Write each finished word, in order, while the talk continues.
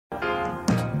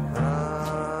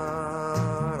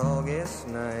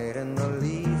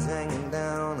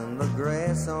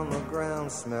grass on the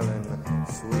ground smelling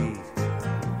sweet.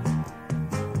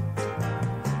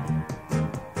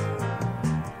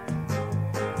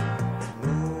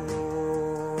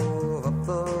 Move up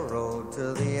the road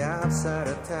to the outside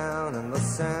of town and the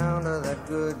sound of that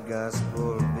good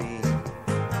gospel beat.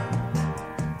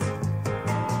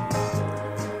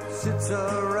 Sits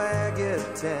a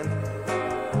ragged tent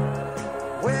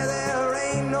where there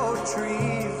ain't no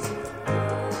trees,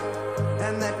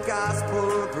 and that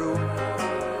gospel group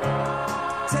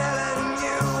telling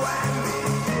you and me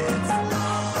it's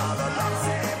love, brother, love,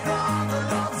 save brother,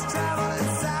 love's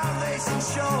traveling salvation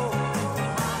show.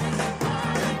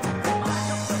 Pack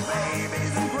up the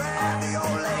babies and grab the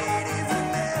old ladies, and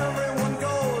everyone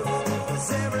goes,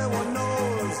 'cause everyone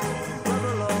knows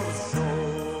brother loves show.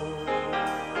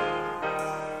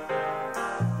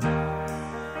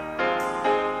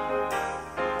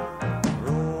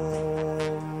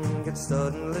 Room gets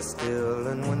suddenly still,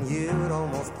 and when you'd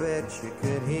almost bet you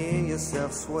could hear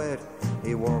yourself sweat,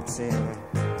 he walks in.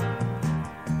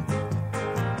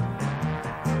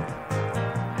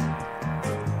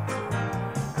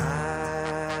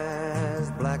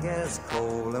 Eyes black as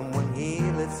coal, and when he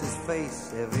lifts his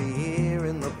face, every ear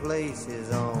in the place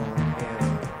is on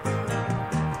him.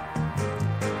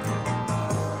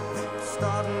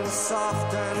 Starting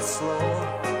soft and slow,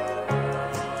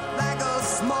 like a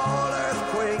small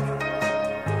earthquake,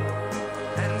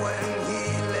 and when he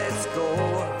lets go,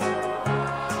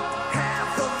 half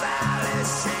the valley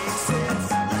shakes.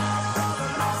 It's love, brother,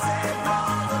 love, save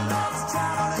brother, love's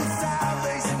traveling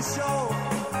salvation show.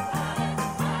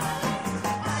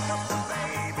 Pack up the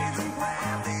babies and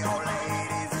grab the old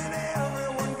ladies, and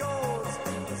everyone goes,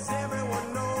 'cause everyone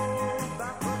knows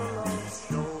that brother loves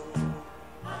show.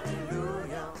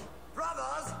 Hallelujah,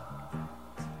 brothers.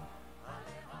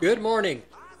 Good morning.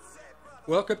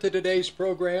 Welcome to today's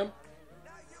program,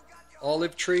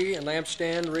 Olive Tree and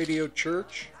Lampstand Radio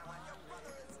Church.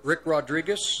 Rick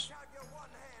Rodriguez,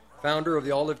 founder of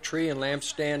the Olive Tree and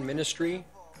Lampstand Ministry.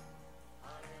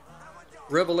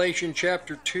 Revelation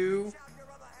chapter 2,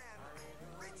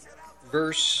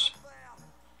 verse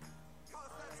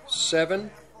 7.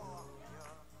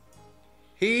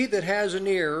 He that has an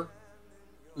ear,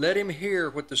 let him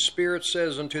hear what the Spirit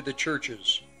says unto the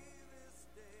churches.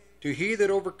 To he that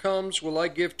overcomes will I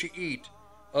give to eat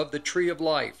of the tree of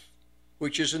life,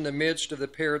 which is in the midst of the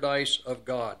paradise of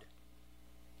God.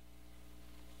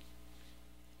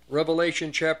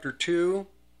 Revelation chapter 2,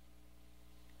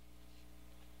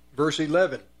 verse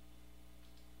 11.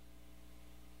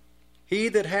 He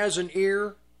that has an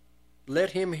ear,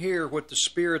 let him hear what the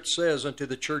Spirit says unto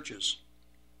the churches.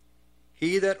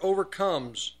 He that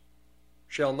overcomes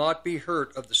shall not be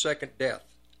hurt of the second death.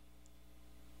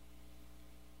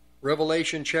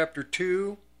 Revelation chapter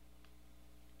 2,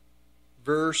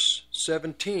 verse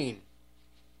 17.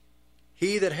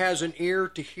 He that has an ear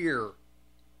to hear,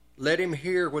 let him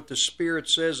hear what the Spirit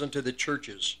says unto the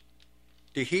churches.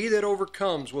 To he that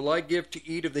overcomes will I give to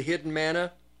eat of the hidden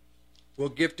manna, will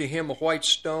give to him a white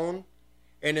stone,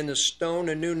 and in the stone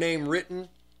a new name written,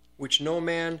 which no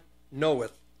man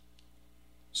knoweth,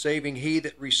 saving he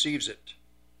that receives it.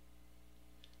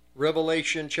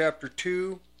 Revelation chapter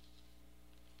 2,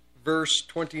 verse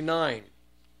 29.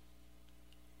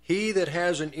 He that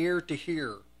has an ear to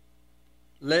hear,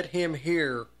 let him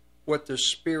hear what the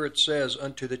Spirit says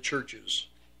unto the churches.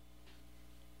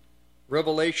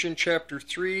 Revelation chapter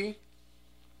 3,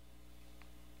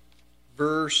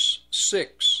 verse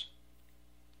 6.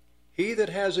 He that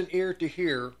has an ear to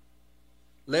hear,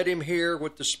 let him hear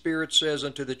what the Spirit says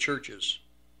unto the churches.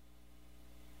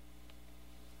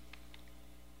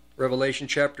 Revelation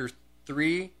chapter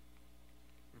 3,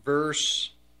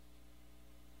 verse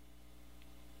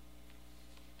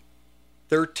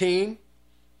 13.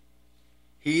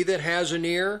 He that has an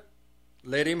ear,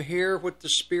 let him hear what the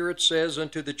Spirit says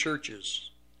unto the churches.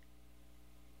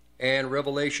 And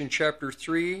Revelation chapter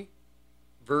 3,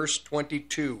 verse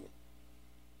 22.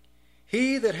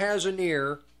 He that has an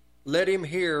ear, let him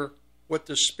hear what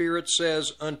the Spirit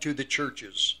says unto the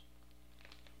churches.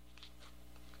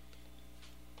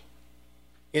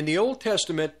 In the Old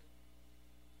Testament,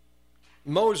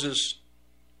 Moses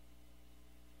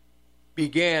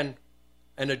began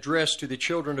an address to the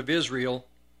children of Israel.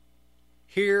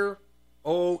 Hear,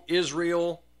 O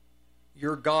Israel,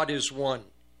 your God is one.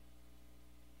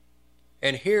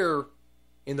 And here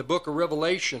in the book of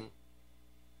Revelation,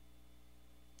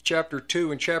 chapter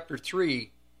 2 and chapter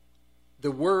 3,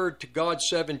 the word to God's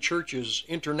 7 churches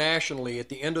internationally at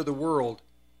the end of the world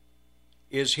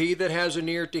is, he that has an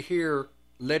ear to hear,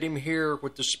 let him hear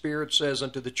what the Spirit says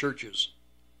unto the churches.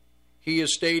 He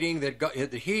is stating that,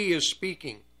 that he is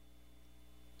speaking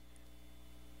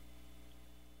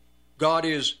God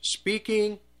is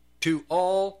speaking to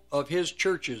all of his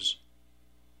churches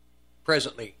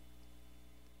presently.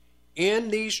 In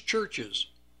these churches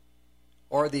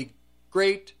are the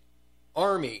great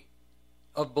army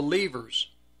of believers,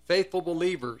 faithful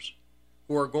believers,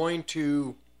 who are going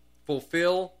to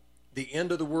fulfill the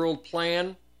end of the world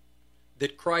plan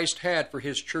that Christ had for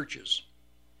his churches.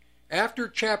 After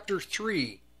chapter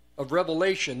 3 of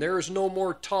Revelation, there is no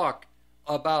more talk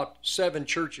about 7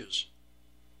 churches.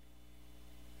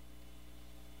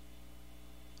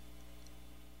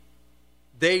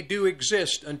 They do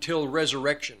exist until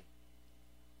resurrection.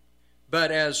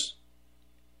 But as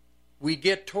we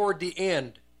get toward the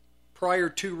end, prior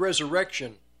to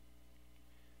resurrection,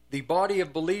 the body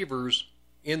of believers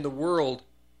in the world,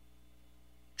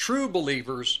 true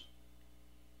believers,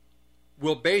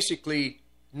 will basically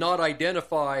not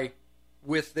identify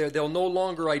with they'll no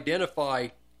longer identify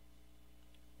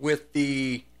with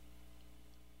the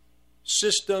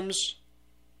systems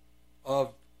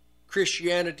of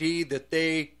Christianity that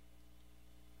they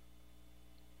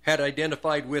had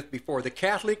identified with before. The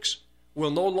Catholics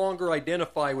will no longer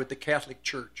identify with the Catholic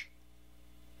Church.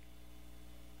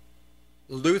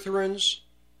 Lutherans,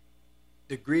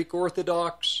 the Greek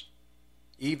Orthodox,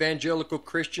 evangelical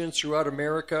Christians throughout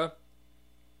America,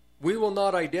 we will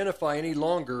not identify any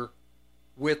longer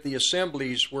with the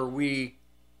assemblies where we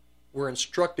were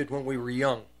instructed when we were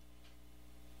young.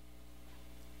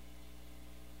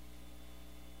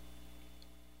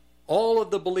 All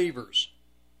of the believers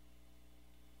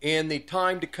in the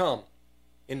time to come,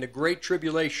 in the Great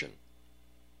Tribulation,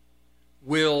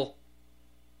 will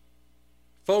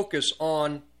focus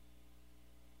on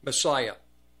Messiah,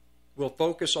 will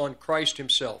focus on Christ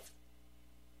himself.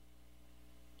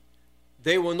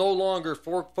 They will no longer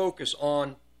focus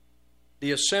on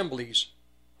the assemblies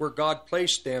where God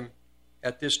placed them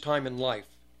at this time in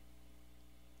life,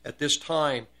 at this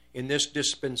time in this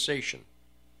dispensation.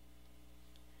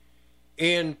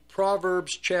 In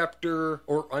Proverbs chapter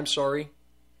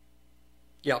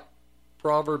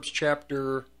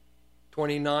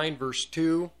 29, verse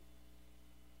 2,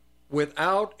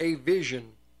 without a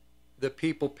vision, the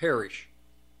people perish.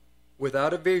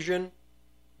 Without a vision,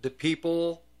 the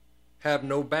people have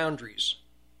no boundaries.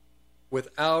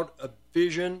 Without a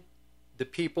vision, the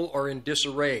people are in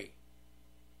disarray.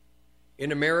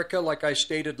 In America, like I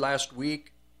stated last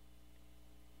week,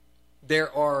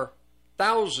 there are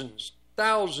thousands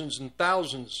and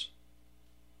thousands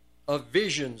of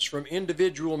visions from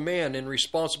individual men in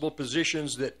responsible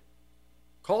positions that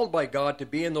called by God to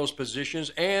be in those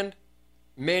positions, and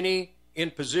many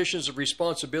in positions of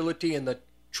responsibility in the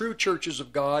true churches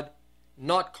of God,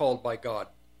 not called by God.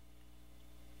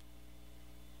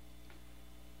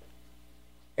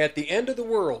 At the end of the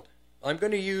world, I'm going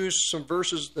to use some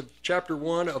verses of chapter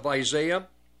 1 of Isaiah,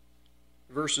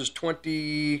 verses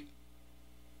 25,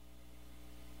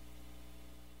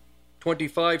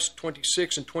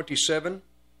 26, and 27.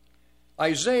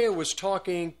 Isaiah was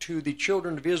talking to the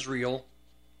children of Israel.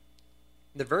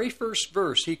 In the very first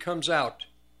verse, he comes out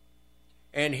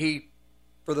and he,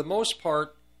 for the most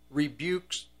part,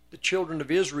 rebukes the children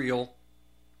of Israel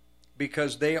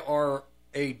because they are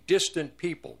a distant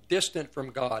people, distant from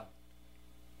God.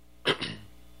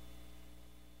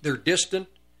 They're distant,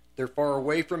 they're far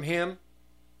away from him.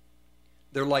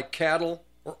 They're like cattle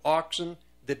or oxen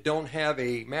that don't have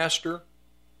a master.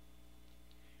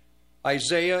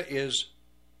 Isaiah is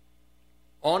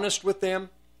honest with them,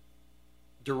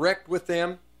 direct with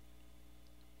them.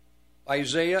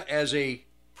 Isaiah, as a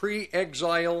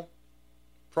pre-exile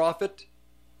prophet,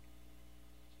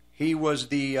 he was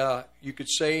the, you could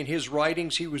say in his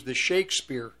writings, he was the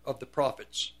Shakespeare of the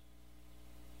prophets.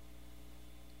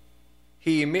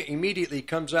 He immediately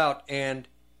comes out and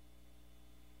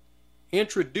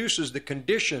introduces the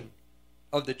condition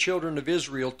of the children of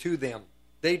Israel to them.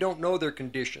 They don't know their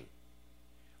condition.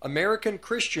 American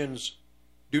Christians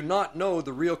do not know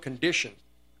the real condition,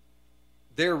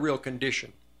 their real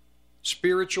condition.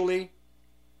 Spiritually,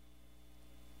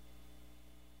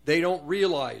 they don't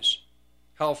realize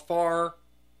how far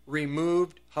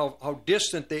removed, how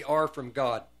distant they are from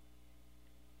God.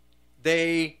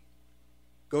 They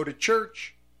go to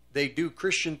church, they do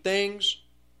Christian things,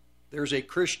 there's a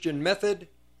Christian method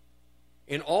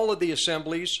in all of the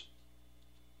assemblies,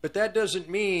 but that doesn't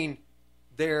mean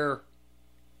they're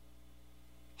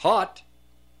hot,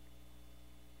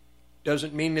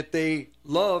 doesn't mean that they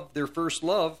love their first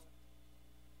love.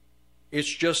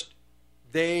 It's just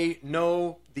they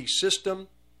know the system,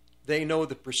 they know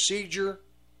the procedure,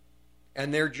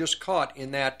 and they're just caught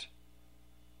in that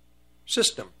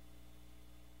system,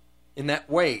 in that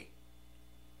way.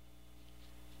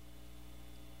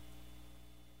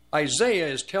 Isaiah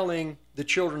is telling the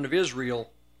children of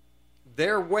Israel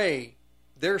their way,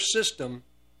 their system,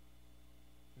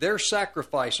 their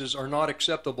sacrifices are not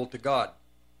acceptable to God.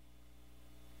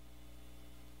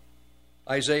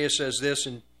 Isaiah says this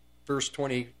in verse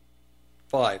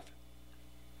 25.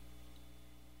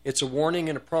 It's a warning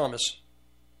and a promise.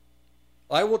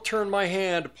 I will turn my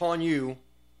hand upon you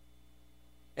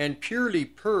and purely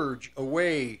purge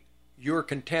away your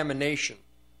contamination,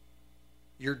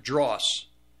 your dross,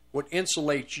 what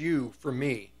insulates you from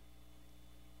me.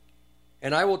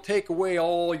 And I will take away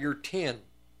all your tin,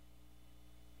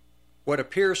 what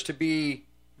appears to be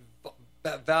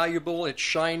valuable, it's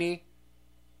shiny,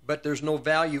 but there's no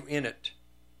value in it.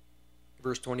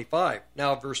 Verse 25.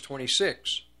 Now verse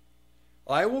 26.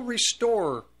 I will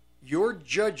restore your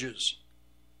judges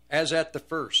as at the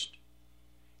first,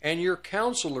 and your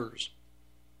counselors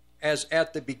as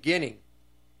at the beginning.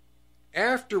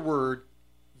 Afterward,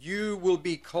 you will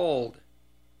be called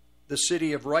the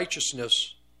city of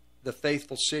righteousness, the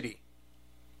faithful city.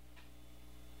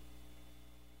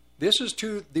 This is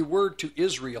to the word to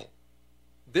Israel.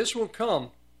 This will come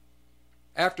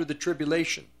after the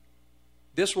tribulation.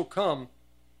 This will come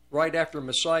right after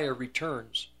Messiah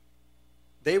returns.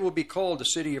 They will be called the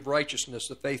city of righteousness,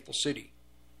 the faithful city.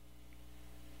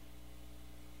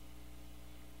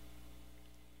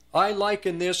 I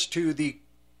liken this to the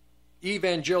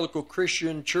evangelical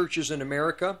Christian churches in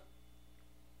America.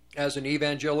 As an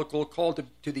evangelical called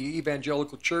to the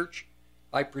evangelical church,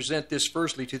 I present this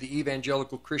firstly to the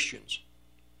evangelical Christians.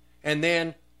 And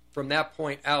then from that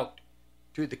point out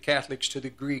to the Catholics, to the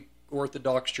Greek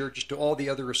Orthodox churches, to all the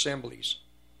other assemblies.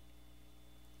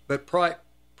 But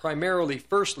primarily,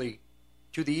 firstly,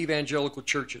 to the evangelical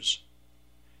churches.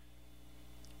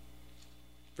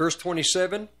 Verse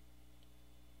 27,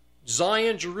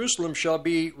 Zion, Jerusalem shall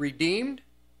be redeemed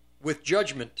with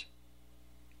judgment.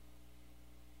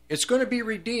 It's going to be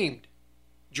redeemed.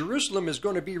 Jerusalem is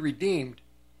going to be redeemed,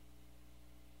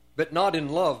 but not in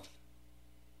love,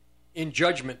 in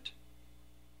judgment.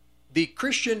 The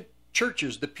Christian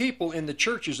churches, the people in the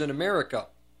churches in America,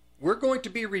 we're going to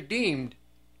be redeemed,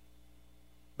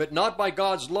 but not by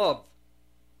God's love,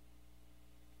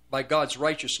 by God's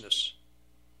righteousness,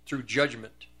 through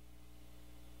judgment.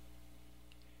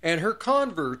 And her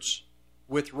converts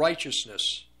with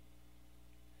righteousness.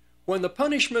 When the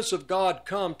punishments of God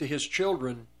come to his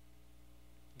children,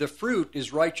 the fruit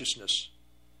is righteousness.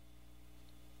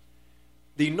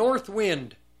 The north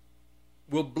wind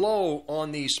will blow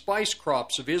on the spice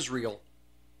crops of Israel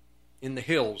in the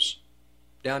hills,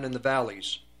 down in the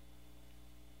valleys,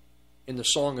 in the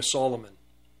Song of Solomon.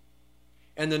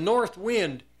 And the north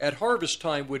wind at harvest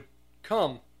time would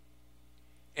come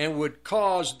and would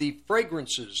cause the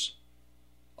fragrances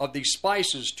of these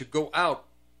spices to go out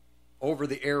over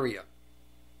the area.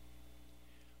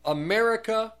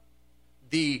 America,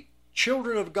 the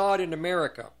children of God in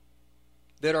America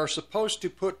that are supposed to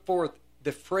put forth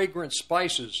the fragrant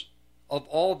spices of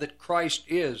all that Christ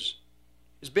is,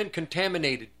 has been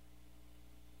contaminated.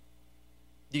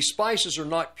 These spices are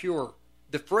not pure.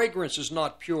 The fragrance is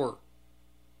not pure.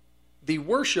 The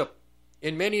worship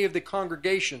in many of the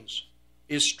congregations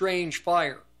is strange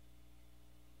fire.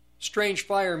 Strange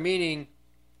fire meaning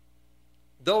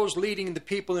those leading the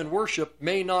people in worship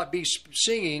may not be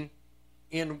singing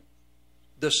in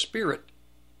the Spirit.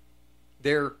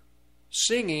 They're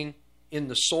singing in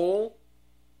the soul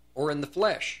or in the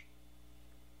flesh.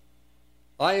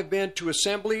 I have been to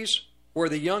assemblies where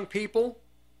the young people,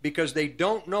 because they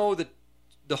don't know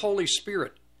the Holy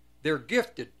Spirit, they're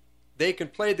gifted. They can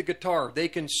play the guitar. They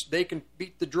can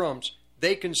beat the drums.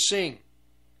 They can sing.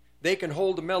 They can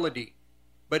hold a melody.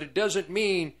 But it doesn't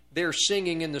mean they're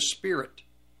singing in the Spirit.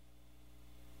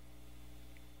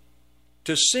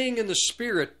 To sing in the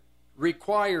Spirit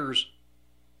requires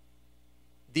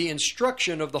the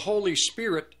instruction of the Holy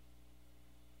Spirit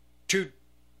to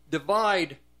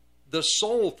divide the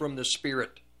soul from the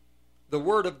Spirit. The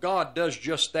Word of God does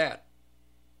just that.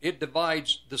 It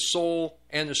divides the soul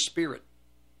and the Spirit.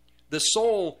 The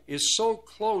soul is so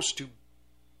close to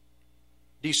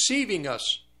deceiving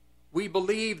us. We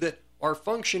believe that our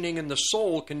functioning in the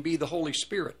soul can be the Holy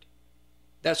Spirit.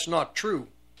 That's not true.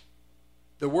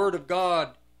 The Word of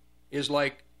God is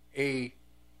like a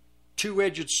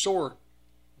two-edged sword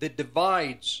that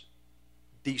divides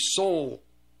the soul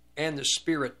and the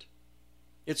Spirit.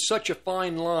 It's such a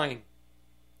fine line.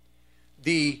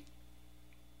 The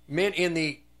men in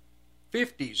the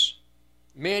 50s,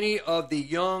 many of the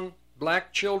young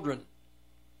black children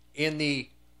in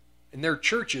their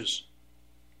churches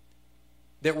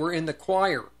that were in the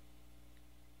choir,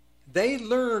 they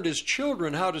learned as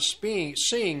children how to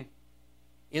sing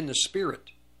in the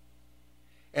Spirit.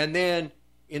 And then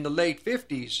in the late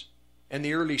 50s and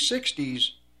the early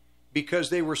 60s, because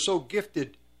they were so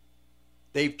gifted,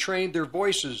 they've trained their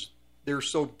voices. They're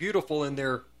so beautiful, and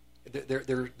their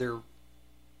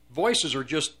voices are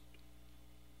just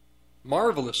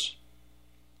marvelous.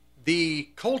 The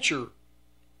culture,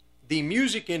 the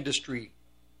music industry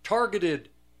targeted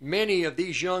many of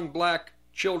these young black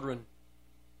children,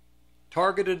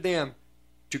 targeted them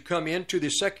to come into the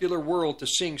secular world to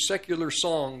sing secular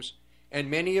songs, and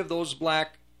many of those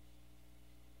black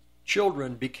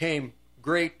children became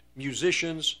great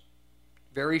musicians,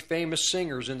 very famous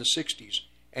singers in the 60s.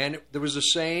 And there was the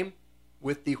same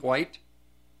with the white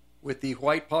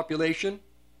population.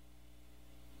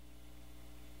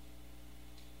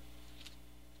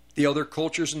 The other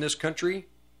cultures in this country,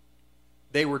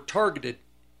 they were targeted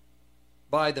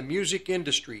by the music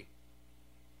industry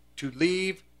to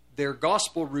leave their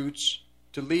gospel roots,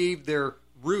 to leave their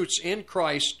roots in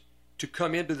Christ, to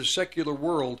come into the secular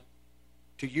world,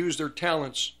 to use their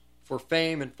talents for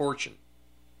fame and fortune.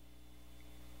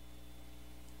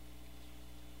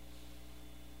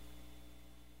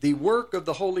 The work of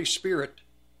the Holy Spirit,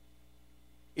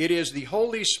 it is the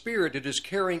Holy Spirit that is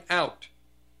carrying out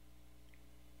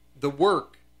the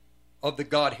work of the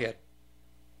Godhead.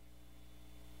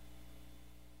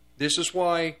 This is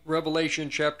why Revelation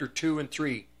chapter 2 and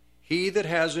 3, he that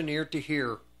has an ear to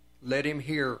hear, let him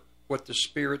hear what the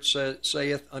Spirit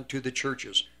saith unto the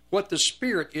churches. What the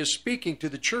Spirit is speaking to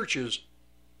the churches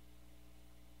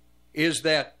is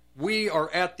that we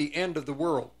are at the end of the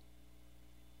world.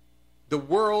 The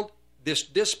world, this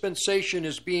dispensation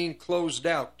is being closed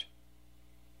out.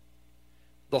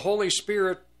 The Holy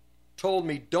Spirit told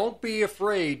me, don't be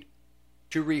afraid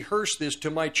to rehearse this to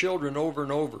my children over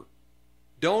and over.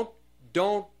 Don't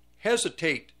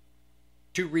hesitate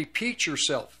to repeat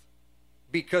yourself,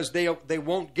 because they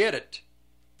won't get it.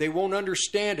 They won't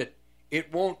understand it.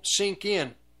 It won't sink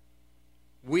in.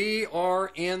 We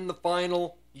are in the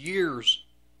final years,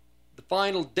 the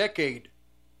final decade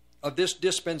of this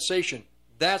dispensation.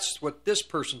 That's what this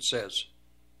person says.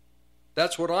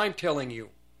 That's what I'm telling you.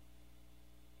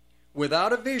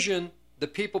 Without a vision, the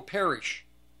people perish.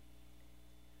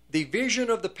 The vision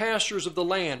of the pastors of the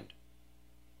land,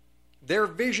 their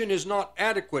vision is not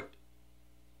adequate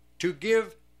to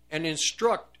give and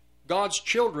instruct God's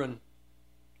children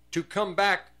to come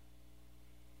back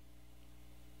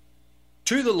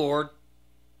to the Lord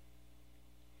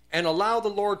and allow the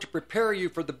Lord to prepare you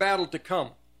for the battle to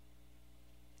come.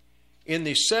 In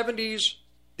the 70s,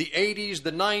 the 80s,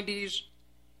 the 90s,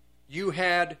 you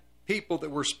had people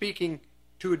that were speaking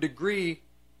to a degree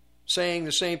saying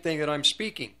the same thing that I'm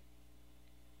speaking.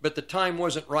 But the time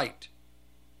wasn't right.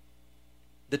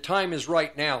 The time is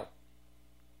right now.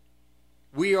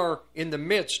 We are in the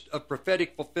midst of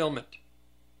prophetic fulfillment.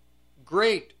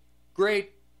 Great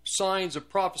signs of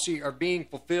prophecy are being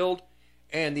fulfilled,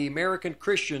 and the American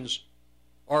Christians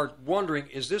are wondering,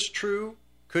 is this true?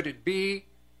 Could it be?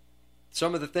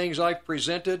 Some of the things I've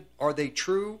presented, are they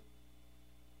true?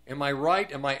 Am I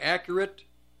right? Am I accurate?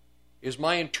 Is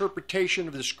my interpretation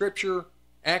of the Scripture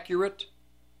accurate?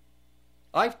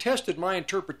 I've tested my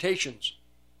interpretations.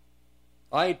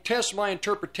 I test my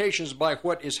interpretations by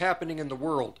what is happening in the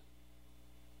world.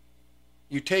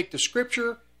 You take the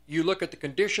Scripture, you look at the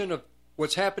condition of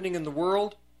what's happening in the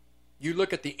world, you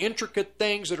look at the intricate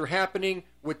things that are happening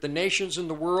with the nations in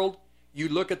the world, you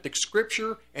look at the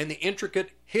Scripture and the intricate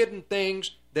hidden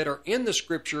things that are in the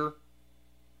Scripture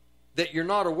that you're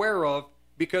not aware of,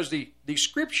 because the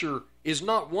Scripture is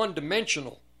not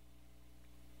one-dimensional.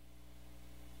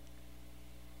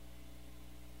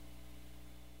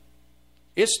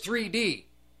 It's 3D,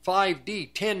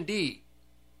 5D, 10D,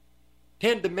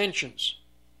 10 dimensions.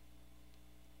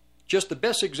 Just the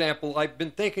best example I've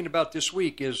been thinking about this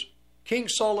week is King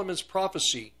Solomon's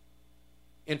prophecy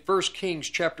in 1 Kings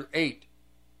chapter 8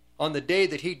 on the day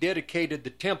that he dedicated the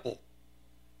temple.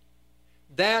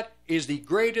 That is the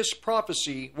greatest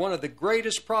prophecy, one of the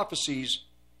greatest prophecies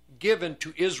given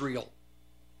to Israel.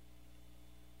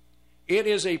 It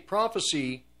is a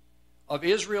prophecy of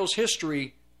Israel's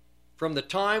history from the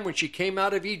time when she came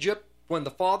out of Egypt, when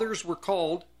the fathers were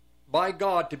called by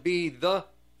God to be the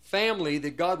family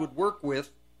that God would work with,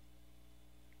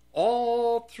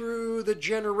 all through the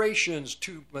generations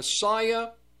to Messiah,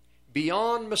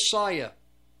 beyond Messiah.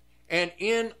 And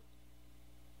in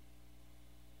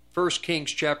 1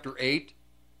 Kings chapter 8,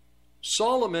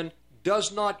 Solomon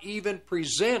does not even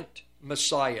present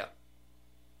Messiah.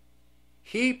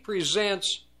 He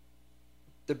presents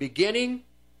the beginning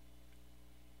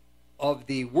of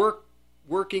the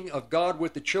working of God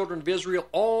with the children of Israel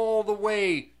all the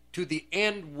way to the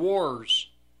end wars,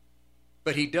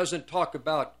 but he doesn't talk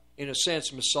about, in a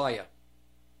sense, Messiah.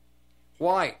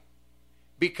 Why?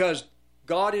 Because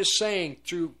God is saying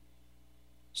through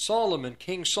Solomon,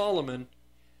 King Solomon,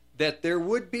 that there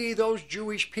would be those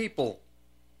Jewish people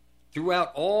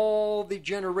throughout all the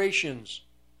generations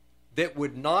that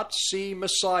would not see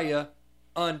Messiah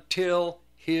until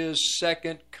his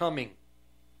second coming.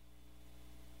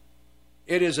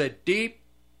 It is a deep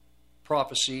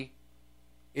prophecy.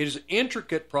 It is an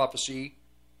intricate prophecy.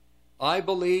 I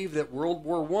believe that World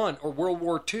War I or World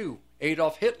War II,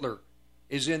 Adolf Hitler,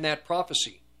 is in that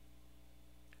prophecy.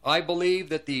 I believe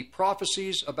that the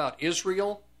prophecies about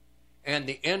Israel and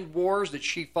the end wars that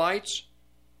she fights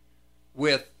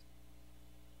with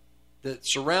the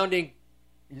surrounding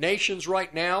nations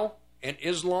right now and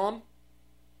Islam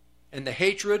and the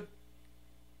hatred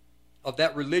of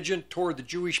that religion toward the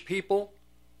Jewish people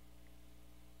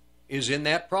is in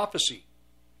that prophecy.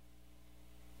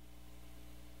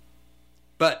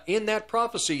 But in that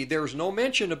prophecy, there's no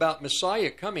mention about Messiah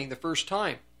coming the first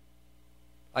time.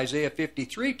 Isaiah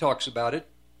 53 talks about it.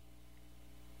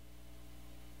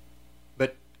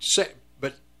 But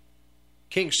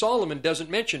King Solomon doesn't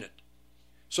mention it.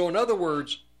 So in other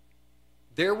words,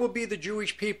 there will be the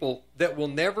Jewish people that will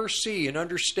never see and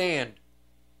understand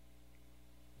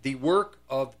the work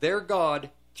of their God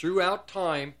throughout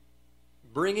time,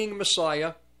 bringing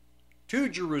Messiah to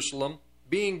Jerusalem,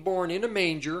 being born in a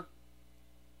manger,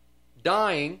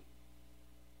 dying,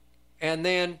 and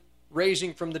then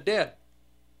raising from the dead.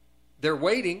 They're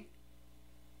waiting.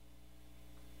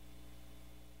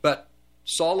 But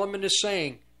Solomon is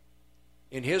saying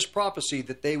in his prophecy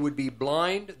that they would be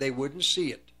blind, they wouldn't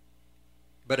see it.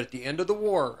 But at the end of the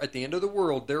war, at the end of the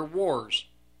world, their wars,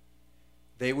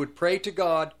 they would pray to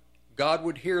God, God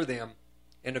would hear them,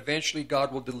 and eventually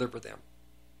God will deliver them.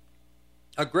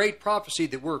 A great prophecy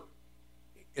that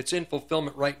it's in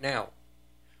fulfillment right now.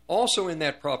 Also in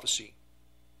that prophecy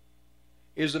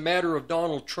is the matter of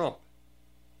Donald Trump.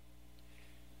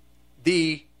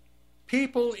 The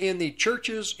people in the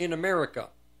churches in America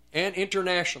and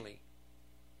internationally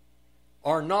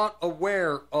are not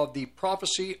aware of the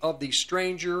prophecy of the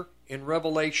stranger in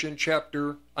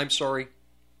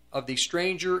of the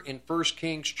stranger in 1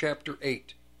 Kings chapter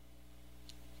 8.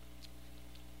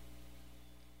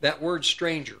 That word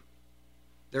stranger,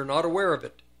 they're not aware of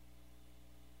it.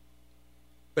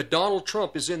 But Donald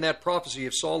Trump is in that prophecy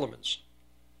of Solomon's.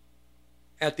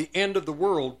 At the end of the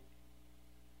world,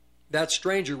 that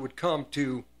stranger would come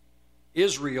to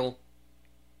Israel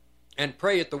and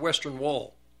pray at the Western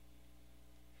Wall.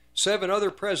 6 other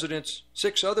presidents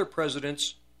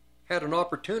had an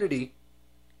opportunity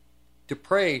to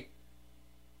pray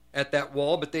at that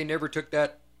wall, but they never took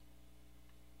that.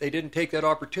 They didn't take that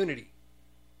opportunity.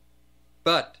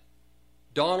 But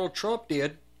Donald Trump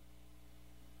did.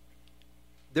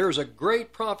 There's a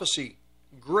great prophecy,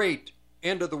 great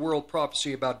end of the world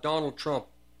prophecy about Donald Trump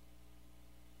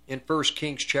in 1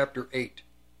 Kings chapter 8,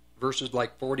 verses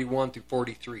like 41 through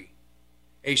 43.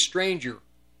 A stranger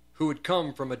who would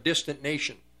come from a distant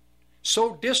nation,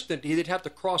 so distant he'd have to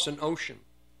cross an ocean,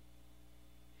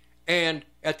 and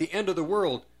at the end of the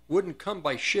world wouldn't come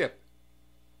by ship,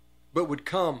 but would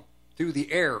come through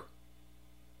the air.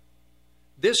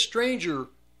 This stranger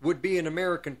would be an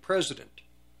American president.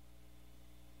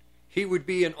 He would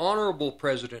be an honorable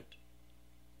president.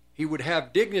 He would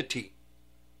have dignity.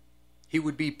 He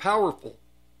would be powerful.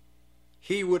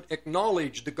 He would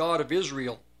acknowledge the God of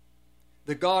Israel,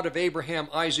 the God of Abraham,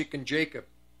 Isaac, and Jacob.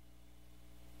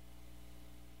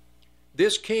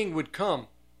 This king would come,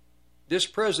 this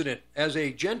president, as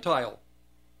a Gentile,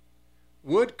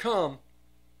 would come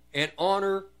and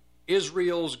honor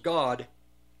Israel's God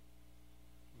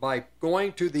by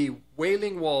going to the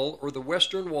Wailing Wall or the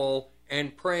Western Wall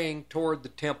and praying toward the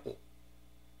temple.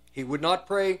 He would not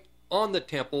pray on the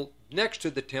temple, next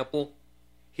to the temple.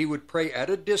 He would pray at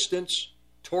a distance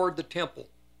toward the temple,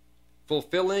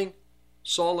 fulfilling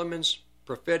Solomon's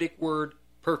prophetic word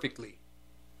perfectly.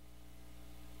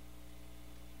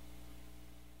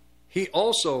 He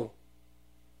also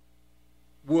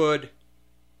would,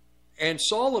 and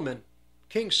Solomon,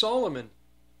 King Solomon,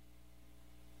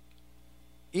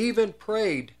 even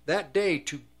prayed that day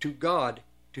to God,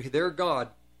 to their God,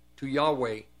 to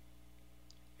Yahweh,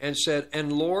 and said,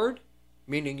 "And Lord,"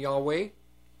 meaning Yahweh,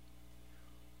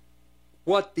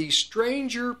 "what the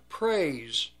stranger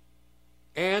prays,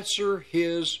 answer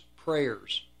his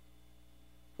prayers.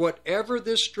 Whatever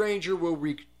this stranger will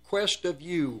request of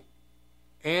you,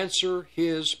 answer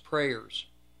his prayers."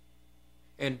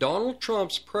 And Donald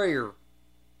Trump's prayer,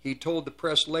 he told the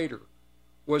press later,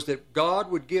 was that God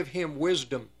would give him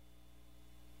wisdom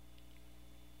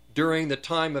during the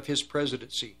time of his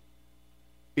presidency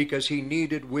because he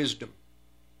needed wisdom.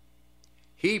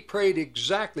 He prayed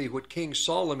exactly what King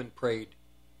Solomon prayed.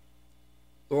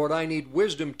 Lord, I need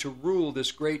wisdom to rule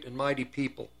this great and mighty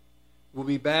people. We'll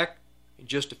be back in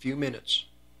just a few minutes.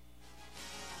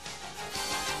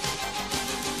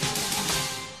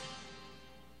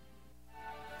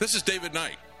 This is David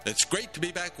Knight. It's great to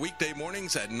be back weekday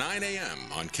mornings at 9 a.m.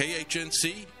 on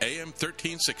KHNC AM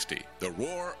 1360, the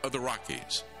Roar of the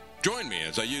Rockies. Join me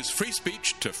as I use free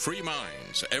speech to free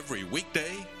minds every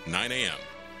weekday, 9 a.m.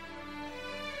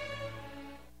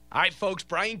 All right, folks,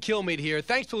 Brian Kilmeade here.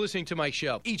 Thanks for listening to my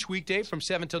show each weekday from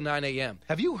 7 till 9 a.m.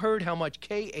 Have you heard how much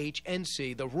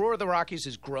KHNC, the Roar of the Rockies,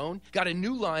 has grown? Got a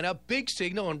new lineup, big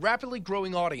signal, and rapidly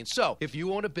growing audience. So, if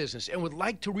you own a business and would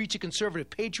like to reach a conservative,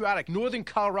 patriotic, Northern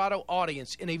Colorado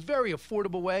audience in a very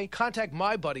affordable way, contact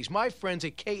my buddies, my friends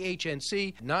at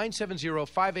KHNC,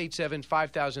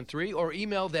 970-587-5003, or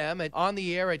email them at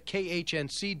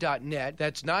ontheair@khnc.net.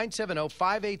 That's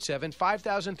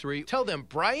 970-587-5003. Tell them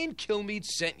Brian Kilmeade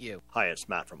sent you. Hi, it's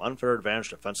Matt from Unfair Advantage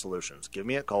Defense Solutions. Give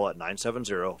me a call at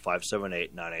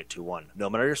 970-578-9821. No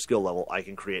matter your skill level, I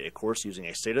can create a course using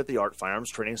a state-of-the-art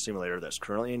firearms training simulator that's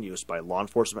currently in use by law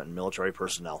enforcement and military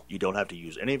personnel. You don't have to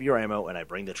use any of your ammo, and I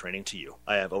bring the training to you.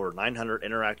 I have over 900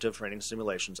 interactive training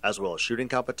simulations, as well as shooting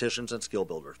competitions and skill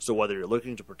builders. So whether you're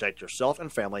looking to protect yourself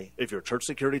and family, if your church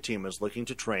security team is looking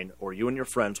to train, or you and your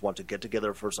friends want to get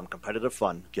together for some competitive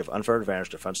fun, give Unfair Advantage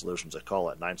Defense Solutions a call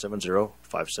at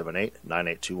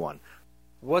 970-578-9821.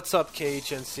 What's up,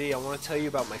 KHNC? I want to tell you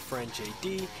about my friend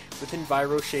JD with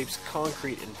EnviroShapes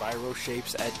Concrete,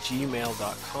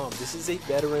 EnviroShapes@gmail.com. This is a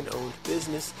veteran-owned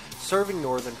business serving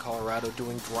Northern Colorado,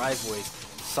 doing driveways,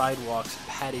 sidewalks,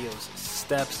 patios,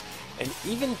 steps, and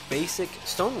even basic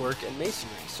stonework and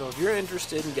masonry. So if you're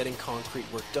interested in getting concrete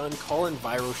work done, call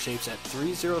EnviroShapes at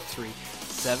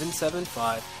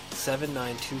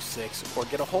 303-775-7926 or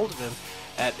get a hold of him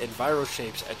at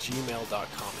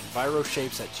EnviroShapes@gmail.com.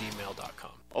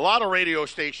 EnviroShapes@gmail.com. A lot of radio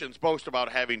stations boast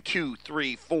about having 2,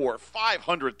 3, 4,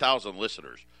 500,000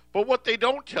 listeners. But what they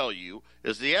don't tell you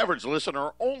is the average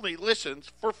listener only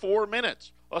listens for 4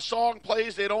 minutes. A song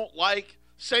plays they don't like,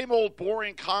 same old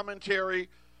boring commentary,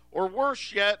 or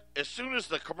worse yet, as soon as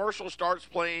the commercial starts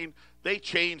playing, they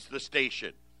change the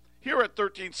station. Here at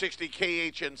 1360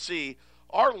 KHNC,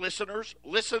 our listeners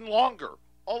listen longer,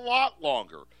 a lot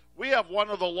longer. We have one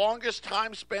of the longest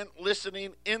time spent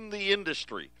listening in the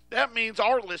industry. That means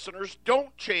our listeners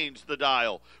don't change the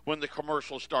dial when the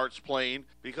commercial starts playing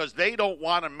because they don't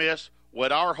want to miss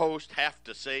what our hosts have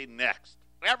to say next.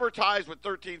 Advertise with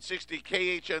 1360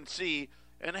 KHNC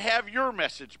and have your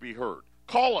message be heard.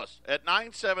 Call us at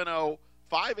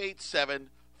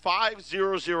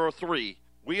 970-587-5003.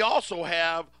 We also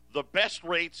have the best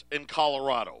rates in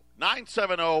Colorado.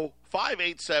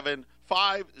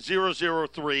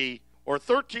 970-587-5003 or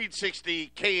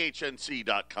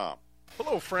 1360khnc.com.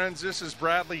 Hello, friends. This is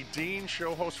Bradley Dean,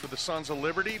 show host for the Sons of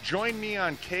Liberty. Join me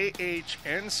on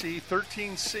KHNC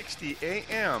 1360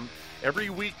 AM every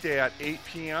weekday at 8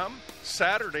 p.m.,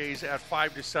 Saturdays at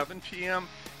 5 to 7 p.m.,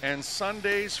 and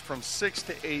Sundays from 6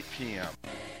 to 8 p.m.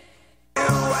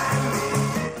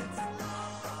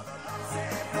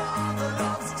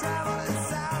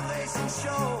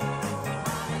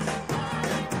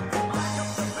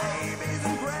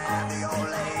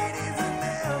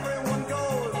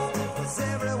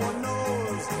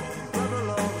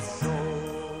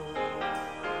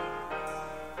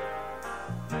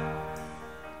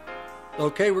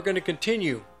 Okay, we're going to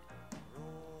continue.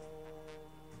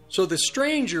 So the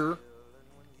stranger,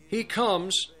 he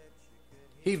comes,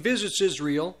 he visits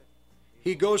Israel,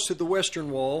 he goes to the Western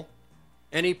Wall,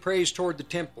 and he prays toward the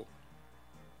temple.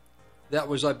 That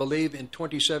was, I believe, in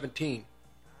 2017.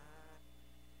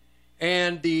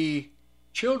 And the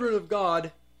children of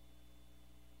God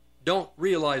don't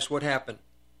realize what happened.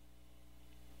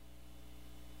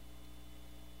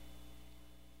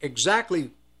 Exactly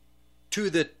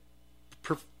to the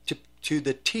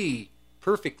T,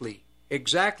 perfectly,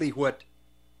 exactly what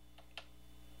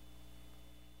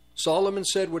Solomon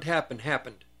said would happen,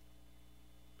 happened.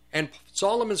 And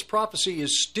Solomon's prophecy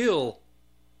is still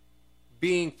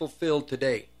being fulfilled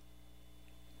today.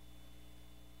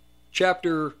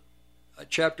 Chapter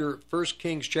 1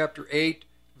 Kings chapter 8,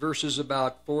 verses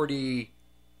about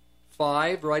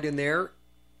 45, right in there,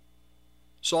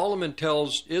 Solomon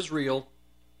tells Israel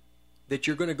that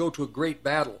you're going to go to a great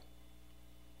battle.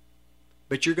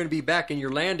 But you're going to be back in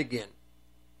your land again.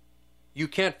 You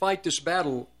can't fight this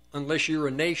battle unless you're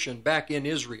a nation back in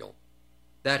Israel.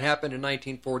 That happened in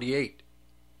 1948.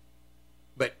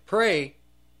 But pray,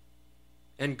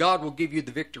 and God will give you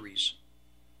the victories.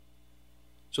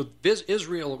 So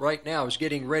Israel right now is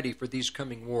getting ready for these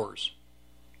coming wars.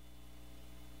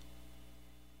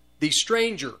 The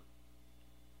stranger,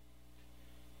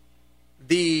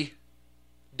 the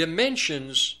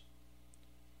dimensions,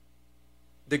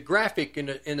 the graphic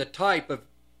in the type of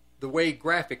the way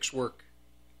graphics work.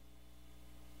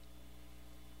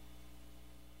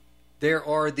 There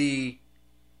are the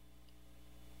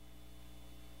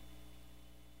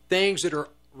things that are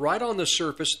right on the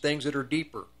surface, things that are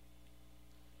deeper.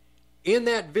 In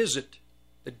that visit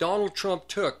that Donald Trump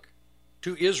took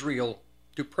to Israel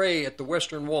to pray at the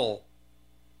Western Wall,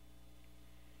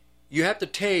 you have to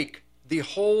take the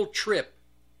whole trip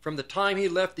from the time he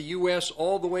left the U.S.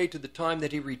 all the way to the time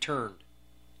that he returned.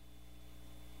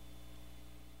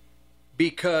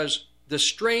 Because the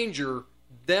stranger,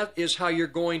 that is how you're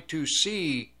going to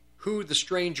see who the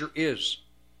stranger is.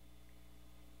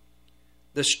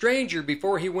 The stranger,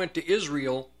 before he went to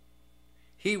Israel,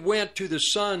 he went to the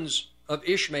sons of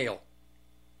Ishmael.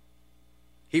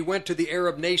 He went to the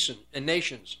Arab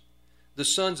nations, the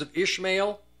sons of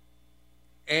Ishmael,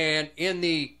 and in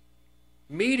the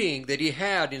meeting that he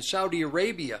had in Saudi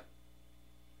Arabia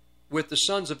with the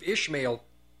sons of Ishmael,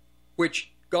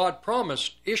 which God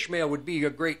promised Ishmael would be a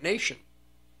great nation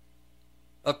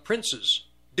of princes,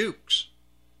 dukes,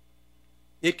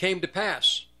 it came to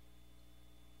pass.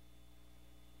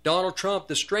 Donald Trump,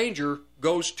 the stranger,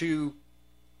 goes to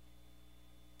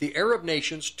the Arab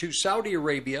nations, to Saudi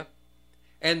Arabia,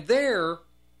 and there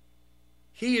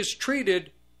he is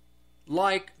treated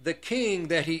like the king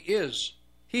that he is.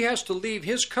 He has to leave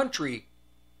his country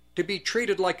to be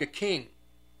treated like a king.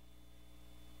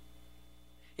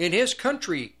 In his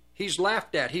country, he's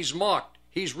laughed at, he's mocked,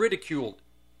 he's ridiculed.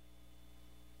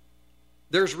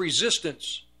 There's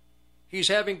resistance. He's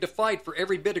having to fight for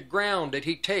every bit of ground that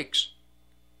he takes.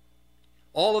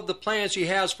 All of the plans he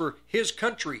has for his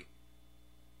country,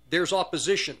 there's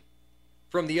opposition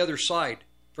from the other side,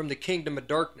 from the kingdom of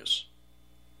darkness.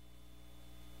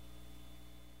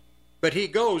 But he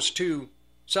goes to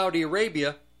Saudi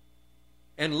Arabia,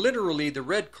 and literally the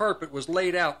red carpet was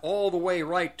laid out all the way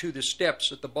right to the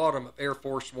steps at the bottom of Air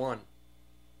Force One.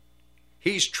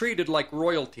 He's treated like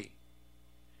royalty.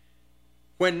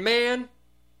 When man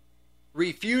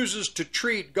refuses to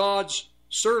treat God's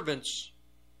servants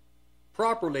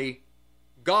properly,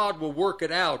 God will work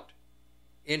it out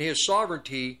in his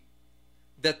sovereignty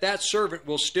that that servant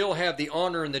will still have the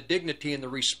honor and the dignity and the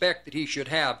respect that he should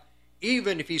have,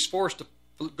 even if he's forced to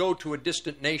go to a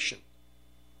distant nation.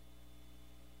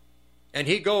 And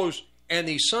he goes, and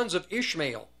the sons of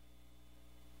Ishmael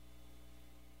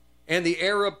and the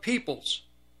Arab peoples,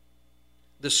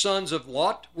 the sons of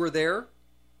Lot were there,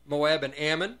 Moab and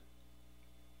Ammon.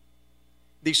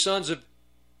 The sons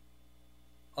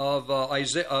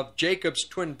of Jacob's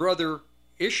twin brother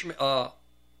Esau,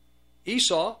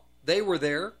 they were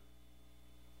there.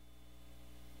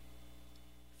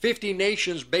 50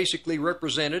 nations basically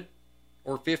represented,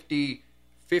 or 50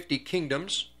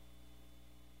 kingdoms.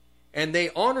 And they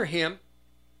honor him,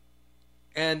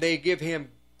 and they give him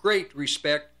great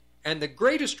respect. And the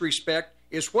greatest respect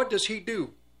is, what does he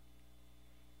do?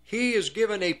 He is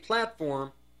given a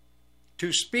platform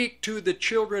to speak to the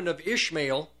children of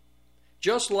Ishmael,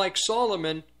 just like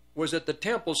Solomon was at the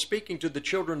temple speaking to the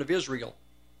children of Israel.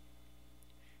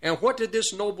 And what did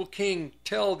this noble king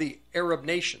tell the Arab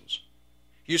nations?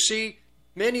 You see,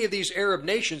 many of these Arab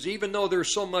nations, even though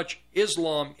there's so much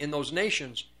Islam in those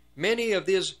nations, many of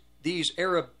these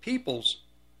Arab peoples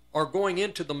are going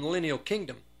into the millennial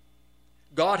kingdom.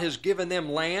 God has given them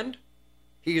land,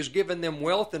 he has given them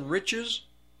wealth and riches,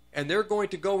 and they're going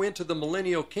to go into the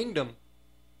millennial kingdom,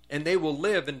 and they will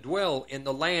live and dwell in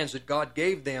the lands that God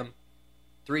gave them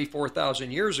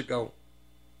 3,000-4,000 years ago.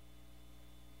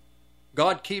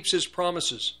 God keeps his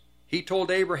promises. He told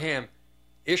Abraham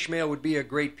Ishmael would be a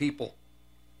great people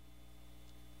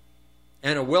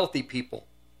and a wealthy people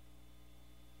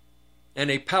and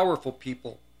a powerful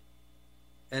people,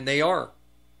 and they are.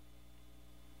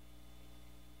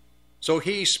 So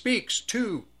he speaks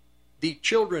to the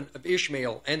children of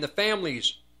Ishmael and the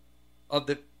families of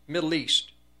the Middle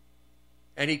East,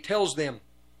 and he tells them,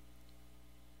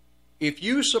 if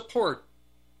you support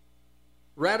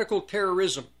radical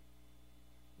terrorism,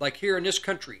 like here in this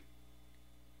country,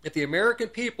 if the American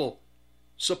people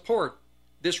support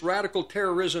this radical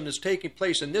terrorism that's taking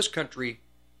place in this country,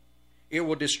 it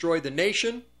will destroy the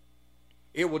nation,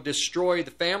 it will destroy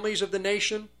the families of the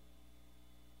nation,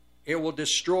 it will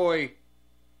destroy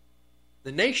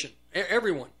the nation,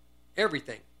 everyone,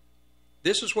 everything.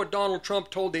 This is what Donald Trump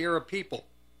told the Arab people.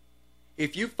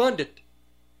 If you fund it,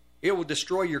 it will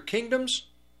destroy your kingdoms,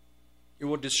 it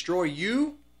will destroy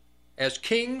you, as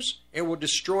kings and will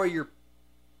destroy your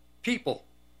people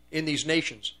in these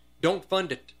nations. Don't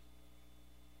fund it.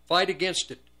 Fight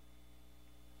against it.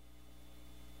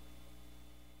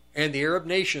 And the Arab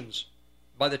nations,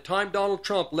 by the time Donald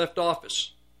Trump left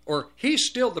office, or he's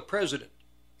still the president,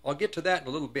 I'll get to that in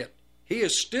a little bit. He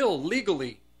is still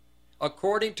legally,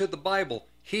 according to the Bible,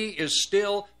 he is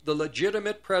still the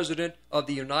legitimate president of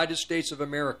the United States of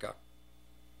America.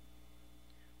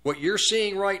 What you're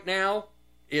seeing right now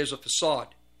is a facade.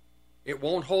 It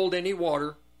won't hold any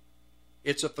water.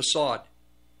 It's a facade.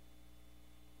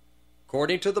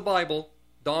 According to the Bible,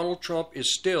 Donald Trump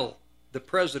is still the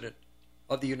president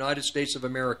of the United States of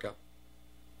America.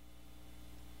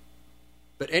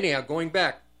 But anyhow, going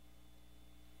back,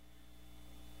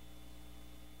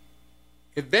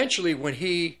 eventually when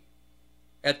he,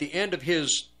 at the end of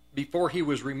his, before he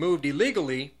was removed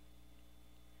illegally,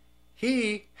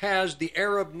 he has the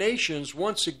Arab nations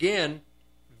once again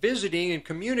visiting and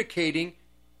communicating,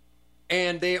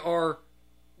 and they are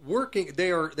working,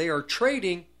 they are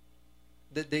trading,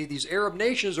 these Arab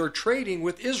nations are trading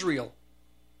with Israel.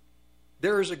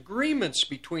 There is agreements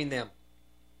between them.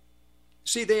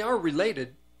 See, they are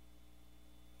related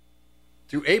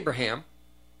through Abraham,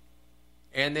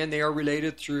 and then they are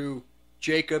related through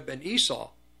Jacob and Esau.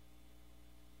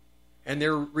 And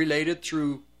they're related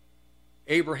through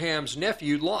Abraham's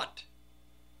nephew, Lot.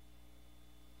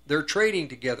 They're trading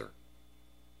together.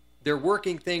 They're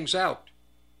working things out.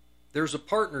 There's a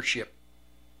partnership.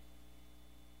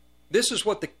 This is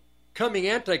what the coming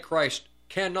Antichrist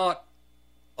cannot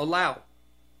allow.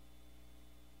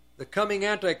 The coming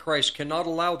Antichrist cannot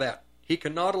allow that. He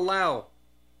cannot allow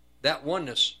that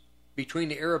oneness between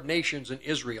the Arab nations and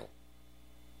Israel.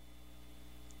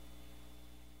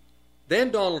 Then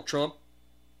Donald Trump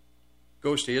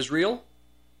goes to Israel,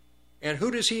 and who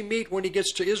does he meet when he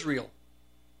gets to Israel?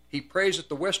 He prays at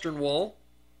the Western Wall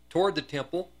toward the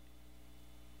temple,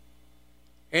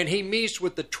 and he meets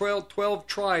with the 12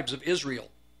 tribes of Israel.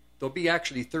 There'll be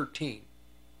actually 13.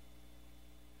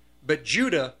 But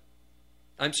the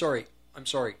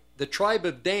tribe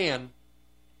of Dan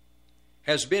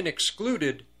has been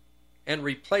excluded and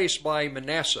replaced by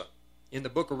Manasseh in the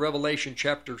book of Revelation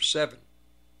chapter 7.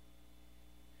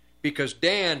 Because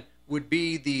Dan would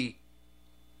be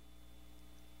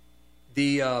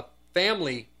the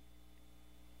family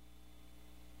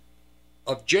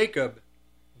of Jacob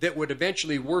that would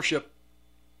eventually worship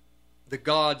the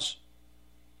gods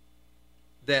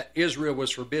that Israel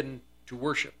was forbidden to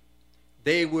worship.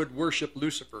 They would worship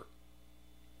Lucifer.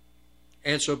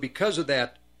 And so because of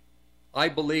that, I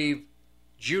believe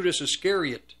Judas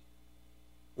Iscariot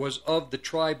was of the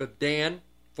tribe of Dan,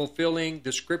 fulfilling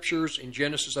the scriptures in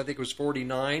Genesis, I think it was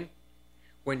 49,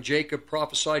 when Jacob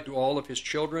prophesied to all of his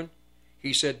children.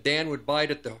 He said Dan would bite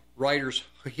at the rider's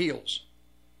heels,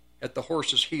 at the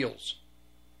horse's heels,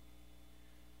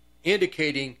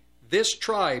 indicating this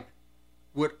tribe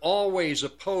would always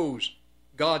oppose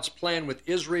God's plan with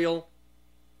Israel,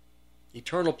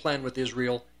 eternal plan with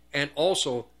Israel, and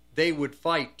also they would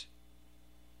fight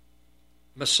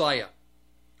Messiah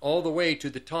all the way to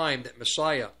the time that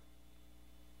Messiah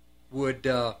would,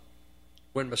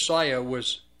 when Messiah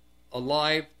was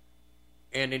alive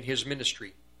and in his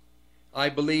ministry. I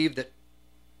believe that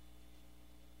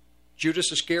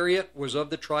Judas Iscariot was of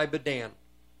the tribe of Dan.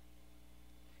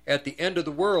 At the end of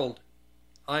the world,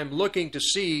 I'm looking to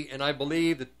see, and I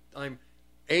believe that I'm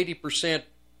 80%,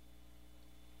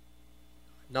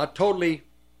 not totally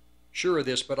sure of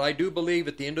this, but I do believe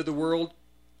at the end of the world,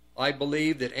 I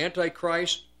believe that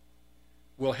Antichrist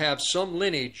will have some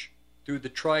lineage through the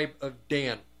tribe of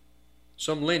Dan,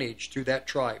 some lineage through that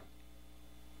tribe.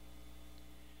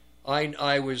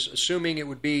 I was assuming it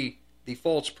would be the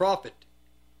false prophet,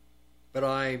 but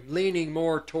I'm leaning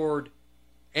more toward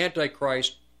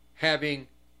Antichrist having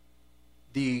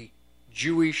the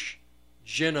Jewish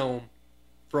genome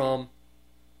from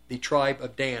the tribe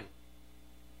of Dan.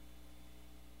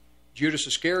 Judas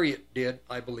Iscariot did,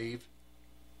 I believe.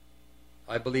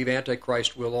 I believe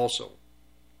Antichrist will also.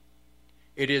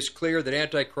 It is clear that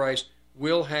Antichrist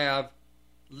will have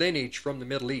lineage from the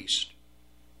Middle East.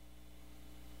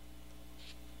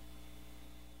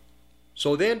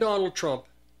 So then Donald Trump,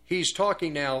 he's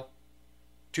talking now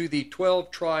to the 12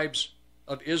 tribes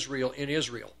of Israel in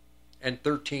Israel, and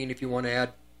 13 if you want to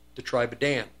add the tribe of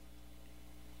Dan.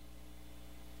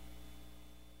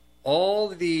 All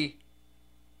the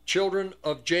children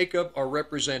of Jacob are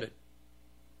represented.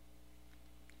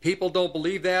 People don't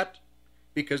believe that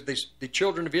because the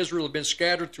children of Israel have been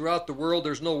scattered throughout the world.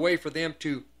 There's no way for them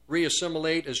to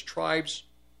reassimilate as tribes,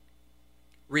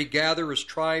 regather as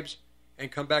tribes,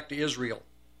 and come back to Israel.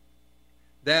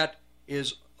 That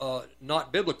is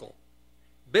not biblical.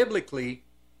 Biblically,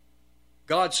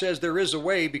 God says there is a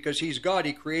way because He's God.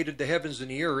 He created the heavens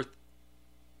and the earth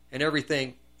and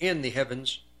everything in the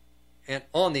heavens and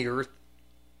on the earth.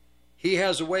 He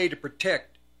has a way to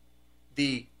protect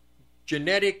the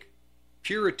genetic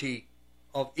purity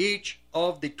of each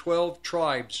of the 12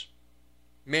 tribes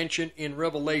mentioned in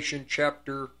Revelation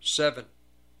chapter 7.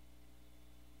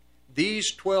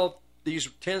 There's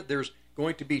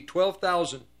going to be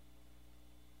 12,000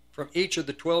 from each of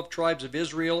the 12 tribes of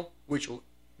Israel, which will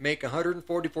make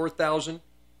 144,000.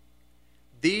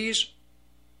 These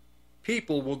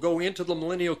people will go into the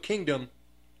millennial kingdom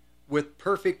with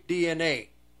perfect DNA.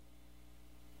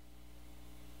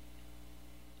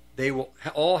 They will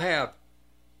all have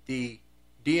the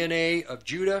DNA of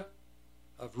Judah,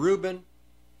 of Reuben,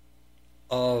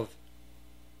 of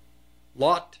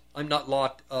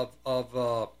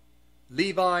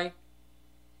Levi,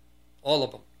 all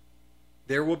of them.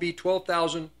 There will be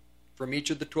 12,000 from each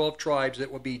of the 12 tribes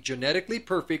that will be genetically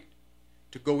perfect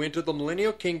to go into the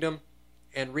millennial kingdom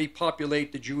and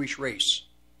repopulate the Jewish race.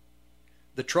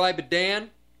 The tribe of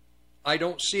Dan, I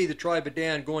don't see the tribe of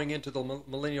Dan going into the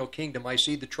millennial kingdom. I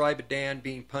see the tribe of Dan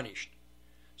being punished.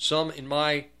 Some, in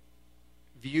my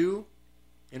view,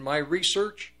 in my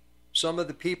research, some of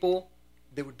the people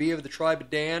that would be of the tribe of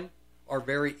Dan are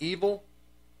very evil.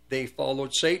 They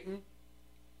followed Satan.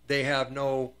 They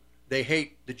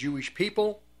hate the Jewish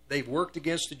people. They've worked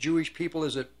against the Jewish people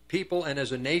as a people and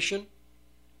as a nation.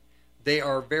 They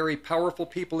are very powerful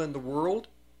people in the world,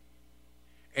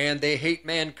 and they hate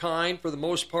mankind for the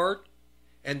most part,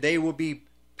 and they will be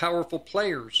powerful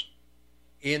players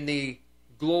in the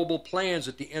global plans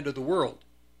at the end of the world.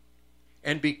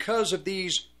 And because of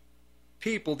these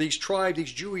people, these tribes,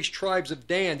 these Jewish tribes of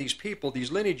Dan, these people,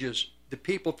 these lineages, the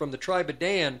people from the tribe of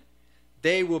Dan,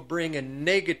 they will bring a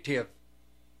negative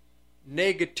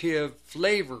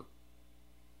flavor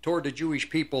toward the Jewish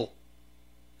people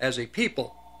as a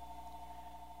people.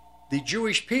 The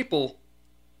Jewish people,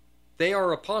 they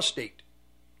are apostate.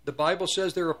 The Bible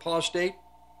says they're apostate.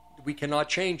 We cannot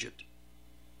change it.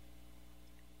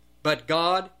 But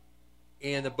God,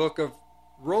 in the book of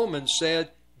Romans,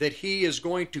 said that He is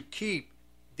going to keep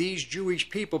these Jewish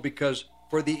people because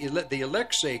for the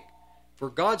elect's sake, for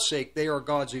God's sake, they are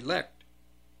God's elect.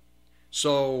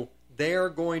 So they are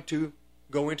going to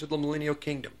go into the millennial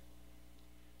kingdom.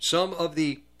 Some of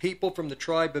the people from the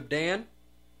tribe of Dan,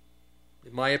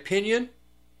 in my opinions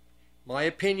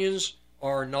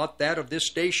are not that of this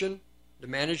station, the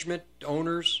management, the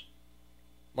owners.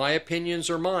 My opinions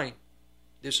are mine.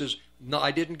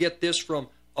 I didn't get this from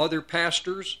other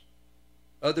pastors,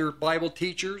 other Bible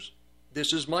teachers.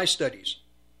 This is my studies.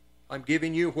 I'm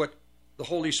giving you what the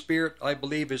Holy Spirit, I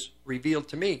believe, is revealed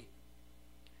to me.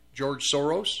 George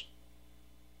Soros,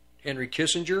 Henry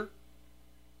Kissinger,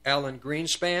 Alan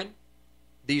Greenspan,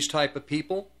 these type of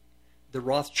people, the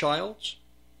Rothschilds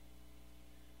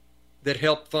that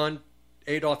helped fund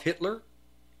Adolf Hitler.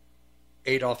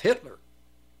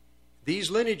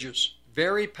 These lineages,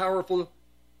 very powerful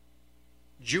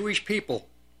Jewish people.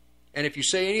 And if you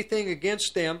say anything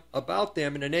against them, about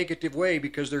them in a negative way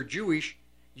because they're Jewish,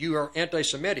 you are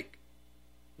anti-Semitic.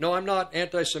 No, I'm not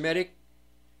anti-Semitic.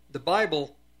 The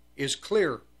Bible is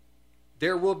clear.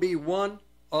 There will be one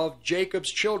of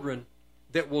Jacob's children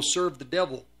that will serve the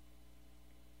devil.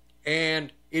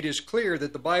 And it is clear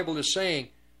that the Bible is saying,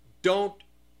 don't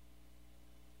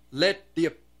let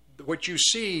what you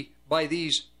see by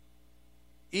these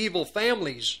evil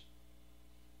families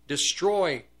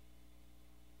destroy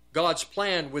God's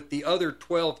plan with the other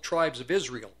 12 tribes of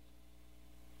Israel.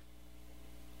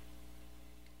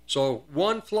 So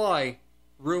one fly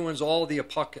ruins all the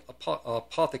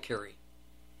apothecary,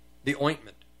 the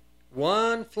ointment.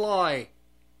 One fly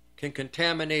can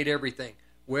contaminate everything.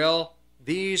 Well,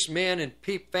 these men and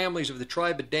families of the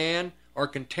tribe of Dan are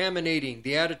contaminating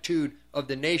the attitude of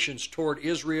the nations toward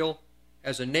Israel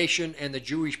as a nation and the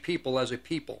Jewish people as a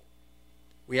people.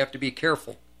 We have to be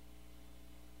careful.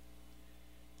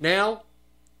 Now,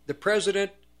 the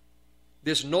president,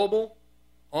 this noble,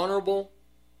 honorable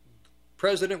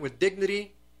president with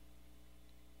dignity,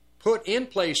 put in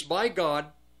place by God,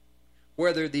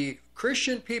 whether the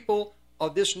Christian people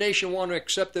of this nation want to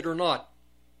accept it or not,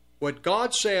 what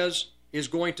God says is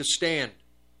going to stand.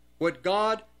 What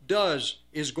God does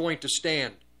is going to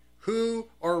stand. Who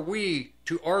are we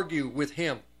to argue with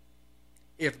Him?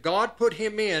 If God put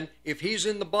Him in, if He's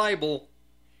in the Bible,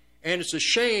 and it's a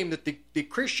shame that the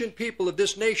Christian people of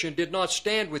this nation did not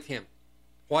stand with Him.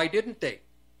 Why didn't they?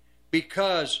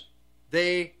 Because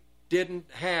they didn't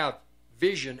have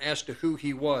vision as to who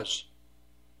He was.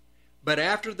 But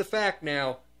after the fact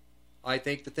now, I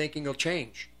think the thinking will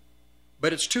change.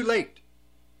 But it's too late.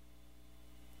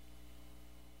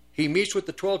 He meets with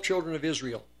the 12 children of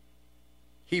Israel.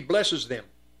 He blesses them.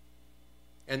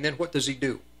 And then what does he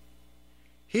do?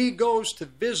 He goes to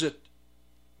visit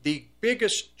the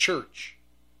biggest church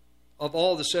of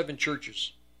all the 7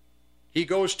 churches. He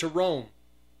goes to Rome.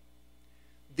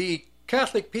 The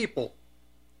Catholic people,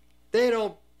 they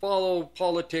don't follow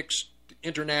politics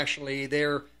internationally.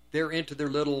 They're into their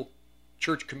little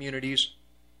church communities.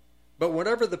 But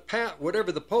whatever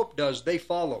the Pope does, they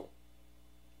follow.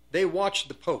 They watch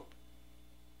the Pope.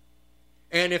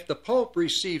 And if the Pope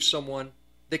receives someone,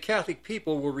 the Catholic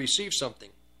people will receive something,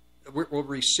 will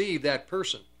receive that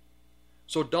person.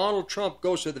 So Donald Trump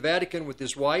goes to the Vatican with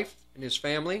his wife and his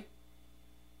family,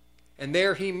 and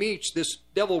there he meets this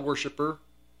devil worshiper,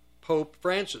 Pope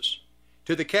Francis.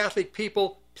 To the Catholic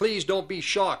people, please don't be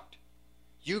shocked.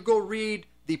 You go read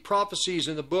the prophecies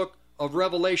in the book of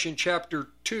Revelation chapter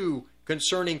 2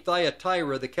 concerning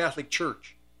Thyatira, the Catholic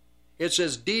Church. It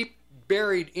says, deep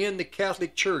buried in the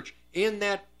Catholic Church, in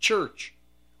that church,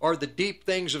 are the deep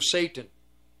things of Satan.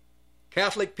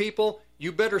 Catholic people,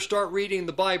 you better start reading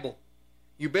the Bible.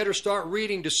 You better start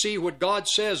reading to see what God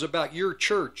says about your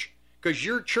church, because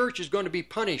your church is going to be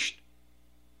punished.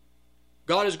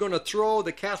 God is going to throw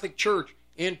the Catholic Church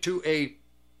into a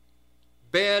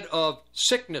bed of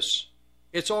sickness.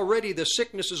 The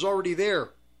sickness is already there.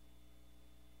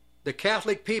 The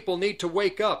Catholic people need to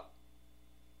wake up.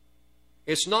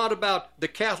 It's not about the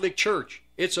Catholic Church.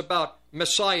 It's about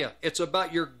Messiah. It's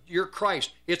about your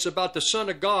Christ. It's about the Son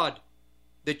of God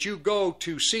that you go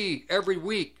to see every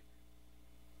week.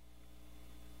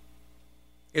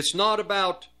 It's not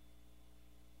about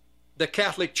the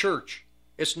Catholic Church.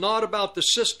 It's not about the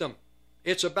system.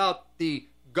 It's about the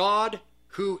God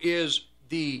who is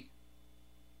He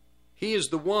is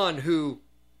the one who,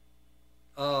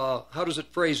 how does it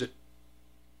phrase it?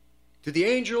 To the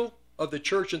angel of the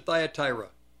church in Thyatira.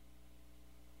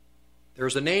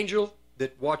 There's an angel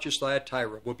that watches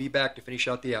Thyatira. We'll be back to finish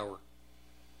out the hour.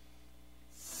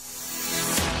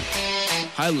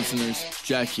 Hi listeners,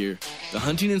 Jack here. The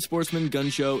Hunting and Sportsman Gun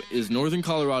Show is Northern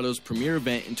Colorado's premier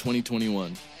event in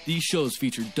 2021. These shows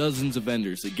feature dozens of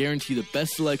vendors that guarantee the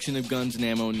best selection of guns and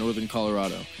ammo in Northern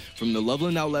Colorado, from the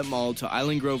Loveland Outlet Mall to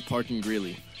Island Grove Park in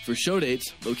Greeley. For show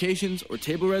dates, locations, or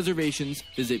table reservations,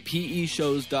 visit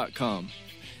peshows.com.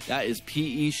 That is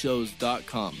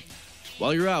peshows.com.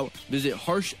 While you're out, visit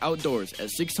Harsh Outdoors at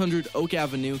 600 Oak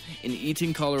Avenue in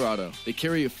Eaton, Colorado. They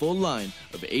carry a full line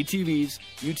of ATVs,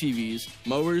 UTVs,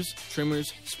 mowers,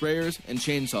 trimmers, sprayers, and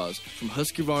chainsaws from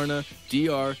Husqvarna,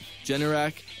 DR,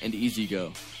 Generac, and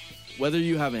E-Z-Go. Whether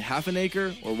you have a half an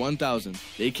acre or 1,000,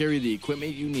 they carry the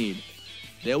equipment you need.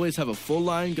 They always have a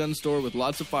full-line gun store with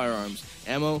lots of firearms,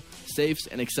 ammo, safes,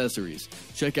 and accessories.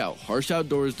 Check out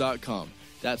harshoutdoors.com.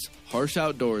 That's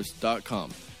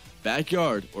harshoutdoors.com.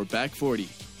 Backyard or back 40,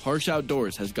 Harsh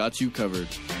Outdoors has got you covered.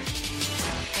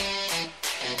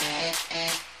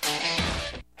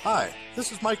 Hi,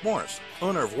 this is Mike Morris,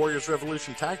 owner of Warriors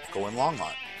Revolution Tactical in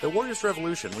Longmont. At Warriors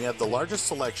Revolution, we have the largest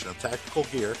selection of tactical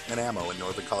gear and ammo in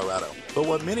northern Colorado. But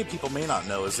what many people may not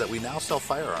know is that we now sell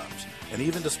firearms. And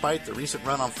even despite the recent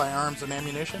run on firearms and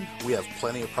ammunition, we have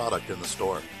plenty of product in the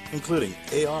store, including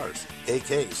ARs,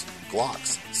 AKs,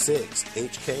 Glocks, SIGs,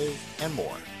 HK, and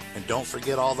more. And don't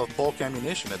forget all the bulk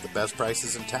ammunition at the best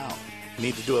prices in town.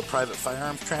 Need to do a private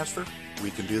firearms transfer?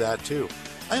 We can do that too.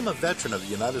 I am a veteran of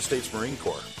the United States Marine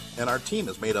Corps, and our team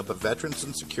is made up of veterans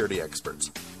and security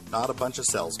experts, not a bunch of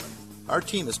salesmen. Our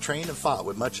team is trained and fought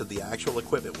with much of the actual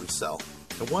equipment we sell.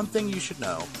 And one thing you should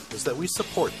know is that we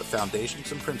support the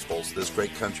foundations and principles this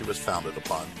great country was founded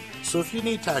upon. So if you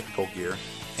need tactical gear,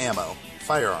 ammo,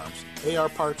 firearms, AR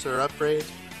parts or upgrades,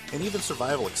 and even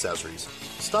survival accessories,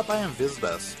 stop by and visit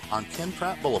us on Ken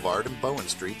Pratt Boulevard and Bowen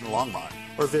Street in Longmont,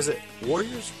 or visit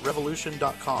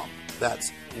warriorsrevolution.com.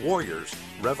 That's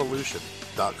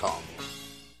warriorsrevolution.com.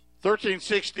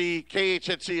 1360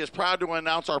 KHNC is proud to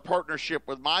announce our partnership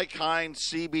with My Kind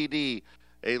CBD,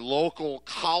 a local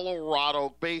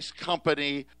Colorado-based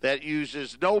company that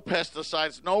uses no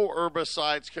pesticides, no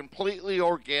herbicides, completely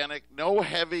organic, no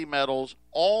heavy metals.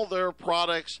 All their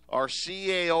products are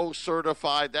CAO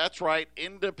certified. That's right,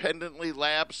 independently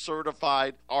lab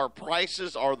certified. Our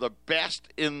prices are the best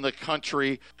in the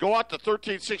country. Go out to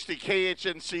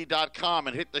 1360khnc.com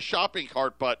and hit the shopping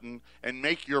cart button and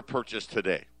make your purchase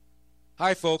today.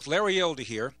 Hi, folks. Larry Elder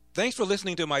here. Thanks for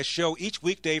listening to my show each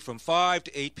weekday from 5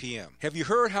 to 8 p.m. Have you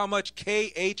heard how much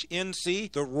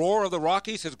KHNC, the Roar of the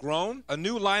Rockies, has grown? A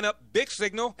new lineup, big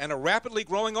signal, and a rapidly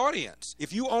growing audience.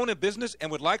 If you own a business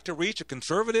and would like to reach a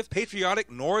conservative,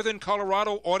 patriotic, northern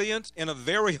Colorado audience in a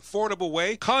very affordable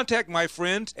way, contact my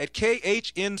friends at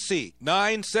KHNC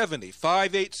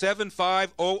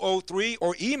 970-587-5003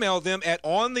 or email them at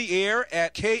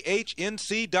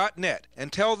ontheair@khnc.net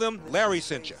and tell them Larry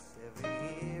sent you.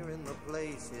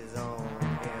 Place is on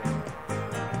him.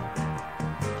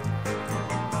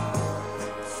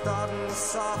 Starting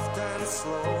soft and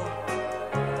slow,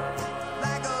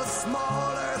 like a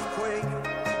small earthquake.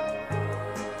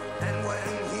 And when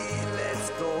he lets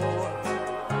go,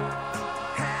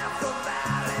 half the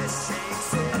valley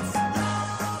shakes.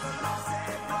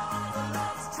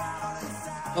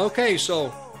 It's Okay,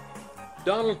 so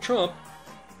Donald Trump,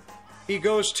 he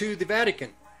goes to the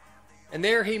Vatican. And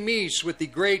there he meets with the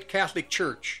great Catholic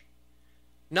Church.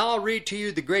 Now I'll read to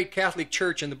you the great Catholic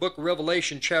Church in the book of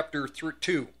Revelation, chapter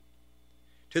 2.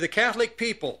 To the Catholic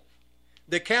people,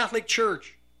 the Catholic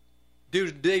Church,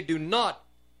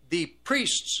 the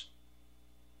priests,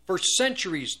 for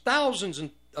centuries, thousands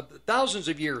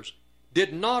of years,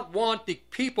 did not want the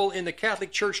people in the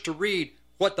Catholic Church to read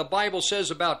what the Bible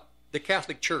says about the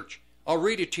Catholic Church. I'll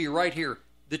read it to you right here.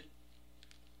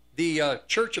 The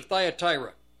Church of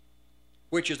Thyatira,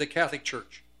 which is the Catholic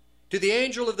Church. To the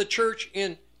angel of the church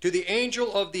to the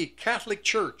angel of the Catholic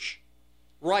Church,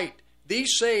 write,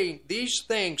 these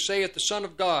things saith the Son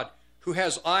of God, who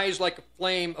has eyes like a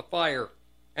flame of fire,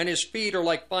 and his feet are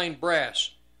like fine brass.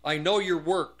 I know your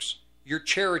works, your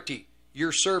charity,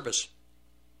 your service.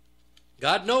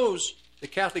 God knows the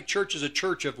Catholic Church is a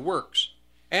church of works,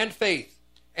 and faith,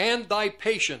 and thy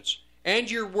patience, and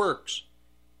your works,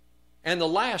 and the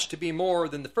last to be more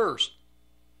than the first.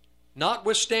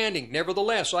 Notwithstanding,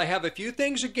 nevertheless, I have a few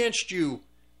things against you,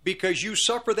 because you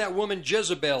suffer that woman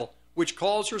Jezebel, which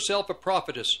calls herself a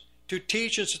prophetess, to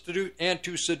teach and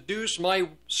to seduce my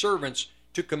servants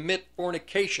to commit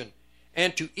fornication,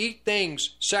 and to eat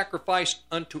things sacrificed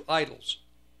unto idols.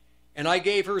 And I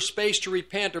gave her space to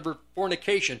repent of her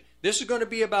fornication. This is going to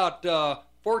be about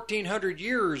 1,400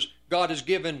 years God has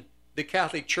given the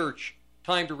Catholic Church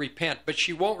time to repent, but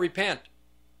she won't repent.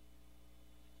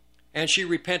 And she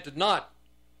repented not.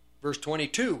 Verse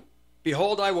 22,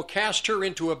 behold, I will cast her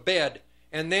into a bed,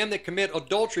 and them that commit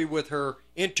adultery with her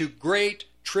into great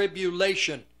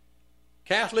tribulation.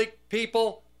 Catholic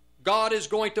people, God is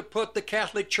going to put the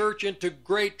Catholic Church into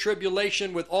great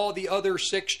tribulation with all the other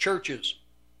 6 churches.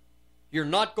 You're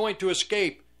not going to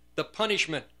escape the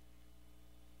punishment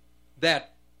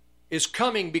that is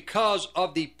coming because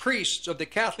of the priests of the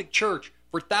Catholic Church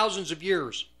for thousands of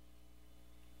years.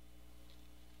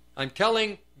 I'm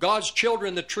telling God's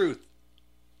children the truth.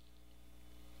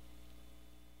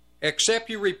 Except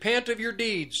you repent of your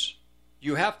deeds,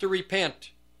 you have to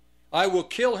repent. I will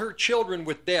kill her children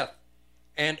with death,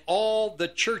 and all the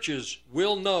churches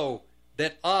will know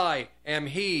that I am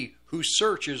he who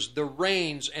searches the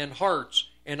reins and hearts,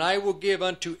 and I will give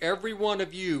unto every one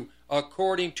of you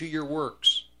according to your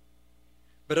works.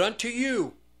 But unto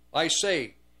you, I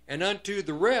say, and unto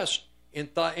the rest in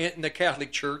the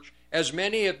Catholic Church, as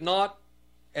many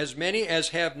as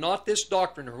have not this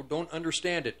doctrine, or who don't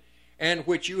understand it, and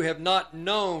which you have not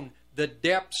known the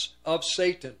depths of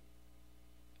Satan.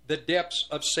 The depths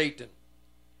of Satan.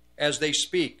 As they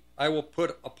speak, I will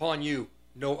put upon you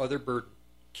no other burden.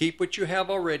 Keep what you have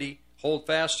already, hold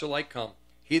fast till I come.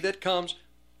 He that comes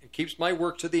and keeps my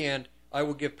work to the end, I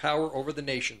will give power over the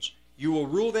nations. You will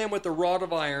rule them with a rod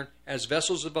of iron, as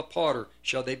vessels of a potter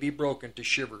shall they be broken to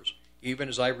shivers, even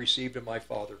as I received of my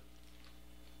Father.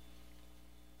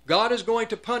 God is going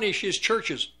to punish his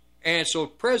churches. And so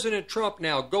President Trump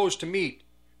now goes to meet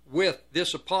with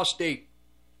this apostate,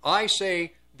 I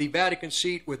say, the Vatican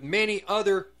seat, with many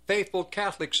other faithful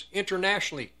Catholics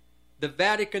internationally. The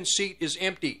Vatican seat is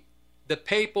empty. The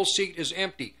papal seat is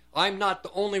empty. I'm not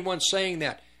the only one saying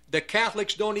that. The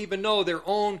Catholics don't even know their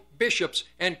own bishops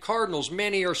and cardinals.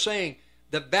 Many are saying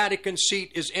the Vatican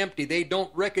seat is empty. They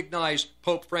don't recognize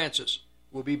Pope Francis.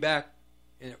 We'll be back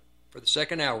for the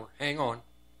second hour. Hang on.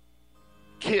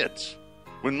 Kids,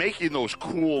 when making those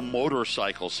cool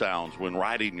motorcycle sounds when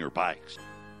riding your bikes,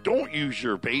 don't use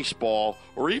your baseball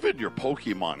or even your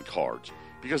Pokemon cards,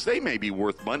 because they may be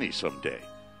worth money someday.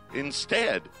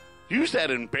 Instead, use that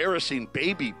embarrassing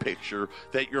baby picture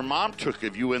that your mom took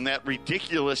of you in that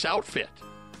ridiculous outfit.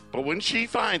 But when she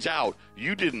finds out,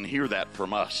 you didn't hear that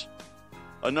from us.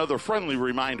 Another friendly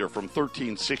reminder from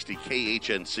 1360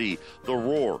 KHNC, the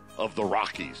Roar of the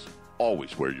Rockies.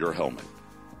 Always wear your helmet.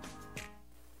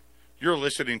 You're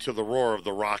listening to the Roar of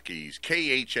the Rockies,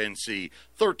 KHNC,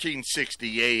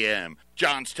 1360 AM,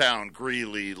 Johnstown,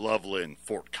 Greeley, Loveland,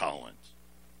 Fort Collins.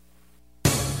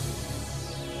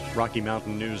 Rocky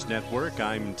Mountain News Network,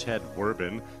 I'm Ted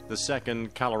Werbin. The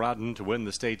second Coloradan to win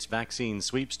the state's vaccine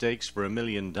sweepstakes for $1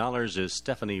 million is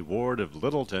Stephanie Ward of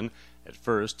Littleton. At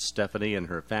first, Stephanie and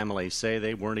her family say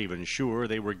they weren't even sure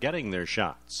they were getting their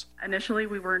shots. Initially,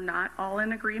 we were not all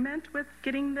in agreement with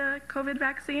getting the COVID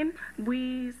vaccine.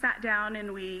 We sat down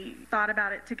and we thought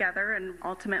about it together, and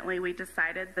ultimately we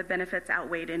decided the benefits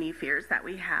outweighed any fears that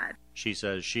we had. She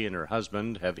says she and her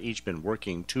husband have each been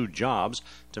working 2 jobs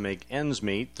to make ends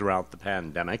meet throughout the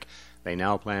pandemic. They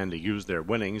now plan to use their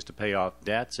winnings to pay off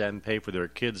debts and pay for their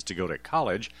kids to go to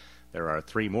college. There are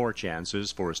 3 more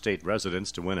chances for state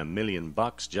residents to win $1 million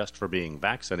just for being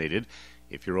vaccinated.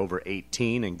 If you're over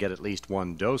 18 and get at least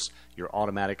 1 dose, you're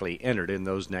automatically entered in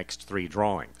those next 3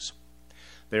 drawings.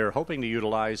 They're hoping to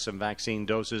utilize some vaccine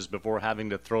doses before having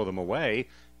to throw them away.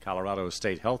 Colorado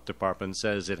State Health Department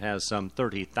says it has some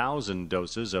 30,000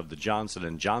 doses of the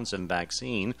Johnson & Johnson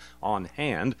vaccine on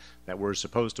hand that were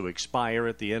supposed to expire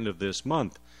at the end of this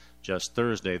month. Just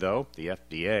Thursday, though, the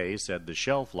FDA said the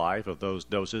shelf life of those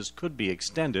doses could be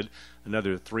extended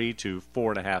another 3 to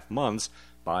 4.5 months,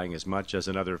 buying as much as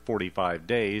another 45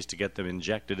 days to get them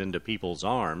injected into people's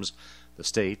arms. The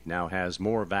state now has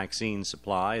more vaccine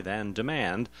supply than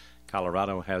demand.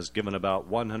 Colorado has given about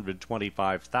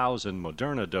 125,000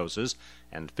 Moderna doses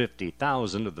and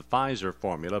 50,000 of the Pfizer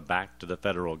formula back to the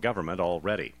federal government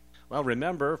already. Well,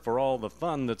 remember, for all the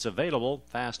fun that's available,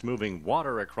 fast-moving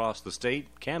water across the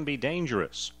state can be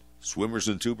dangerous. Swimmers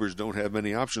and tubers don't have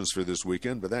many options for this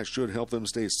weekend, but that should help them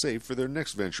stay safe for their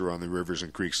next venture on the rivers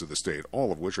and creeks of the state,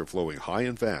 all of which are flowing high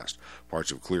and fast.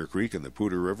 Parts of Clear Creek and the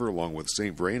Poudre River, along with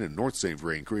St. Vrain and North St.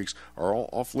 Vrain creeks, are all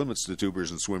off-limits to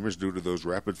tubers and swimmers due to those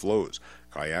rapid flows.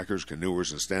 Kayakers,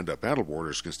 canoers, and stand-up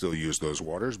paddleboarders can still use those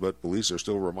waters, but police are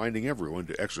still reminding everyone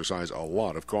to exercise a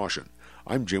lot of caution.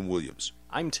 I'm Jim Williams.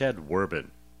 I'm Ted Werbin.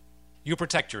 You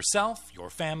protect yourself, your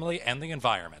family, and the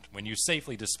environment when you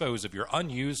safely dispose of your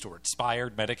unused or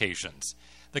expired medications.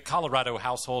 The Colorado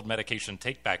Household Medication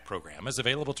Take-Back Program is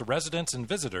available to residents and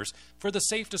visitors for the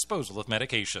safe disposal of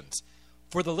medications.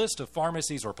 For the list of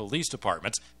pharmacies or police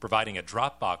departments providing a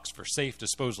drop box for safe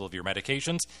disposal of your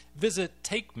medications, visit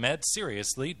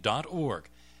TakeMedSeriously.org.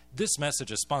 This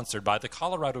message is sponsored by the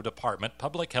Colorado Department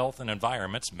Public Health and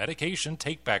Environment's Medication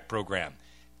Take-Back Program.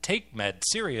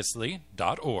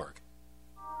 TakeMedSeriously.org.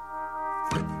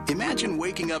 Imagine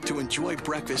waking up to enjoy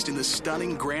breakfast in the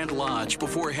stunning Grand Lodge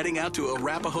before heading out to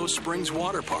Arapahoe Springs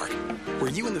Water Park, where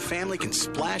you and the family can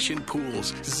splash in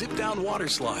pools, zip down water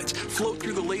slides, float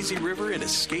through the lazy river, and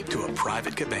escape to a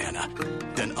private cabana.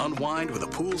 Then unwind with a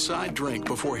poolside drink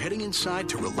before heading inside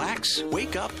to relax,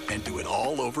 wake up, and do it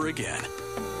all over again.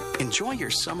 Enjoy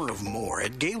your summer of more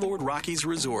at Gaylord Rockies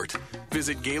Resort.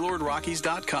 Visit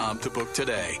GaylordRockies.com to book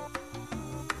today.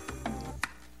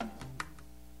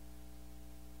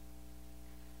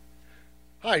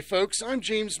 Hi, folks. I'm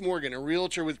James Morgan, a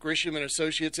realtor with Grisham &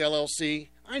 Associates, LLC.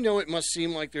 I know it must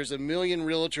seem like there's a million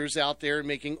realtors out there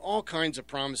making all kinds of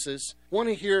promises. Want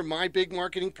to hear my big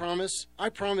marketing promise? I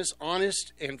promise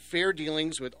honest and fair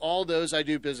dealings with all those I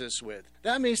do business with.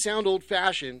 That may sound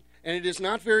old-fashioned, and it is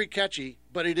not very catchy,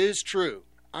 but it is true.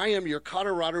 I am your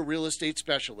Colorado real estate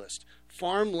specialist.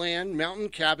 Farm, land, mountain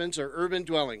cabins, or urban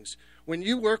dwellings. When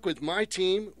you work with my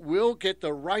team, we'll get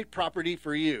the right property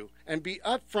for you and be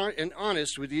upfront and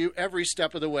honest with you every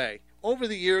step of the way. Over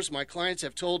the years, my clients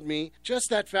have told me just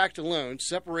that fact alone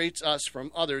separates us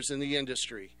from others in the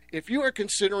industry. If you are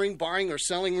considering buying or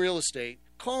selling real estate,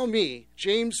 call me,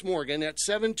 James Morgan, at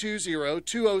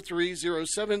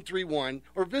 720-203-0731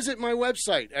 or visit my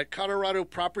website at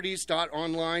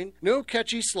coloradoproperties.online. No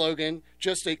catchy slogan,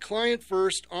 just a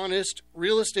client-first, honest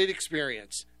real estate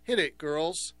experience. Hit it,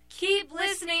 girls. Keep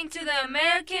listening to the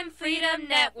American Freedom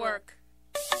Network.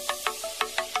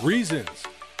 Reasons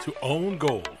to own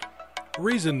gold.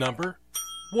 Reason number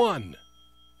 1.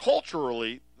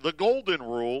 Culturally, the golden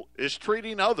rule is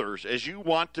treating others as you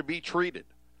want to be treated.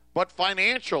 But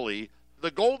financially,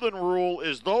 the golden rule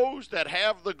is those that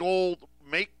have the gold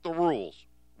make the rules.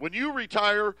 When you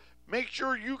retire, make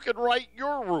sure you can write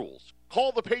your rules.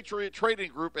 Call the Patriot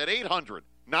Trading Group at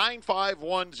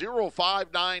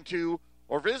 800-951-0592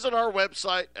 or visit our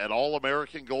website at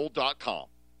allamericangold.com.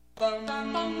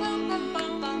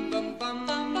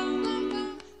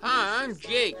 Hi, I'm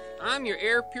Jake. I'm your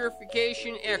air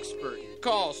purification expert.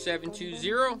 Call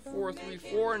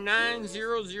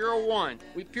 720-434-9001.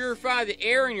 We purify the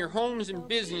air in your homes and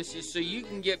businesses so you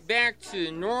can get back to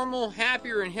a normal,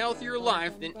 happier, and healthier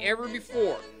life than ever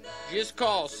before. Just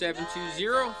call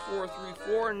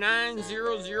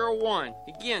 720-434-9001.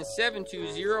 Again,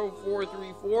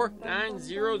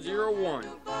 720-434-9001.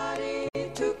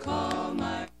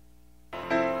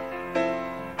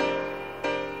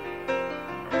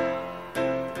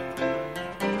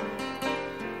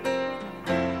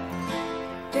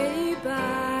 Day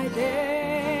by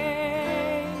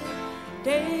day,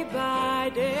 day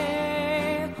by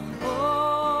day,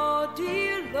 oh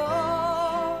dear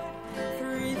Lord,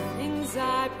 three things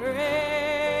I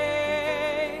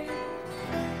pray: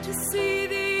 to see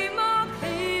thee more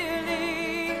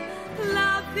clearly,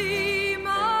 love thee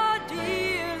more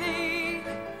dearly,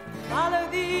 follow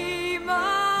thee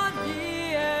more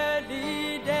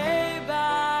nearly, day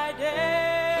by day.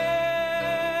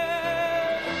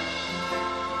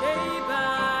 Day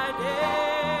by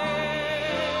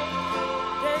day,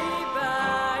 day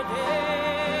by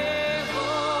day,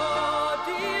 oh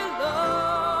dear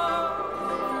Lord,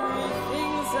 three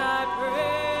things I pray: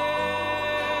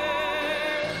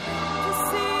 to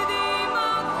see thee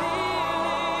more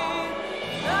clearly,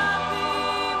 love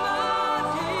thee more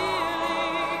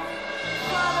dearly,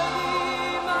 follow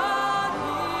thee more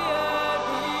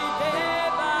nearly, day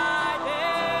by day,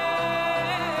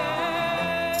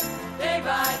 day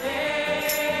by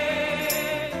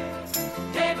day,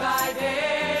 day by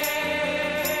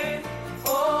day,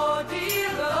 oh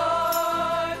dear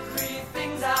Lord, three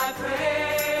things I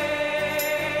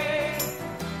pray: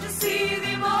 to see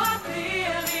thee more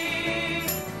clearly,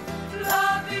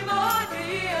 love thee more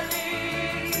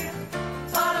dearly,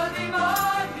 follow thee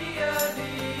more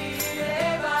nearly,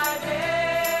 day by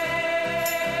day,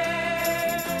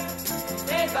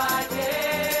 day by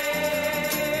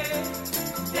day,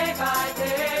 day by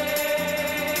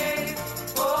day,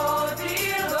 oh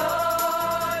dear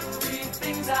Lord, three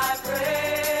things I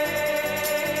pray: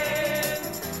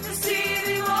 to see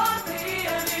thee more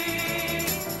clearly,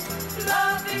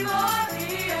 love thee more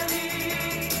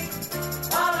dearly,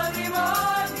 follow thee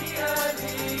more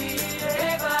nearly,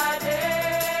 day by day,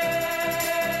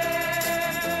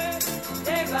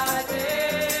 day by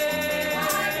day,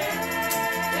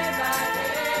 day by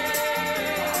day,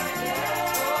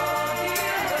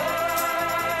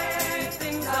 three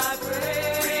things I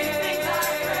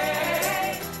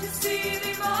pray, to see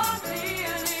thee more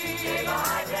clearly, day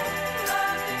by day,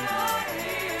 love thee more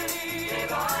dearly, day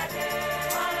by day,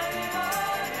 follow thee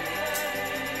more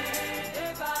nearly,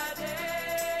 day by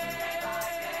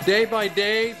day. Day by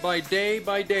day, by day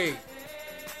by day.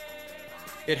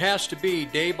 It has to be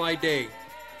day by day.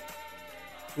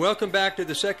 Welcome back to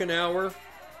the second hour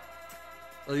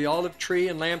of the Olive Tree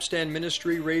and Lampstand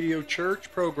Ministry Radio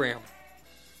Church program.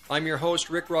 I'm your host,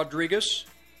 Rick Rodriguez.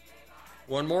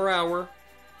 One more hour,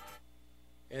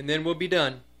 and then we'll be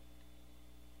done.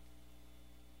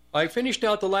 I finished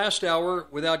out the last hour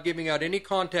without giving out any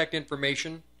contact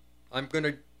information. I'm going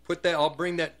to put that,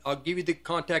 I'll give you the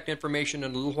contact information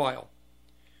in a little while.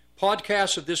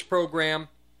 Podcasts of this program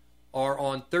are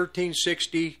on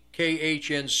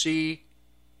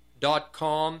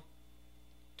 1360khnc.com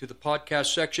to the podcast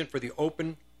section for the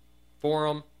open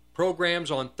forum programs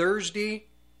on Thursday,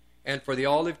 and for the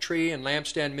Olive Tree and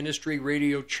Lampstand Ministry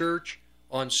Radio Church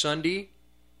on Sunday,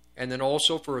 and then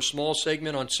also for a small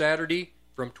segment on Saturday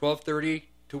from 12:30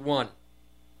 to 1.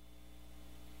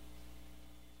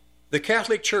 The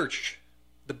Catholic Church,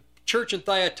 the church in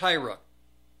Thyatira,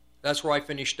 that's where I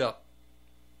finished up.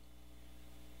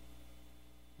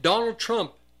 Donald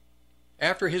Trump,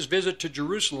 after his visit to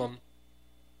Jerusalem,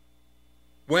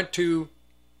 went to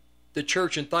the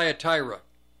church in Thyatira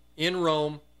in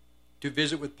Rome to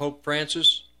visit with Pope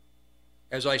Francis.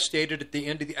 As I stated at the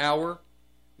end of the hour,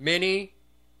 many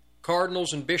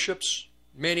cardinals and bishops,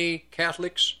 many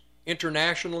Catholics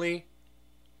internationally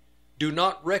do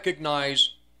not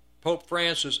recognize Pope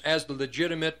Francis as the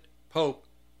legitimate Pope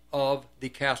of the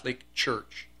Catholic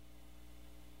Church.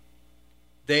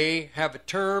 They have a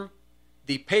term,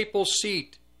 the papal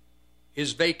seat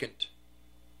is vacant.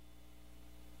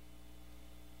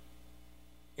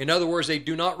 In other words, they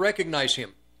do not recognize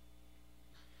him.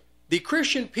 The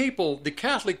Christian people, the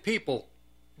Catholic people,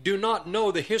 do not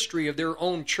know the history of their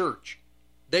own church.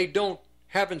 They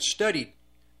haven't studied.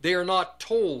 They are not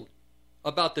told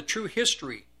about the true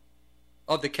history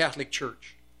of the Catholic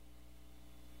Church.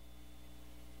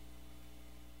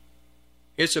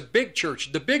 It's a big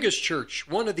church, the biggest church,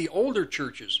 one of the older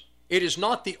churches. It is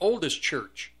not the oldest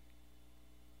church.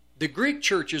 The Greek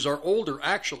churches are older,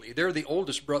 actually. They're the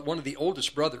oldest, one of the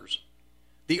oldest brothers.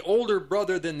 The older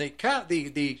brother than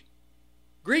the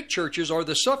Greek churches are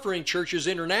the suffering churches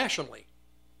internationally.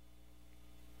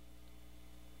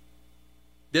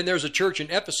 Then there's a church in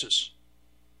Ephesus.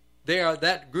 They are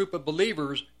that group of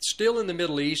believers still in the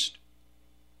Middle East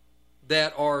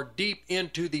that are deep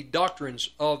into the doctrines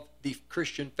of the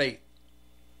Christian faith.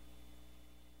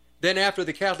 Then after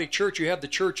the Catholic Church, you have the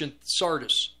church in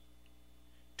Sardis.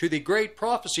 To the great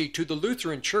prophecy to the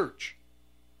Lutheran Church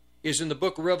is in the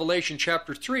book of Revelation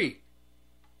chapter 3.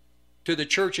 To the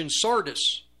church in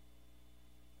Sardis.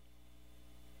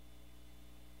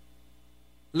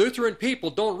 Lutheran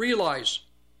people don't realize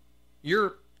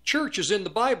your church is in the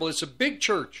Bible. It's a big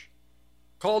church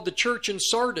called the church in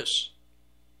Sardis.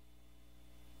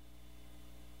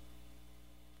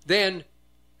 Then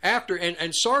after,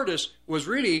 and Sardis was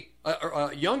really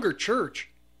a younger church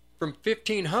from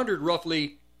 1500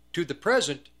 roughly to the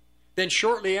present. Then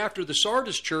shortly after the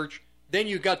Sardis church, then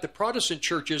you got the Protestant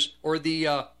churches, or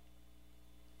the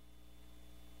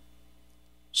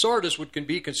Sardis can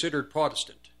be considered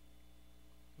Protestant.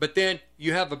 But then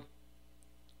you have a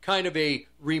kind of a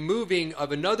removing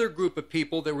of another group of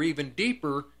people that were even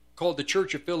deeper, called the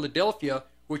Church of Philadelphia,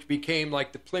 which became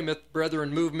like the Plymouth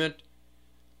Brethren movement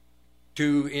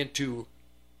into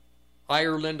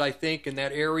Ireland, I think, in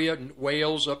that area, and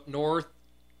Wales up north.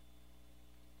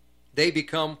 They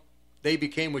became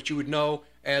what you would know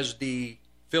as the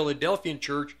Philadelphian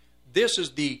church. This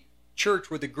is the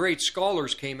church where the great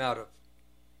scholars came out of.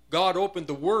 God opened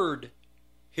the Word,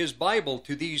 His Bible,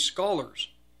 to these scholars.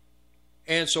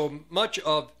 And so much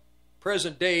of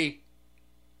present day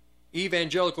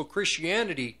evangelical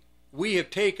Christianity, we have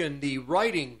taken the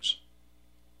writings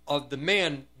of the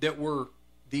men that were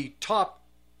the top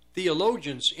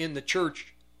theologians in the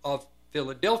church of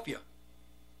Philadelphia.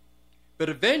 But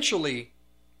eventually,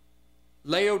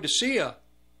 Laodicea,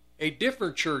 a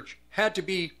different church, had to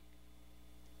be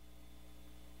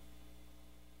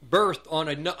birthed on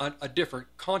a different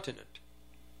continent.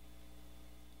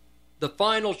 The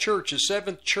final church, the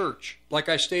seventh church, like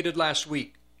I stated last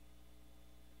week,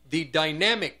 the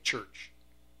dynamic church,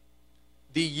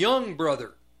 the young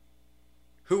brother,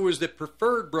 who is the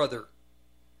preferred brother,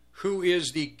 who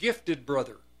is the gifted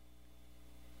brother.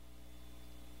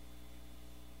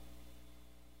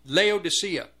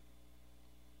 Laodicea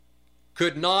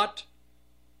could not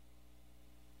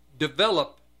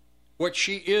develop what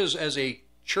she is as a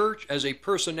church, as a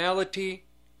personality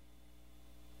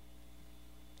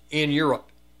in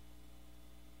Europe.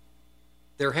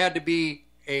 There had to be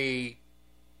a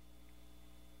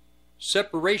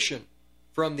separation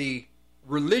from the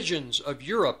religions of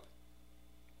Europe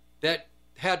that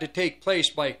had to take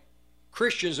place by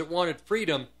Christians that wanted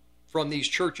freedom from these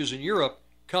churches in Europe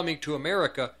coming to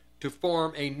America to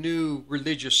form a new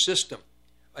religious system,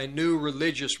 a new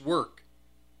religious work,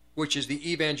 which is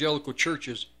the evangelical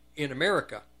churches in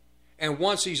America. And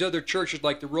once these other churches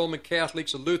like the Roman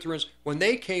Catholics, the Lutherans, when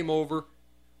they came over,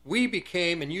 we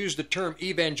became, and used the term,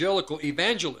 evangelical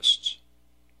evangelists.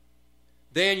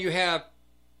 Then you have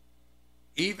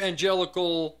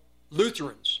evangelical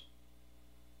Lutherans.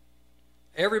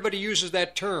 Everybody uses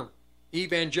that term,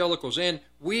 evangelicals, and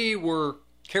we were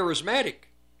charismatic.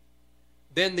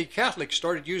 Then the Catholics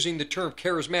started using the term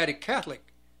charismatic Catholic,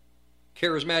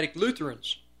 charismatic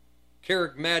Lutherans,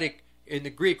 charismatic in the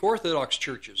Greek Orthodox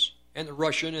churches, and the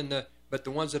Russian, but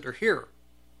the ones that are here.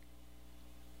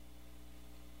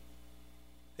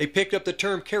 They picked up the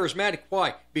term charismatic.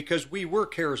 Why? Because we were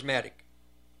charismatic.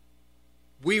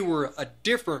 We were a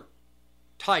different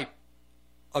type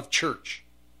of church.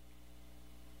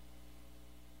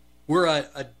 We're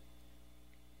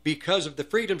because of the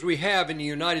freedoms we have in the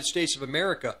United States of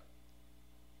America,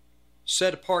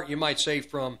 set apart, you might say,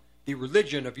 from the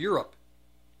religion of Europe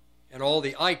and all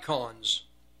the icons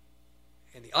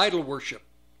and the idol worship,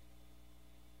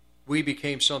 we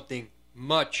became something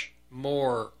much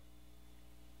more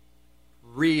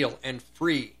real and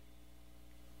free.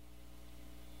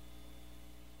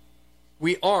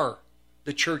 We are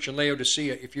the church in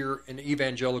Laodicea if you're an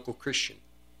evangelical Christian.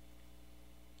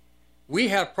 We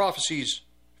have prophecies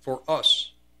for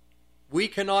us. We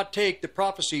cannot take the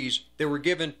prophecies that were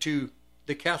given to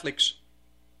the Catholics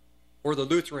or the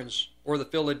Lutherans or the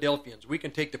Philadelphians. We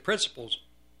can take the principles,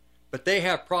 but they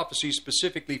have prophecies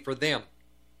specifically for them.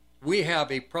 We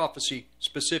have a prophecy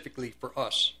specifically for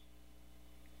us.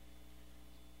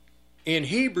 In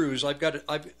Hebrews, I'm going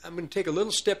to take a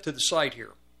little step to the side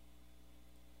here.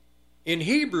 In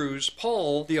Hebrews,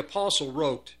 Paul, the apostle,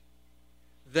 wrote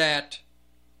that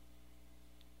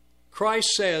Christ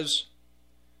says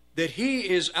that he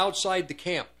is outside the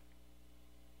camp.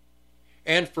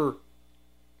 And for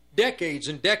decades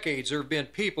and decades, there have been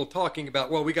people talking about,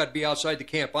 well, we got to be outside the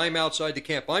camp. I'm outside the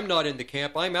camp. I'm not in the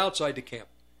camp. I'm outside the camp.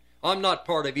 I'm not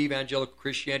part of evangelical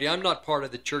Christianity. I'm not part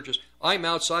of the churches. I'm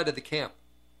outside of the camp.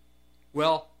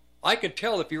 Well, I can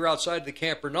tell if you're outside of the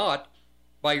camp or not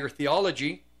by your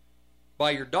theology,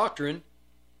 by your doctrine,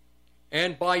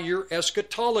 and by your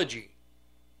eschatology.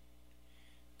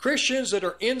 Christians that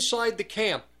are inside the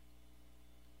camp,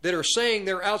 that are saying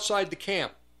they're outside the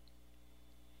camp,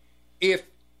 if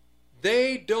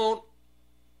they don't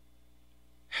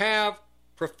have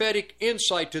prophetic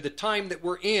insight to the time that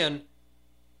we're in,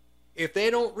 if they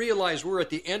don't realize we're at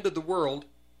the end of the world,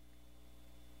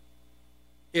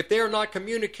 if they're not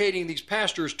communicating, these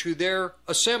pastors, to their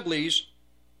assemblies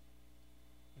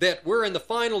that we're in the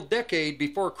final decade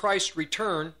before Christ's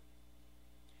return,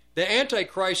 the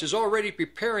Antichrist is already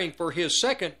preparing for his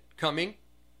second coming,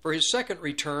 for his second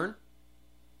return.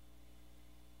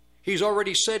 He's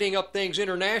already setting up things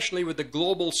internationally with the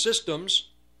global systems,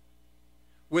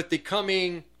 with the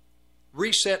coming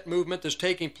reset movement that's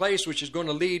taking place, which is going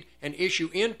to lead and issue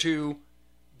into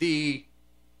the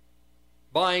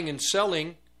buying and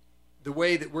selling, the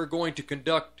way that we're going to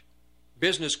conduct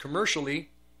business commercially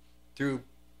through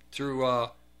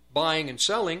buying and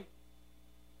selling.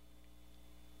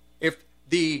 If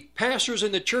the pastors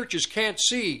in the churches can't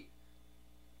see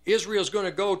Israel's going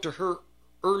to go to her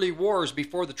early wars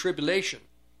before the tribulation,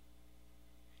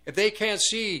 if they can't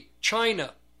see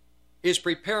China is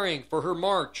preparing for her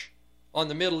march on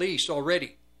the Middle East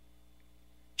already,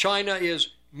 China is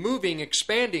moving,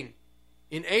 expanding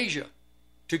in Asia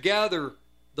to gather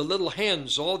the little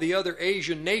hens, all the other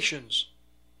Asian nations,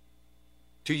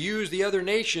 to use the other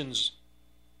nations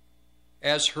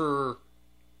as her,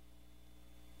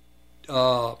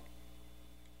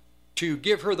 to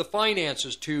give her the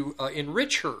finances, to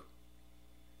enrich her.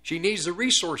 She needs the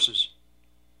resources.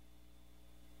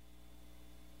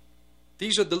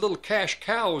 These are the little cash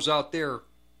cows out there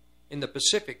in the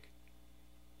Pacific.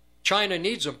 China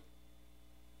needs them.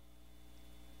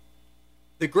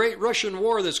 The great Russian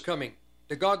war that's coming,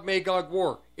 the Gog-Magog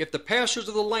war, if the pastors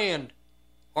of the land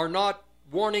are not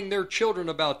warning their children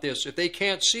about this, if they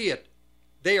can't see it,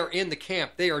 they are in the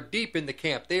camp. They are deep in the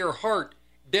camp. They are heart,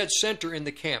 dead center in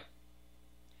the camp.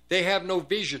 They have no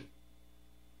vision.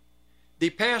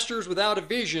 The pastors without a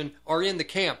vision are in the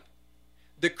camp.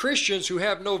 The Christians who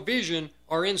have no vision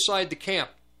are inside the camp.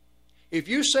 If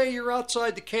you say you're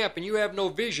outside the camp and you have no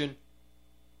vision,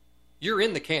 you're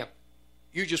in the camp.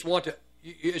 You just want to,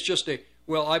 it's just a,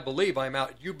 well, I believe I'm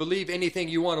out. You believe anything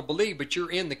you want to believe, but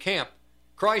you're in the camp.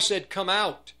 Christ said, come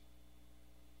out.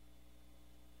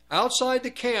 Outside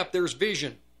the camp, there's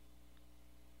vision.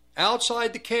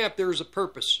 Outside the camp, there's a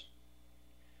purpose.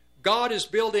 God is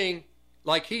building,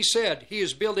 like He said, He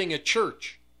is building a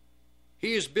church.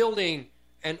 He is building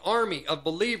an army of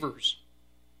believers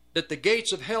that the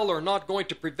gates of hell are not going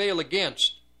to prevail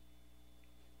against.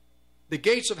 The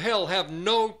gates of hell have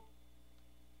no,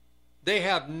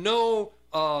 they're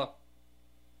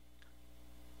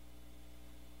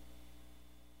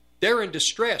in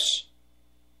distress.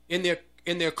 In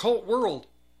the occult world,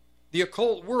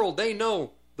 they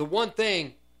know the one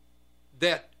thing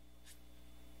that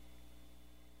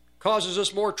causes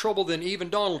us more trouble than even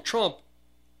Donald Trump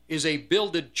is a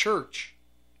builded church,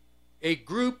 a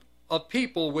group of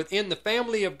people within the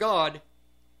family of God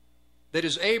that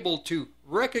is able to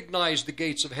recognize the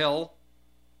gates of hell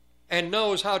and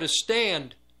knows how to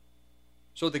stand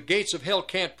so the gates of hell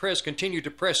can't continue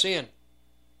to press in.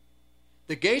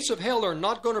 The gates of hell are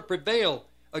not going to prevail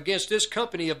against this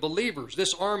company of believers,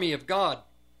 this army of God.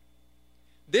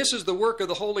 This is the work of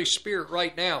the Holy Spirit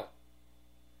right now.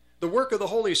 The work of the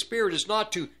Holy Spirit is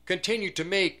not to continue to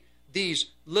make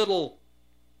these little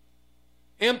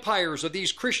empires of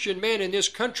these Christian men in this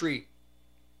country,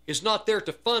 is not there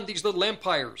to fund these little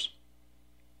empires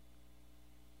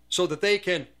so that they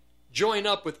can join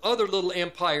up with other little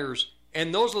empires,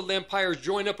 and those little empires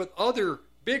join up with other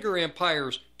bigger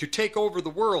empires to take over the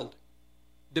world.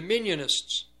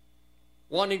 Dominionists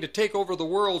wanting to take over the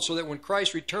world so that when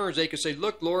Christ returns they can say,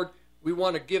 look, Lord, we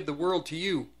want to give the world to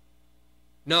you.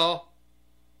 No.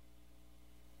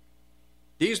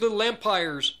 These little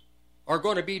empires are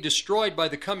going to be destroyed by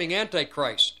the coming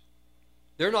Antichrist.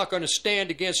 They're not going to stand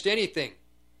against anything.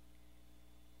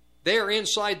 They are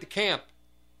inside the camp.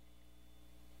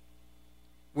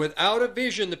 Without a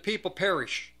vision, the people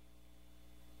perish.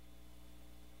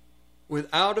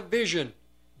 Without a vision,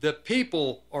 the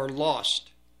people are lost.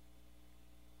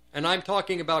 And I'm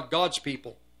talking about God's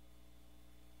people.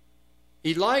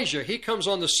 Elijah, he comes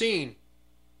on the scene,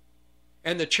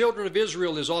 and the children of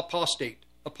Israel is apostate.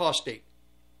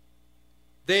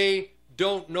 They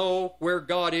don't know where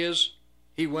God is.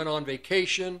 He went on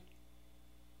vacation.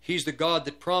 He's the God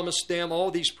that promised them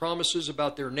all these promises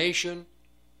about their nation.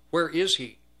 Where is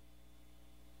he?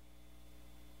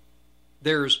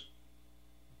 There's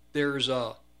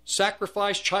a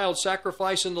sacrifice, child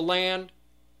sacrifice in the land.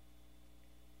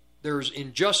 There's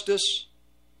injustice.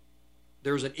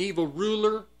 There's an evil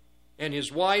ruler and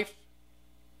his wife.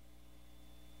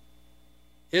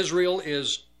 Israel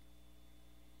is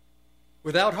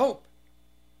without hope.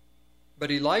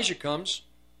 But Elijah comes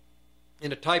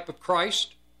in a type of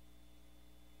Christ.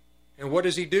 And what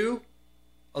does he do?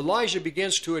 Elijah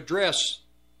begins to address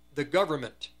the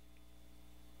government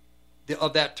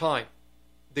of that time,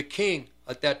 the king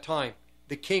at that time,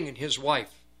 the king and his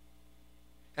wife.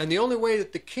 And the only way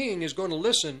that the king is going to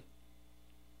listen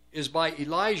is by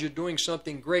Elijah doing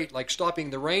something great, like stopping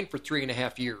the rain for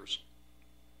 3.5 years.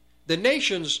 The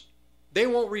nations, they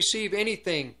won't receive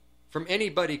anything from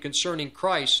anybody concerning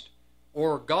Christ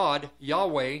or God,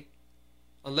 Yahweh,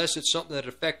 unless it's something that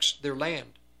affects their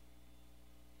land.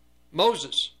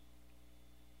 Moses,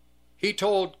 he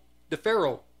told the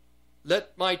Pharaoh,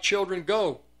 "Let my children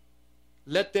go.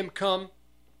 Let them come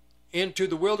into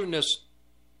the wilderness.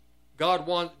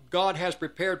 God has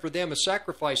prepared for them a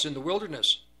sacrifice in the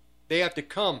wilderness. They have to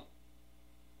come,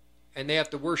 and they have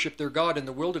to worship their God in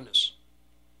the wilderness."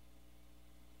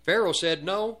 Pharaoh said,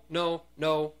 "No, no,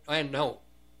 no, and no."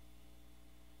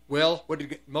 Well, what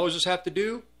did Moses have to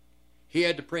do? He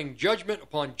had to bring judgment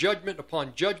upon judgment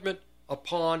upon judgment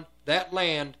upon that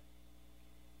land.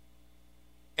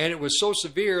 And it was so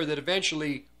severe that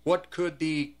eventually, what could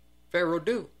the Pharaoh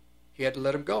do? He had to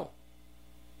let him go.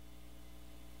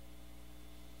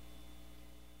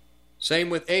 Same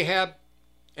with Ahab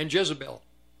and Jezebel.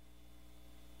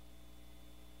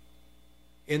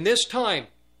 In this time,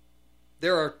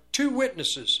 there are 2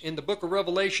 witnesses in the book of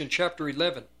Revelation, chapter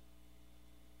 11.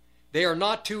 They are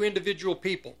not 2 individual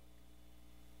people.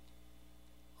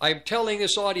 I am telling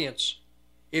this audience,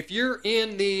 if you're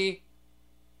in the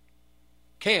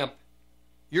camp,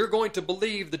 you're going to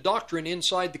believe the doctrine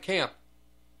inside the camp.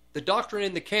 The doctrine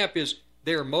in the camp is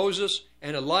they're Moses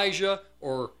and Elijah,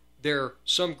 or they're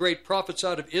some great prophets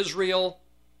out of Israel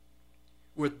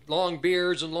with long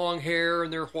beards and long hair,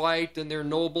 and they're white and they're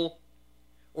noble,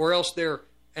 or else they're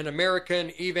an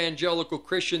American evangelical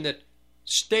Christian that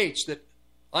states that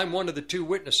I'm one of the 2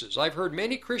 witnesses. I've heard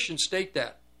many Christians state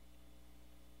that.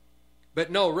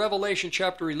 But no, Revelation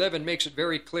chapter 11 makes it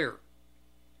very clear.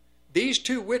 These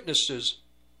 2 witnesses,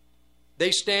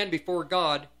 they stand before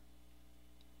God,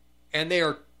 and they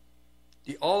are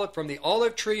from the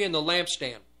olive tree and the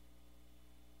lampstand.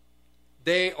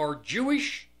 They are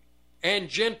Jewish and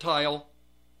Gentile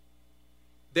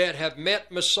that have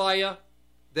met Messiah,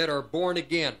 that are born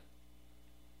again.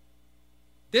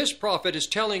 This prophet is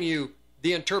telling you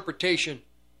the interpretation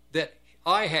that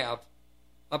I have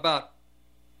about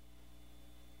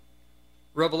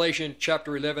Revelation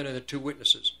chapter 11 and the 2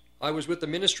 witnesses. I was with the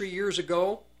ministry years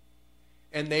ago,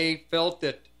 and they felt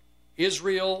that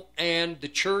Israel and the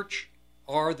church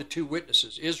are the 2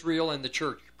 witnesses. Israel and the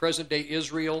church. Present-day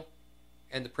Israel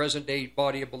and the present-day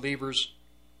body of believers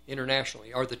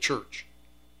internationally are the church.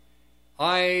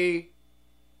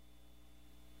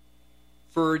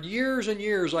 For years and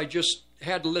years, I just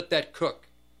had to let that cook.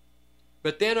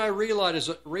 But then I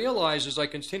realized as I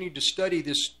continued to study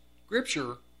this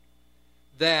scripture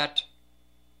that,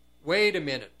 wait a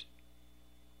minute,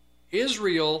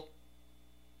 Israel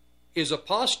is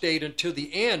apostate until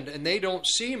the end, and they don't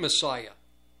see Messiah,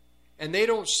 and they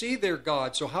don't see their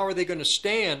God. So how are they going to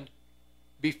stand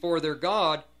before their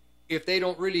God if they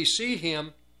don't really see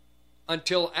him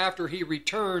until after he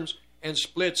returns and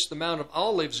splits the Mount of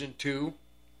Olives in 2,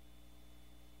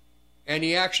 and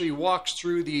he actually walks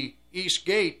through the east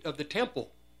gate of the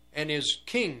temple and is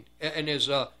king and is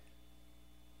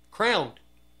crowned?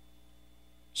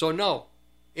 So no,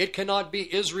 it cannot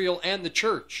be Israel and the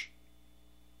church.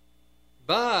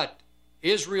 But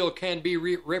Israel can be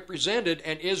represented,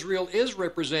 and Israel is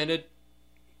represented.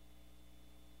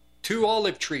 2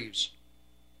 olive trees.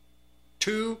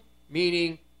 2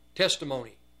 meaning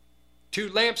testimony. 2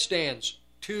 lampstands.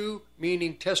 2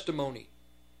 meaning testimony.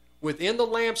 Within the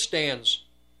lampstands,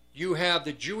 you have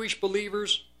the Jewish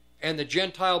believers and the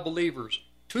Gentile believers.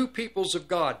 2 peoples of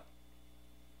God.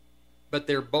 But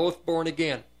they're both born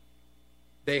again.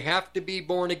 They have to be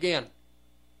born again.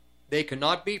 They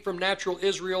cannot be from natural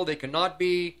Israel. They cannot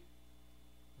be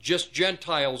just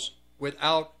Gentiles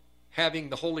without having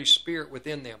the Holy Spirit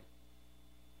within them.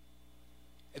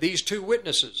 These 2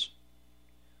 witnesses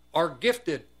are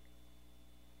gifted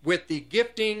with the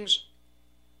giftings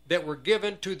that were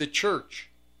given to the church.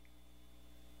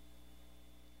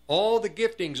 All the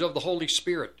giftings of the Holy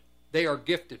Spirit, they are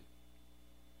gifted.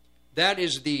 That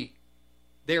is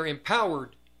they're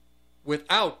empowered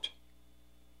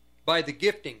by the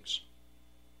giftings.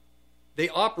 They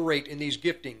operate in these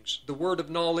giftings. The word of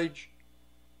knowledge,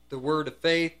 the word of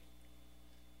faith,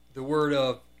 the word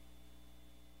of,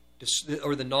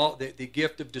 or the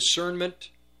gift of discernment.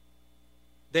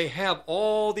 They have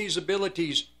all these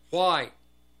abilities. Why?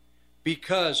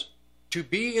 Because to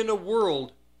be in a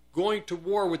world going to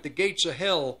war with the gates of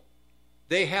hell,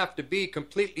 they have to be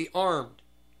completely armed.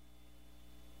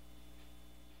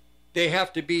 They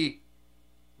have to be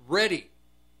ready.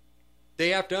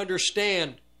 They have to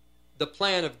understand the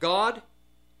plan of God,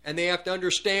 and they have to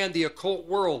understand the occult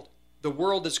world, the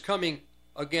world that's coming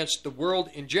against the world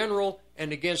in general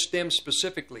and against them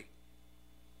specifically.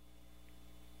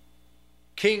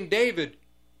 King David,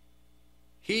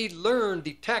 he learned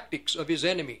the tactics of his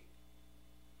enemy.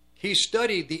 He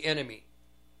studied the enemy.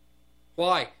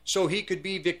 Why? So he could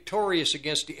be victorious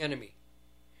against the enemy.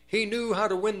 He knew how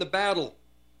to win the battle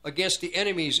against the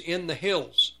enemies in the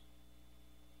hills.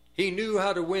 He knew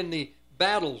how to win the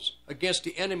battles against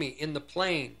the enemy in the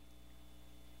plain,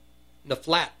 in the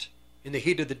flat, in the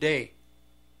heat of the day.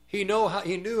 He knew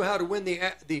how to win the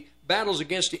battles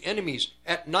against the enemies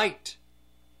at night.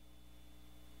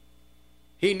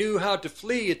 He knew how to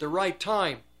flee at the right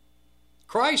time.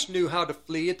 Christ knew how to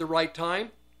flee at the right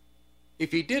time.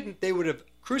 If he didn't, they would have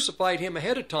crucified him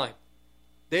ahead of time.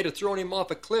 They'd have thrown him off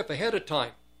a cliff ahead of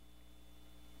time.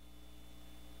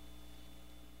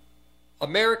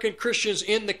 American Christians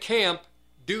in the camp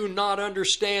do not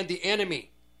understand the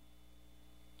enemy.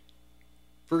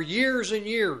 For years and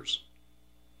years,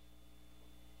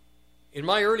 in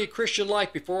my early Christian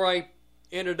life, before I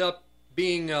ended up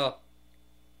being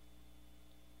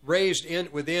raised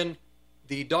within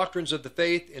the doctrines of the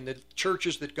faith in the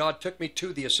churches that God took me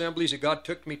to, the assemblies that God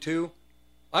took me to,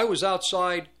 I was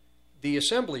outside the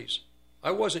assemblies.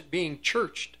 I wasn't being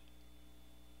churched.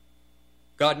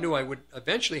 God knew I would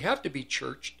eventually have to be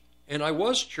churched, and I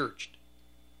was churched.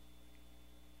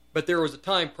 But there was a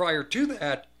time prior to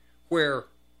that where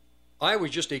I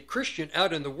was just a Christian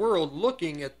out in the world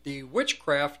looking at the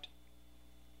witchcraft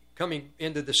coming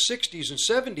into the 60s and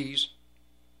 70s,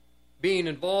 being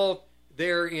involved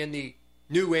there in the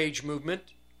New Age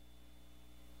movement.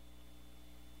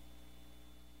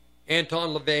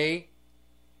 Anton LaVey,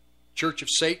 Church of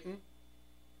Satan,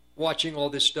 watching all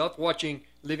this stuff,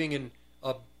 living in,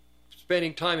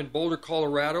 spending time in Boulder,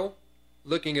 Colorado,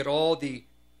 looking at all the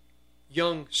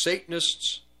young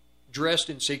Satanists dressed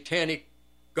in satanic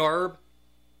garb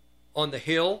on the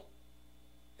hill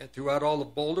and throughout all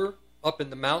of Boulder, up in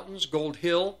the mountains, Gold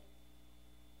Hill,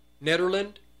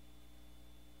 Nederland,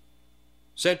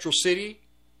 Central City,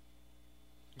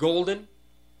 Golden,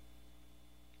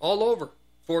 all over,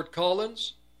 Fort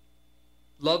Collins,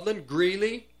 Loveland,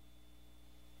 Greeley.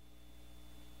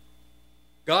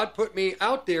 God put me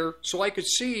out there so I could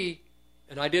see,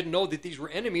 and I didn't know that these were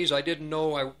enemies. I didn't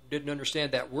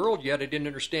understand that world yet. I didn't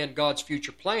understand God's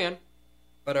future plan,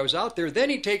 but I was out there. Then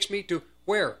he takes me to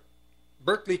where?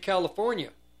 Berkeley, California,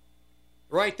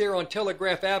 right there on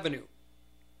Telegraph Avenue,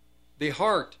 the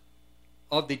heart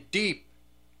of the deep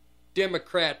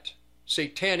Democrat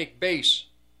satanic base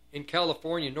in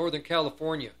California, Northern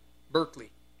California, Berkeley,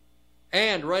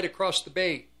 and right across the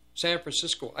bay, San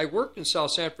Francisco. I worked in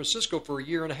South San Francisco for a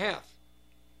year and a half.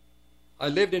 I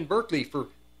lived in Berkeley for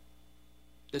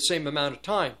the same amount of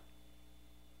time.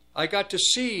 I got to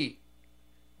see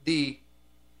the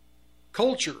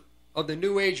culture of the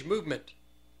New Age movement,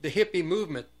 the hippie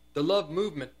movement, the love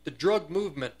movement, the drug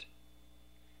movement,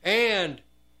 and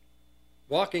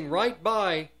walking right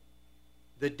by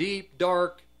the deep,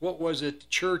 dark, the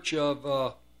church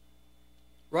of,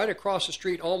 right across the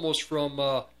street almost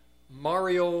from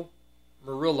Mario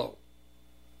Murillo.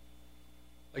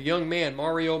 A young man,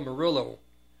 Mario Murillo,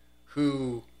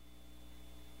 who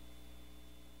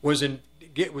was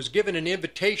given an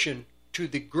invitation to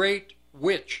the great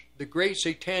witch, the great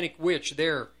satanic witch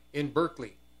there in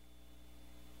Berkeley.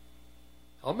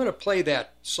 I'm going to play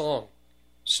that song,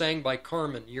 sang by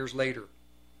Carmen years later.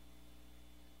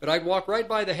 But I'd walk right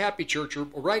by the Happy Church, or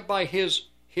right by his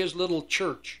little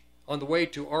church on the way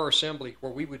to our assembly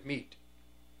where we would meet.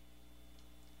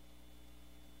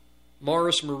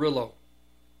 Morris Murillo,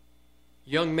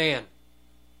 young man.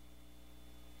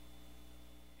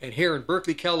 And here in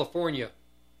Berkeley, California,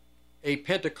 a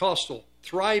Pentecostal,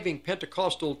 thriving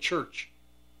Pentecostal church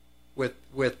with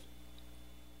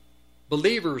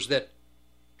believers that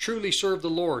truly serve the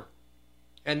Lord.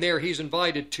 And there he's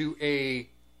invited to a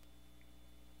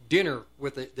dinner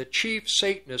with the chief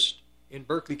Satanist in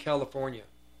Berkeley, California.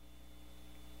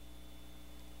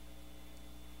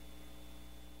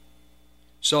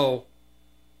 So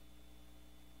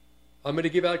I'm going to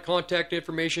give out contact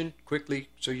information quickly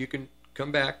so you can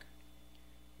come back.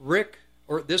 Rick,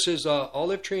 or this is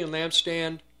Olive Tree and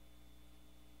Lampstand,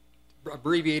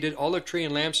 abbreviated Olive Tree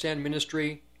and Lampstand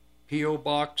Ministry, P.O.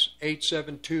 Box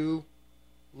 872,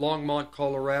 Longmont,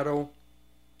 Colorado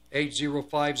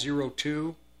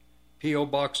 80502, P.O.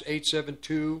 Box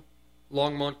 872,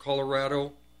 Longmont,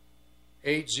 Colorado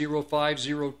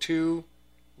 80502,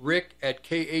 Rick at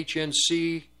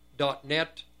khnc.net,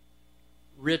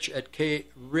 Rick at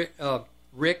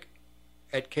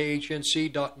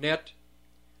khnc.net.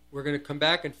 We're going to come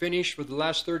back and finish for the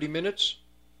last 30 minutes.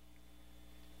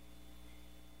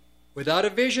 Without a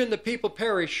vision, the people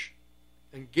perish.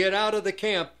 And get out of the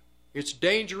camp. It's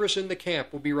dangerous in the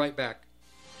camp. We'll be right back.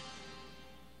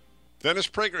 Dennis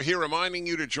Prager here, reminding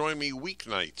you to join me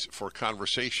weeknights for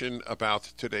conversation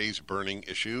about today's burning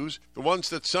issues, the ones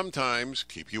that sometimes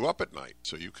keep you up at night,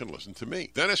 so you can listen to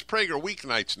me. Dennis Prager,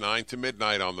 weeknights 9 to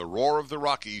midnight on the Roar of the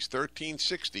Rockies,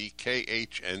 1360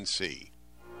 KHNC.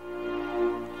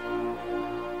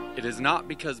 It is not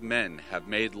because men have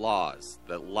made laws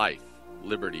that life,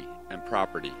 liberty, and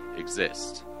property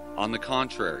exist. On the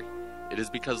contrary, it is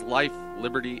because life,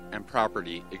 liberty, and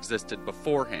property existed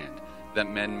beforehand that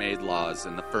men made laws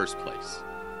in the first place.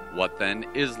 What then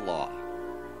is law?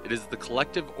 It is the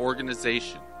collective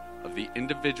organization of the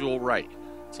individual right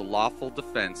to lawful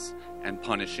defense and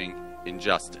punishing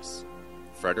injustice.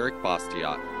 Frederick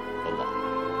Bastiat, The Law.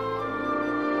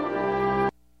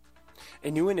 A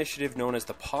new initiative known as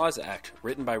the PAUSE Act,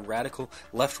 written by radical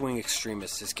left-wing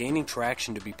extremists, is gaining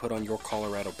traction to be put on your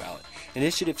Colorado ballot.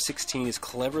 Initiative 16 is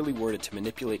cleverly worded to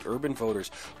manipulate urban voters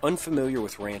unfamiliar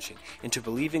with ranching into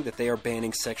believing that they are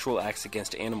banning sexual acts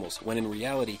against animals, when in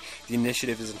reality, the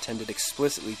initiative is intended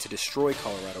explicitly to destroy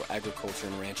Colorado agriculture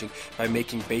and ranching by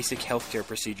making basic healthcare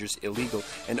procedures illegal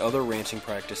and other ranching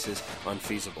practices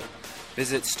unfeasible.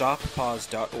 Visit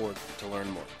stoppause.org to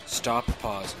learn more.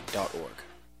 Stoppause.org.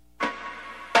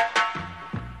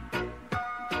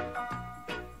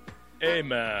 Hey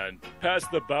man, pass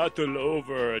the bottle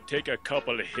over and take a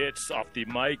couple of hits off the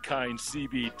My Kind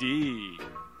CBD.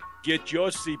 Get your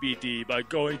CBD by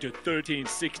going to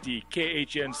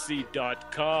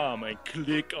 1360khnc.com and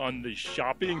click on the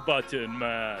shopping button,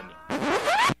 man.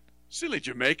 Silly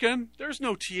Jamaican, there's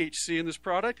no THC in this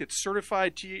product. It's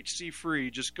certified THC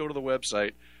free. Just go to the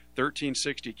website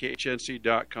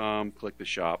 1360khnc.com, click the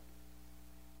shop.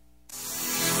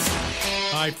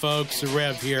 Hi folks, the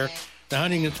Rev here. The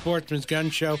Hunting and Sportsman's Gun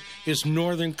Show is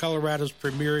Northern Colorado's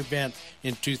premier event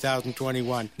in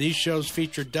 2021. These shows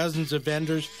feature dozens of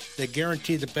vendors that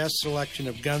guarantee the best selection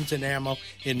of guns and ammo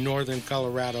in Northern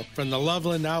Colorado, from the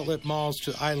Loveland Outlet Malls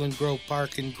to Island Grove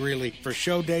Park in Greeley. For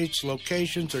show dates,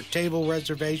 locations, or table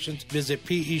reservations, visit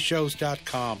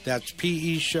peshows.com. That's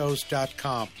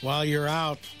peshows.com. While you're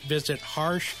out, visit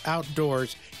Harsh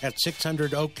Outdoors at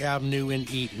 600 Oak Avenue in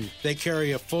Eaton. They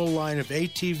carry a full line of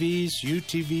ATVs,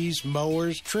 UTVs,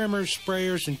 mowers, trimmers,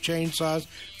 sprayers, and chainsaws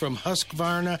from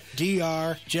Husqvarna,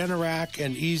 DR, Generac,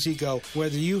 and E-Z-Go.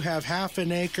 Whether you have half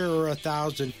an acre or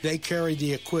 1,000, they carry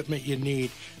the equipment you need.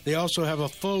 They also have a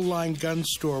full-line gun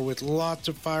store with lots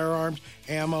of firearms,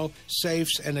 ammo,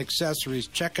 safes, and accessories.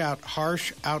 Check out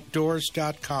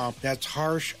harshoutdoors.com. That's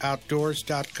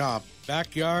harshoutdoors.com.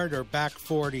 Backyard or back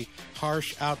 40,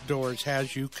 Harsh Outdoors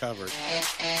has you covered.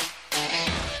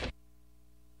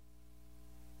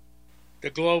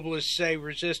 The globalists say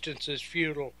resistance is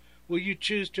futile. Will you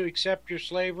choose to accept your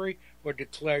slavery or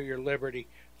declare your liberty?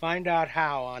 Find out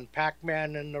how on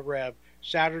Pac-Man and the Rev,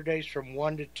 Saturdays from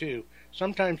 1 to 2.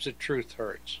 Sometimes the truth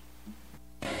hurts.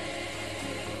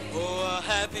 Oh, a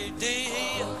happy day.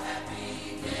 Oh,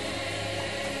 happy day.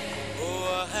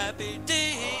 Oh, a happy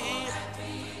day.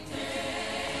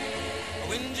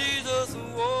 When Jesus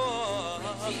was.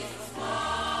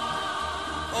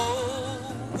 Oh,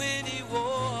 when he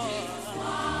was.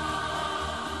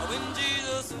 When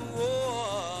Jesus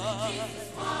was.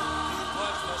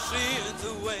 Wash my sins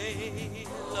away,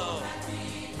 Lord.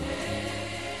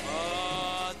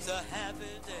 Oh, it's a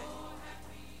happy day.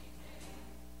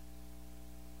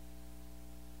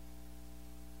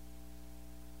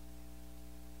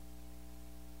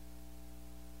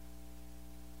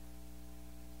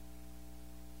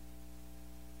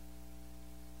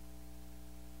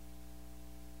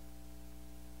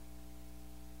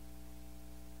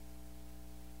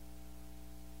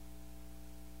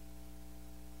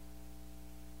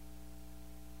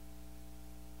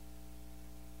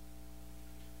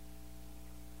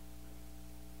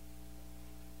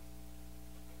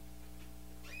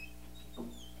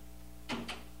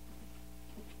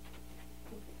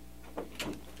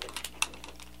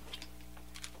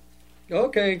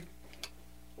 Okay.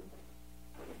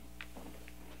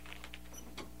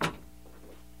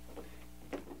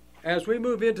 As we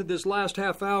move into this last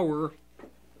half hour,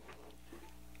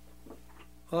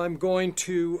 I'm going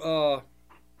to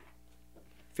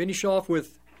finish off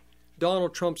with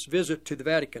Donald Trump's visit to the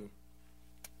Vatican.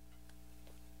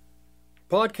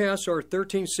 Podcasts are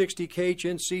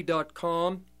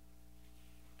 1360khnc.com,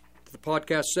 the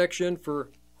podcast section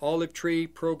for Olive Tree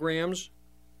programs.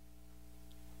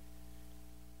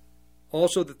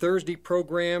 Also the Thursday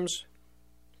programs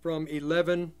from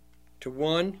 11 to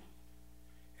 1,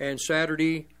 and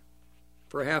Saturday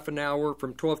for half an hour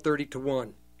from 12:30 to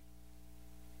 1.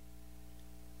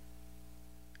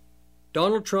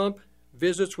 Donald Trump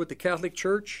visits with the Catholic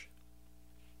Church.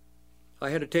 I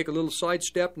had to take a little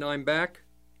sidestep. Now I'm back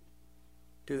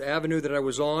to the avenue that I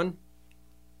was on.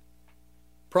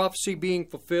 Prophecy being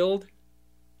fulfilled.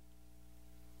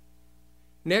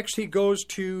 Next, he goes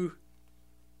to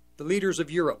the leaders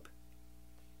of Europe.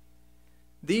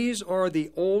 These are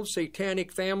the old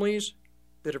satanic families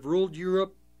that have ruled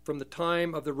Europe from the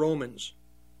time of the Romans.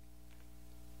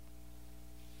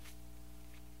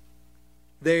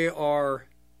 They are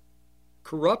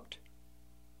corrupt.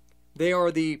 They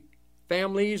are the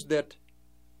families that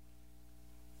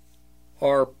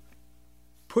are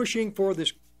pushing for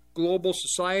this global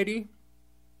society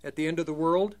at the end of the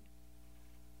world.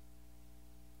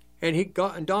 And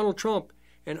Donald Trump,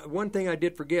 and one thing I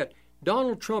did forget,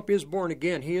 Donald Trump is born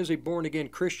again. He is a born again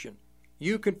Christian.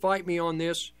 You can fight me on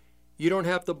this. You don't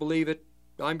have to believe it.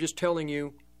 I'm just telling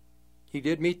you, he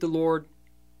did meet the Lord.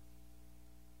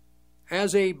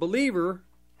 As a believer,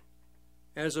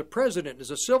 as a president,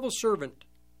 as a civil servant,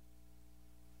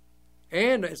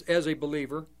 and as a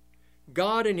believer,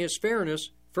 God in his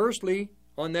fairness, firstly,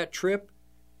 on that trip,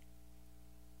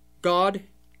 God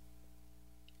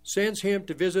sends him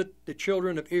to visit the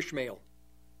children of Ishmael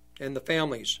and the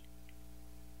families.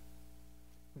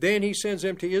 Then he sends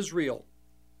him to Israel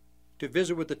to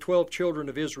visit with the 12 children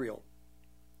of Israel.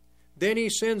 Then he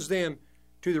sends them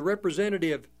to the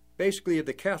representative, basically, of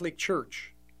the Catholic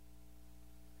Church.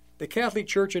 The Catholic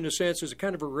Church, in a sense, is a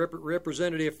kind of a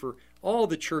representative for all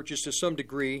the churches to some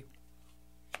degree,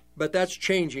 but that's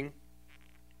changing.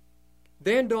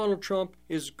 Then Donald Trump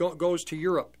goes to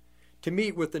Europe to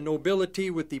meet with the nobility,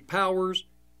 with the powers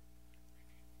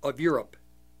of Europe.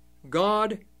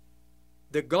 The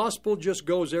gospel just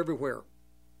goes everywhere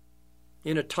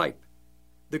in a type.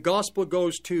 The gospel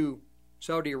goes to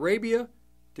Saudi Arabia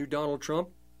through Donald Trump.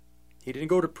 He didn't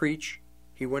go to preach.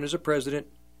 He went as a president.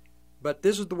 But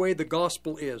this is the way the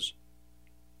gospel is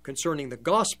concerning the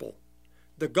gospel.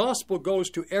 The gospel goes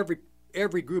to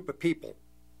every group of people.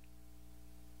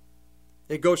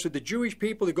 It goes to the Jewish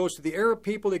people, it goes to the Arab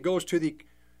people, it goes to the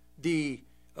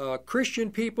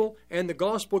Christian people, and the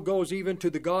gospel goes even to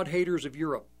the God-haters of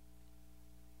Europe.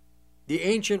 The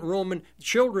ancient Roman,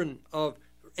 children of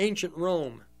ancient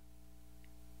Rome.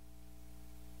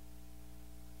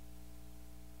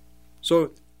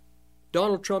 So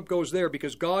Donald Trump goes there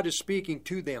because God is speaking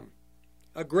to them.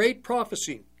 A great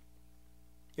prophecy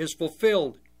is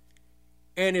fulfilled,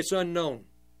 and it's unknown.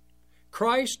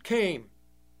 Christ came,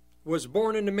 was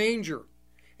born in a manger,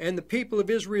 and the people of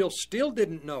Israel still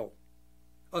didn't know.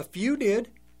 A few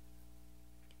did.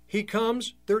 He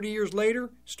comes 30 years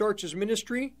later, starts his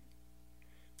ministry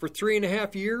for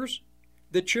 3.5 years.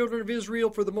 The children of Israel,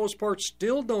 for the most part,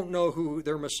 still don't know who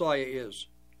their Messiah is.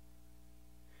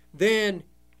 Then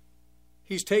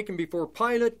he's taken before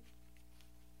Pilate,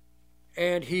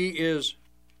 and he is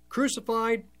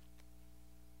crucified,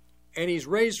 and he's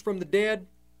raised from the dead,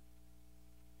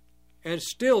 and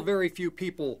still very few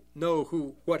people know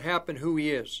what happened, who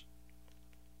he is.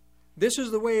 This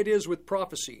is the way it is with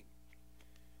prophecy.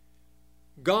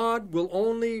 God will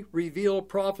only reveal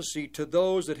prophecy to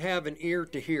those that have an ear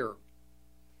to hear.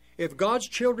 If God's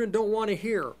children don't want to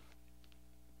hear,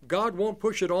 God won't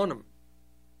push it on them.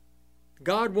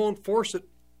 God won't force it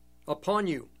upon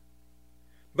you.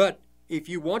 But if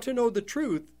you want to know the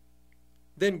truth,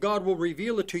 then God will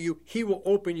reveal it to you. He will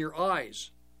open your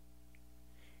eyes.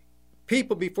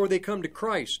 People, before they come to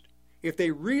Christ, if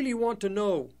they really want to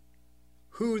know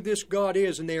who this God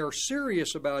is and they are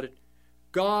serious about it,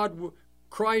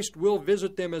 Christ will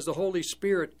visit them as the Holy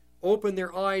Spirit, open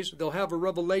their eyes, they'll have a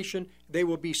revelation, they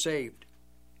will be saved.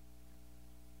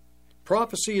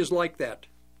 Prophecy is like that.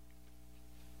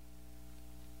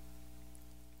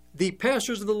 The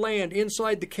pastors of the land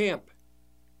inside the camp,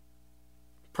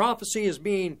 prophecy is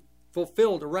being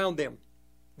fulfilled around them.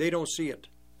 They don't see it.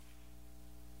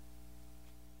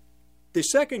 The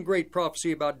second great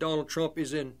prophecy about Donald Trump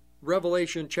is in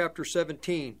Revelation chapter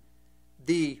 17.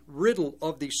 the riddle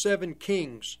of the 7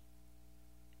 kings.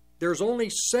 There's only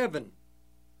 7,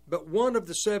 but one of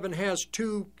the 7 has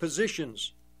 2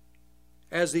 positions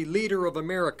as the leader of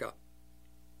America.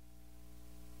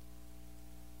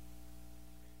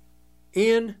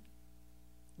 In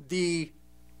the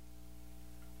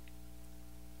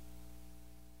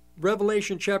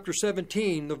Revelation chapter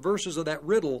 17, the verses of that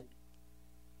riddle,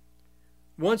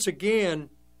 once again,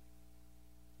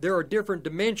 there are different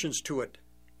dimensions to it.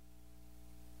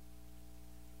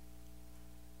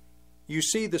 You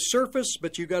see the surface,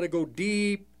 but you got to go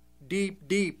deep, deep,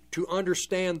 deep to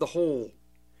understand the whole.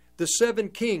 The 7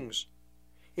 kings.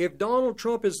 If Donald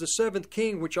Trump is the 7th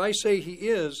king, which I say he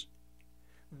is,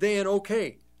 then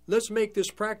okay, let's make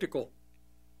this practical.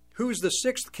 Who's the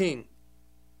 6th king?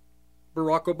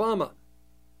 Barack Obama.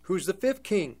 Who's the 5th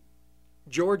king?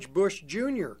 George Bush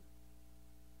Jr.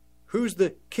 Who's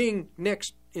the king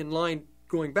next in line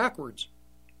going backwards?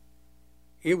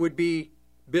 It would be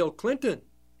Bill Clinton.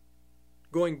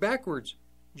 Going backwards,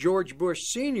 George Bush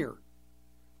Sr.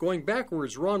 Going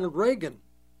backwards, Ronald Reagan.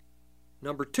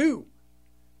 Number 2.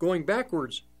 Going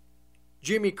backwards,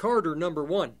 Jimmy Carter, number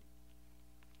 1.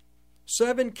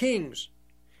 7 kings.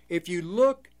 If you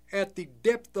look at the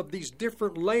depth of these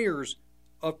different layers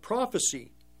of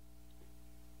prophecy,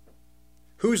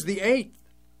 who's the 8th?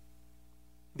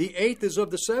 The 8th is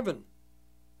of the 7.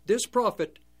 This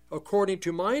prophet, according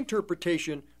to my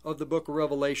interpretation of the book of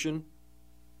Revelation,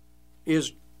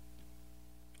 is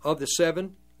of the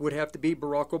 7 would have to be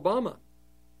Barack Obama.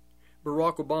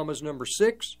 Barack Obama's number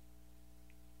 6.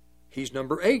 He's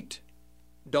number 8.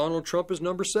 Donald Trump is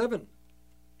number 7.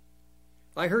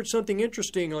 I heard something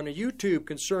interesting on a YouTube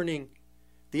concerning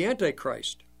the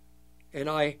Antichrist, and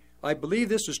I believe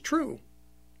this is true.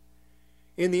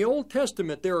 In the Old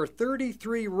Testament, there are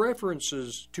 33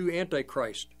 references to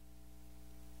Antichrist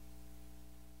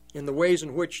in the ways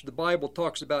in which the Bible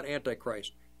talks about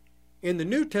Antichrist. In the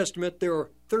New Testament, there are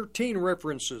 13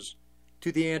 references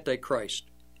to the Antichrist.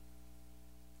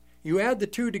 You add the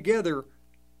 2 together,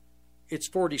 it's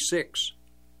 46.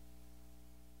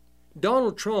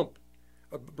 Donald Trump,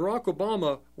 Barack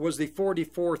Obama, was the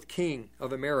 44th king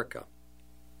of America.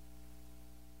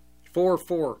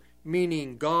 4-4,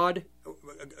 meaning God,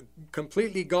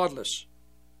 completely godless.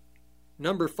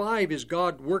 Number 5 is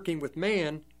God working with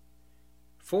man.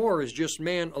 4 is just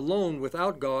man alone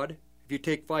without God. If you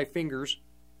take 5 fingers,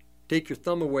 take your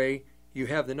thumb away, you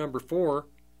have the number 4.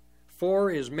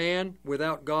 4 is man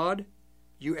without God.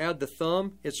 You add the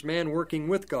thumb, it's man working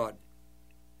with God.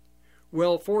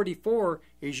 Well, 44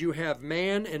 is you have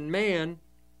man and man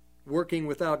working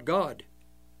without God.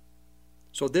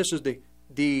 So this is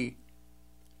the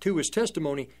to his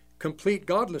testimony, complete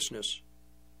godlessness.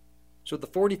 So the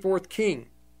 44th king,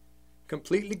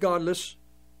 completely godless.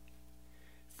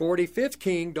 45th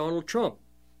king, Donald Trump.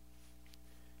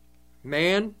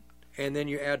 Man, and then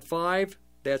you add 5,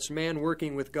 that's man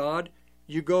working with God.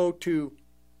 You go to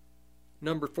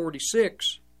number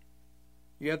 46,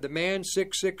 you have the man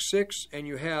 666, and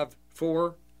you have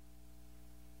 4.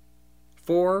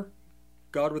 4,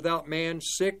 God without man.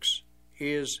 6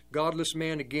 is godless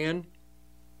man again.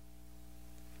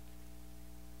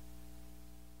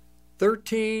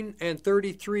 13 and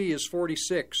 33 is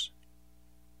 46.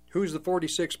 Who's the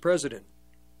 46th president?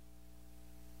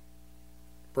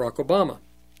 Barack Obama.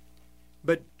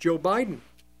 But Joe Biden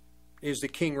is the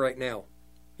king right now,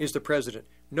 is the president.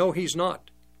 No, he's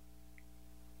not.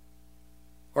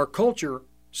 Our culture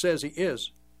says he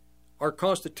is. Our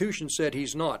Constitution said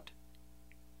he's not.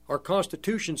 Our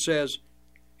Constitution says,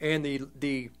 and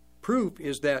the proof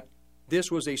is that this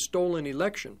was a stolen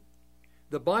election.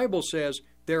 The Bible says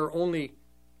there are only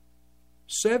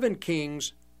 7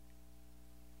 kings,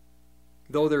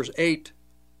 though there's 8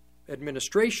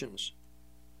 administrations.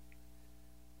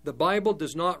 The Bible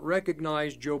does not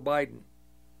recognize Joe Biden.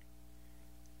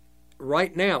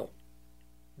 Right now,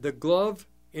 the glove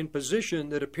in position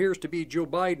that appears to be Joe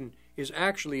Biden is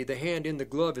actually, the hand in the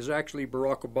glove is actually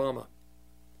Barack Obama.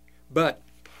 But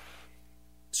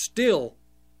still,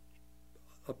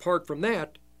 apart from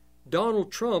that,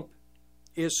 Donald Trump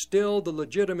is still the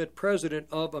legitimate president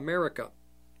of America.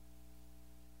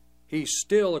 He's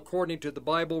still, according to the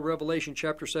Bible, Revelation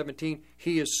chapter 17,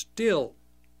 he is still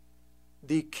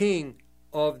the king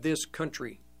of this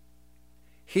country.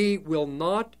 He will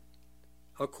not,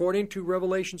 according to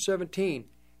Revelation 17,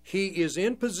 he is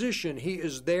in position, he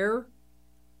is there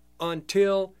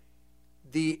until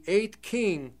the 8th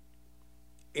king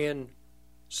in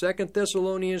 2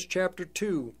 Thessalonians chapter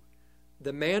 2,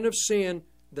 the man of sin,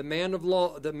 the man of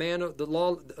law, the man of the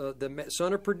law, the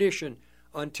son of perdition,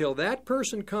 until that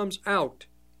person comes out,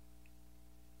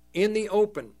 in the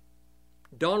open,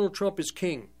 Donald Trump is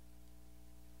king.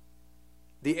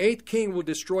 The 8th king will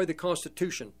destroy the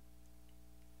Constitution.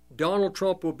 Donald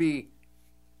Trump will be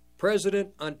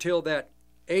president until that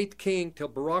 8th king, till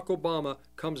Barack Obama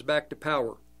comes back to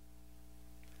power.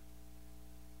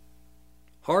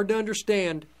 Hard to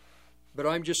understand, but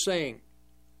I'm just saying,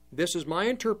 this is my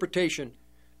interpretation,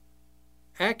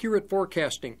 accurate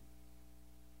forecasting.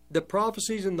 The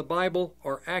prophecies in the Bible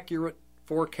are accurate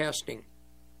forecasting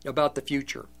about the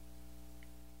future.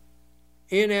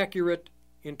 Inaccurate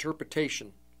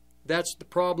interpretation. That's the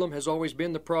problem, has always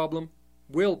been the problem,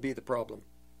 will be the problem.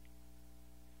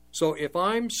 So if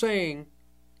I'm saying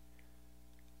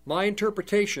my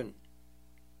interpretation,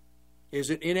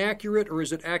 is it inaccurate or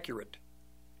is it accurate?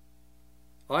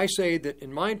 I say that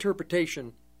in my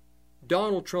interpretation,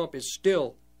 Donald Trump is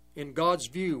still, in God's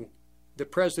view, the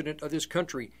president of this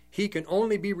country. He can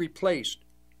only be replaced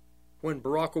when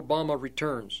Barack Obama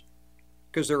returns,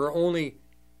 because there are only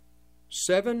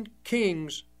 7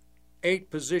 kings, 8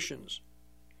 positions.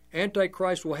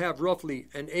 Antichrist will have roughly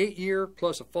an 8-year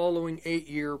plus a following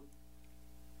 8-year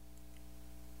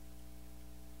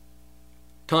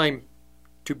time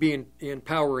to be in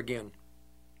power again.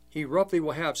 He roughly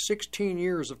will have 16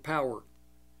 years of power,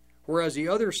 whereas the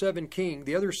other 6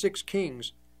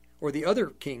 kings, or the other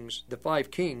kings, the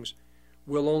 5 kings,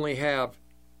 will only have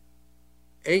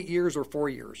 8 years or 4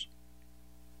 years.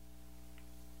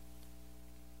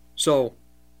 So,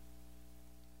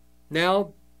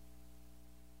 now,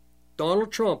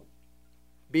 Donald Trump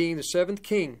being the 7th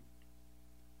king,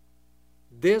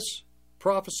 this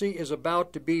prophecy is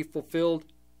about to be fulfilled,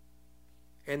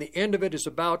 and the end of it is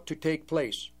about to take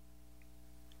place.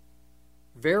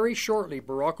 Very shortly,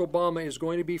 Barack Obama is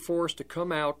going to be forced to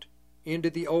come out into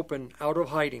the open, out of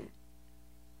hiding.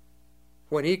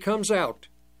 When he comes out,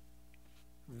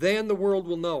 then the world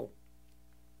will know.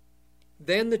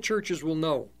 Then the churches will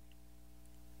know.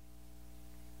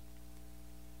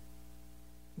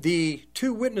 The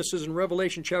 2 witnesses in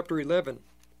Revelation chapter 11,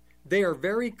 they are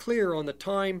very clear on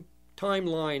the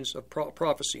timelines of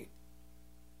prophecy.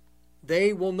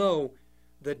 They will know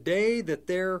the day that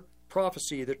their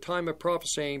prophecy, the time of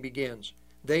prophesying begins.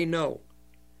 They know.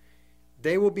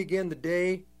 They will begin the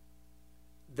day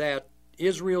that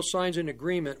Israel signs an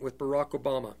agreement with Barack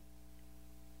Obama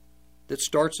that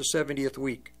starts the 70th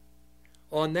week.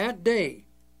 On that day,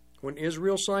 when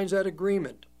Israel signs that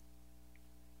agreement,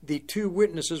 the 2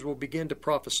 witnesses will begin to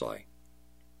prophesy.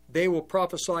 They will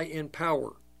prophesy in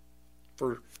power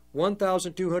for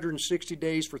 1,260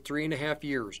 days for 3.5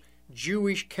 years.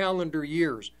 Jewish calendar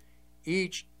years.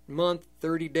 Each month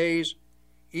 30 days,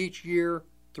 each year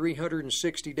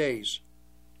 360 days.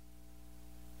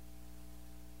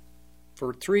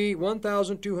 For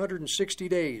 1,260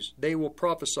 days they will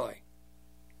prophesy.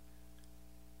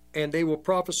 And they will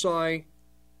prophesy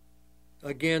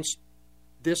against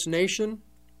this nation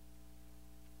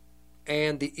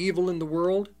and the evil in the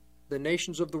world, the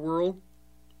nations of the world.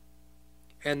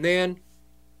 And then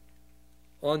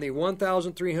on the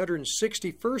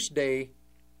 1,361st day,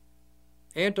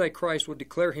 Antichrist will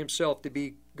declare himself to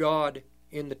be God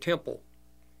in the temple.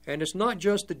 And it's not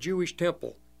just the Jewish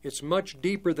temple. It's much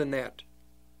deeper than that.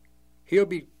 He'll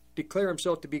declare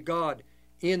himself to be God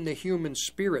in the human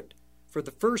spirit. For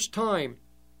the first time,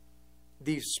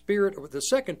 the spirit, or the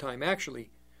second time actually,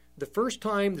 the first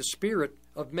time the spirit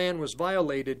of man was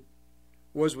violated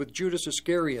was with Judas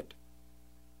Iscariot.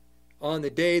 On the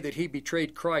day that he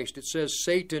betrayed Christ, it says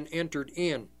Satan entered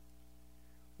in.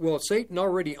 Well, Satan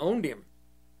already owned him.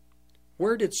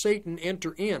 Where did Satan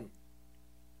enter in?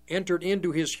 Entered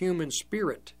into his human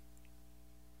spirit.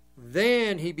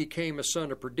 Then he became a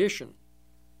son of perdition.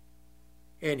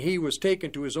 And he was taken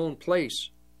to his own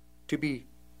place to be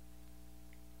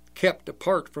kept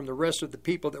apart from the rest of the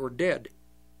people that were dead,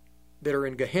 that are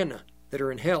in Gehenna, that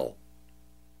are in hell.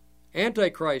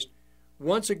 Antichrist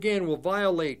once again will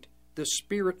violate the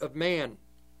spirit of man,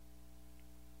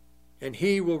 and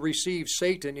he will receive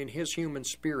Satan in his human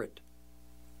spirit.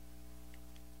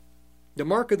 The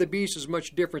mark of the beast is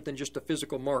much different than just a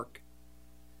physical mark.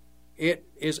 It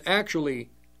is actually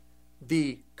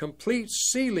the complete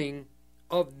sealing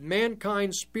of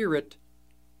mankind's spirit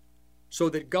so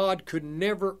that God could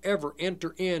never ever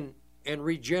enter in and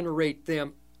regenerate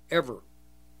them ever.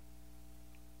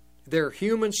 Their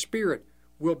human spirit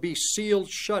will be sealed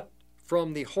shut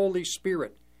from the Holy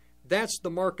Spirit. That's the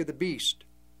mark of the beast.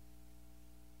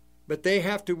 But they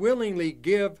have to willingly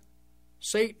give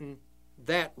Satan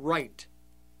that right.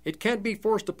 It can't be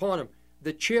forced upon him.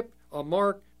 The chip, a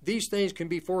mark, these things can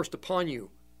be forced upon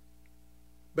you.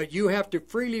 But you have to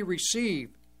freely receive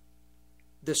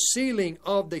the sealing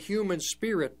of the human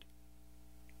spirit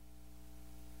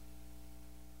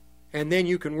and then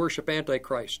you can worship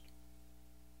Antichrist.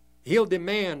 He'll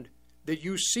demand that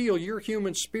you seal your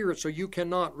human spirit so you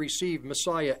cannot receive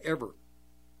Messiah ever,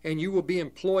 and you will be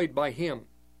employed by him.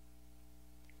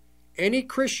 Any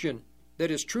Christian that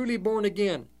is truly born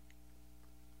again,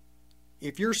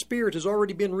 if your spirit has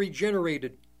already been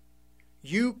regenerated,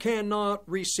 you cannot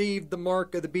receive the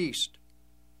mark of the beast.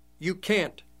 You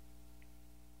can't.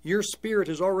 Your spirit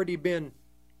has already been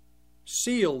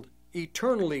sealed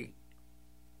eternally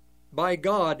by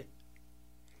God,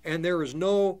 and there is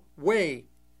no way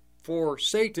for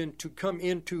Satan to come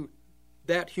into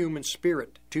that human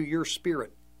spirit, to your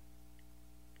spirit.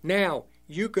 Now,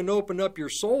 you can open up your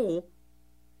soul,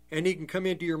 and he can come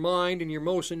into your mind and your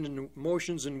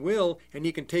emotions and will, and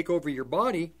he can take over your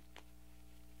body,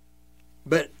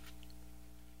 but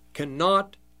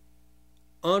cannot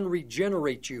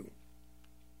unregenerate you.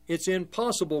 It's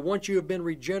impossible once you have been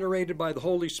regenerated by the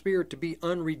Holy Spirit to be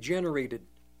unregenerated.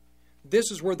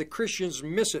 This is where the Christians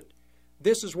miss it.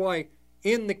 This is why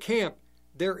in the camp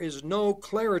there is no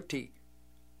clarity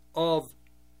of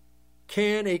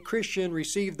can a Christian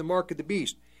receive the mark of the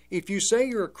beast. If you say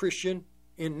you're a Christian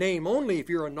in name only, if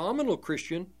you're a nominal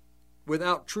Christian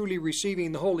without truly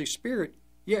receiving the Holy Spirit,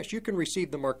 yes, you can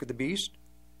receive the mark of the beast.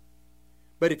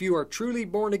 But if you are truly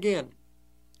born again,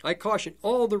 I caution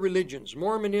all the religions,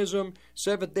 Mormonism,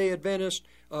 Seventh-day Adventist,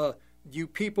 you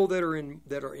people that are in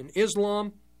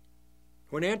Islam,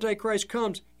 when Antichrist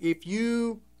comes, if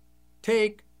you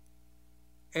take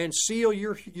and seal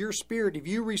your spirit, if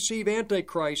you receive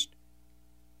Antichrist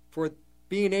for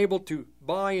being able to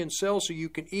buy and sell so you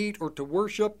can eat or to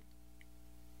worship,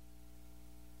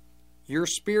 your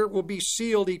spirit will be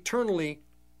sealed eternally.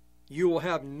 You will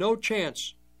have no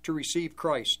chance to receive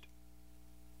Christ.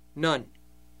 None.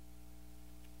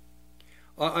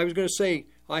 I was going to say,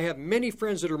 I have many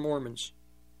friends that are Mormons.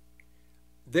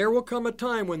 There will come a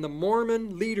time when the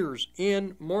Mormon leaders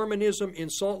in Mormonism in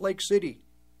Salt Lake City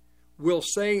will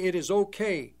say it is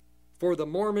okay for the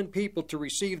Mormon people to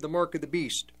receive the mark of the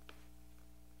beast.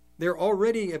 They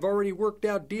have already worked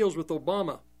out deals with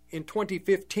Obama in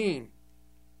 2015.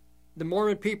 The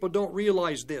Mormon people don't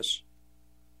realize this.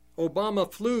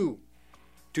 Obama flew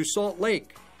to Salt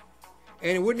Lake,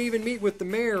 and he wouldn't even meet with the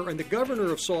mayor and the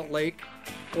governor of Salt Lake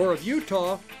or of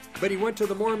Utah, but he went to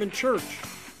the Mormon church.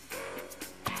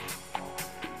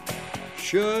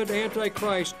 Should the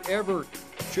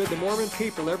Mormon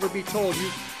people ever be told you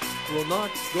will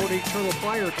not go to eternal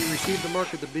fire if you receive the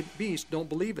mark of the beast, don't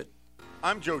believe it.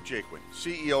 I'm Joe Jaquin,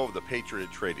 CEO of the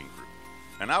Patriot Trading Group,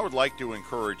 and I would like to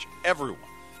encourage everyone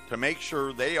to make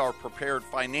sure they are prepared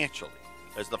financially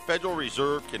as the Federal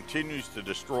Reserve continues to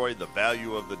destroy the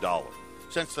value of the dollar.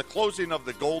 Since the closing of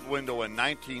the gold window in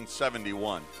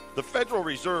 1971, the Federal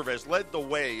Reserve has led the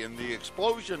way in the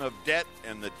explosion of debt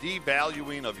and the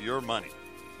devaluing of your money.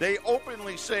 They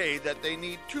openly say that they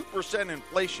need 2%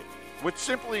 inflation, which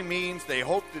simply means they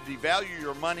hope to devalue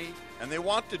your money, and they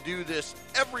want to do this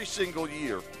every single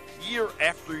year, year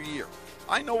after year.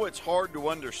 I know it's hard to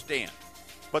understand,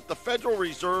 but the Federal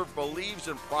Reserve believes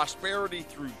in prosperity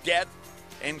through debt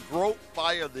and growth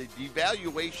via the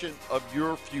devaluation of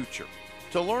your future.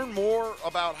 To learn more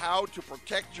about how to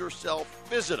protect yourself,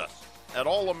 visit us at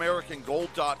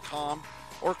allamericangold.com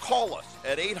or call us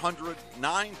at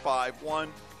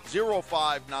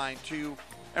 800-951-0592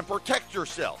 and protect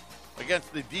yourself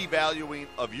against the devaluing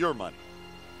of your money.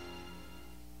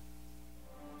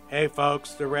 Hey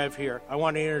folks, the Rev here. I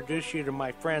want to introduce you to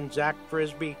my friend Zach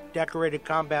Frisbee, decorated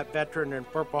combat veteran and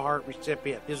Purple Heart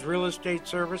recipient. His real estate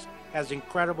service has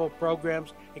incredible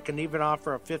programs and can even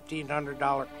offer a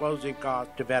 $1,500 closing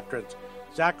cost to veterans.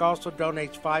 Zach also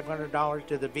donates $500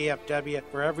 to the VFW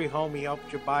for every home he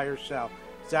helps you buy or sell.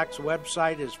 Zach's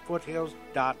website is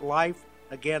foothills.life.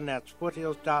 Again, that's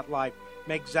foothills.life.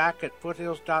 Make Zach at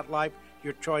foothills.life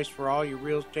your choice for all your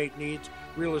real estate needs,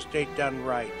 real estate done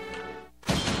right.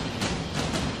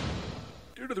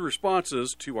 Due to the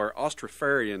responses to our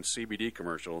Austrofarian CBD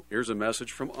commercial, here's a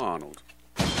message from Arnold.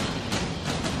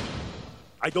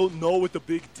 I don't know what the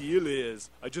big deal is.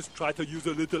 I just try to use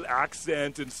a little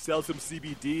accent and sell some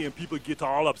CBD and people get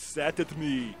all upset at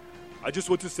me. I just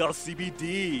want to sell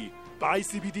CBD. Buy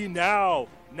CBD now.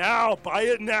 Now. Buy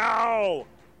it now.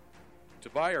 To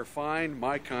buy our fine,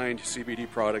 My Kind CBD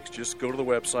products, just go to the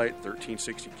website,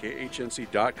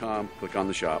 1360khnc.com, click on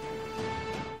the shop.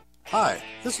 Hi,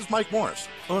 this is Mike Morris,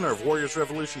 owner of Warriors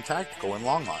Revolution Tactical in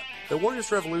Longmont. At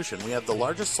Warriors Revolution, we have the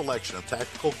largest selection of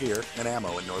tactical gear and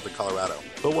ammo in northern Colorado.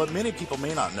 But what many people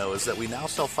may not know is that we now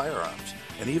sell firearms.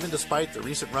 And even despite the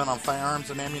recent run on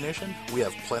firearms and ammunition, we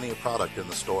have plenty of product in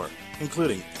the store,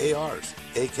 including ARs,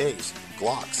 AKs,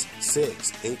 Glocks,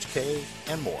 SIGs, HK,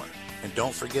 and more. And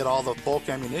don't forget all the bulk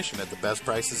ammunition at the best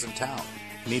prices in town.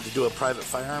 Need to do a private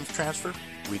firearms transfer?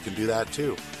 We can do that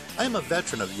too. I am a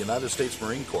veteran of the United States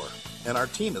Marine Corps, and our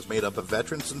team is made up of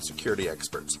veterans and security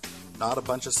experts, not a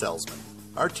bunch of salesmen.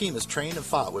 Our team is trained and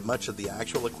fought with much of the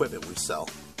actual equipment we sell.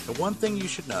 And one thing you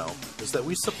should know is that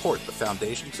we support the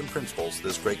foundations and principles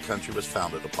this great country was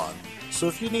founded upon. So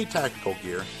if you need tactical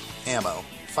gear, ammo,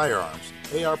 firearms,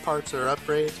 AR parts or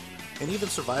upgrades, and even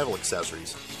survival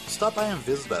accessories, stop by and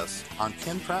visit us on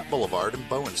Ken Pratt Boulevard and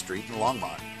Bowen Street in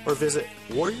Longmont, or visit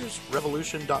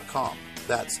warriorsrevolution.com.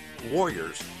 That's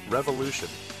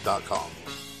warriorsrevolution.com.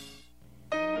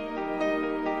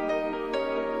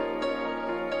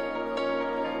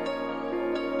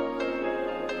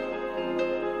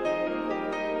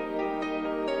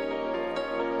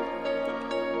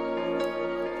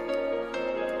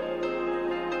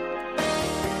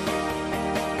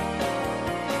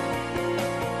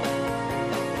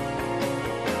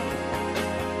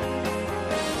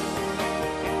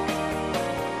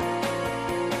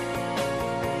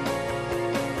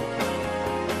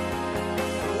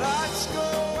 Lights go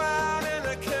out and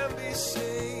I can't be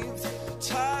saved.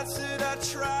 Tides that I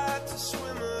tried to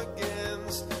swim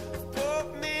against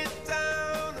brought me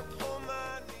down upon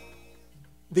my knees.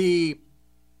 The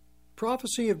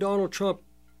prophecy of Donald Trump,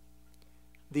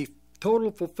 the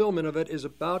total fulfillment of it is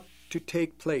about to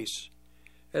take place.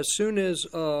 As soon as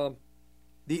the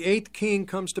eighth king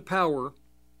comes to power,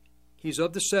 he's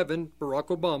of the seven, Barack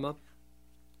Obama.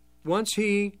 Once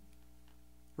he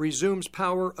resumes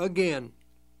power again,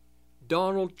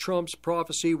 Donald Trump's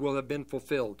prophecy will have been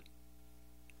fulfilled.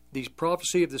 The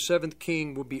prophecy of the seventh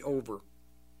king will be over.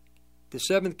 The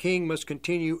seventh king must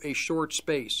continue a short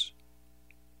space,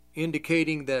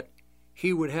 indicating that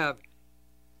he would have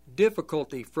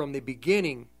difficulty from the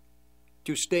beginning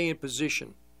to stay in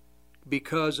position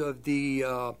because of the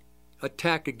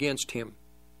attack against him.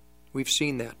 We've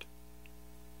seen that.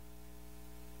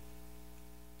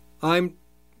 I'm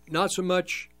not so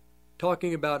much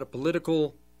talking about a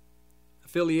political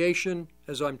affiliation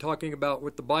as I'm talking about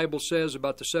what the Bible says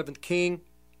about the seventh king.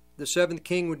 The seventh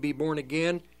king would be born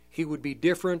again. He would be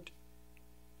different.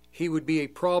 He would be a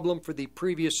problem for the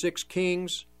previous six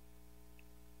kings.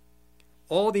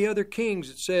 All the other kings,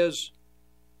 it says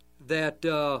that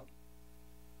the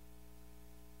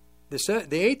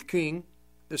eighth king,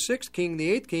 the sixth king,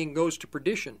 the eighth king goes to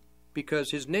perdition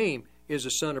because his name is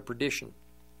a son of perdition.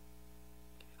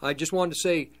 I just wanted to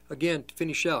say, again, to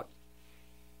finish out,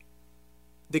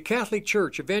 the Catholic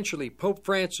Church, eventually, Pope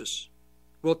Francis,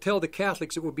 will tell the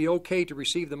Catholics it will be okay to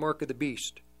receive the mark of the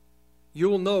beast.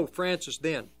 You'll know Francis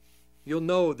then. You'll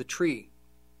know the tree.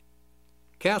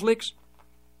 Catholics,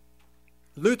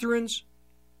 Lutherans,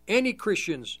 any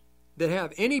Christians that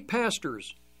have any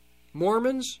pastors,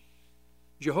 Mormons,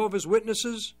 Jehovah's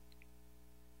Witnesses,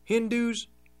 Hindus,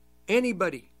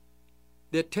 anybody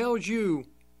that tells you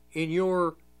in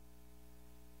your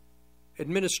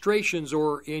administrations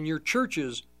or in your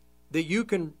churches that you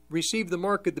can receive the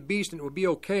mark of the beast and it will be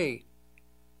okay,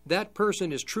 that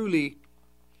person is truly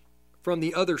from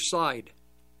the other side.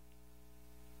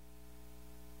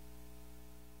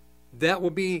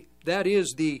 That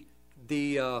is the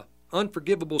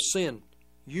unforgivable sin.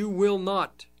 You will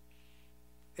not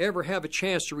ever have a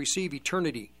chance to receive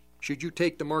eternity should you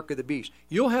take the mark of the beast.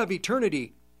 You'll have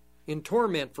eternity in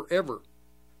torment forever.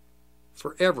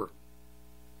 Forever.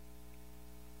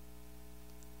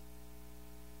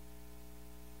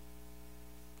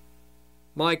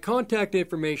 My contact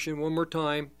information, one more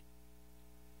time,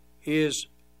 is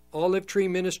Olive Tree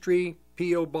Ministry,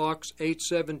 P.O. Box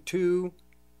 872,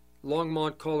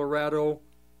 Longmont, Colorado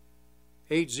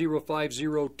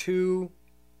 80502,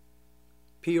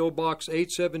 P.O. Box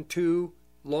 872,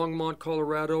 Longmont,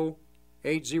 Colorado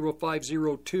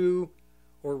 80502,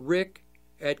 or Rick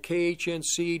at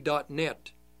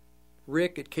khnc.net.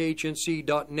 Rick at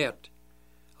khnc.net.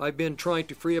 I've been trying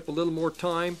to free up a little more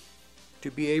time to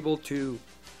be able to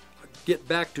get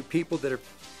back to people that have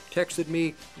texted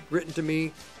me, written to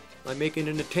me. I'm making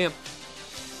an attempt.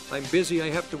 I'm busy, I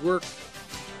have to work.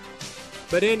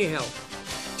 But anyhow,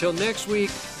 till next week,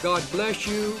 God bless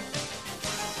you.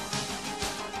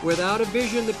 Without a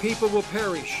vision, the people will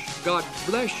perish. God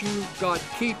bless you. God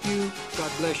keep you.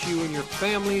 God bless you and your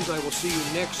families. I will see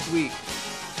you next week.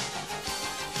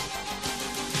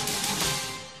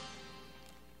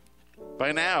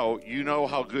 By now, you know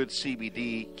how good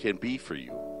CBD can be for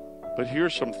you. But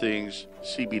here's some things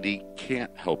CBD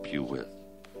can't help you with.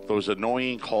 Those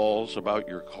annoying calls about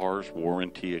your car's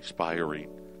warranty expiring,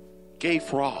 gay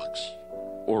frogs,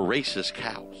 or racist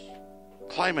cows,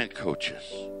 climate coaches,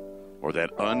 or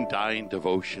that undying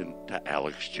devotion to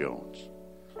Alex Jones.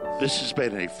 This has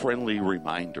been a friendly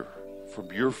reminder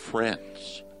from your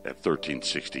friends at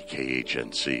 1360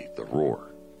 KHNC, the roar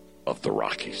of the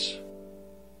Rockies.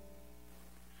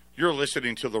 You're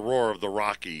listening to the roar of the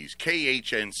Rockies,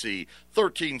 KHNC,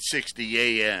 1360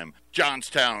 AM,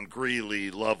 Johnstown, Greeley,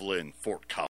 Loveland, Fort Collins.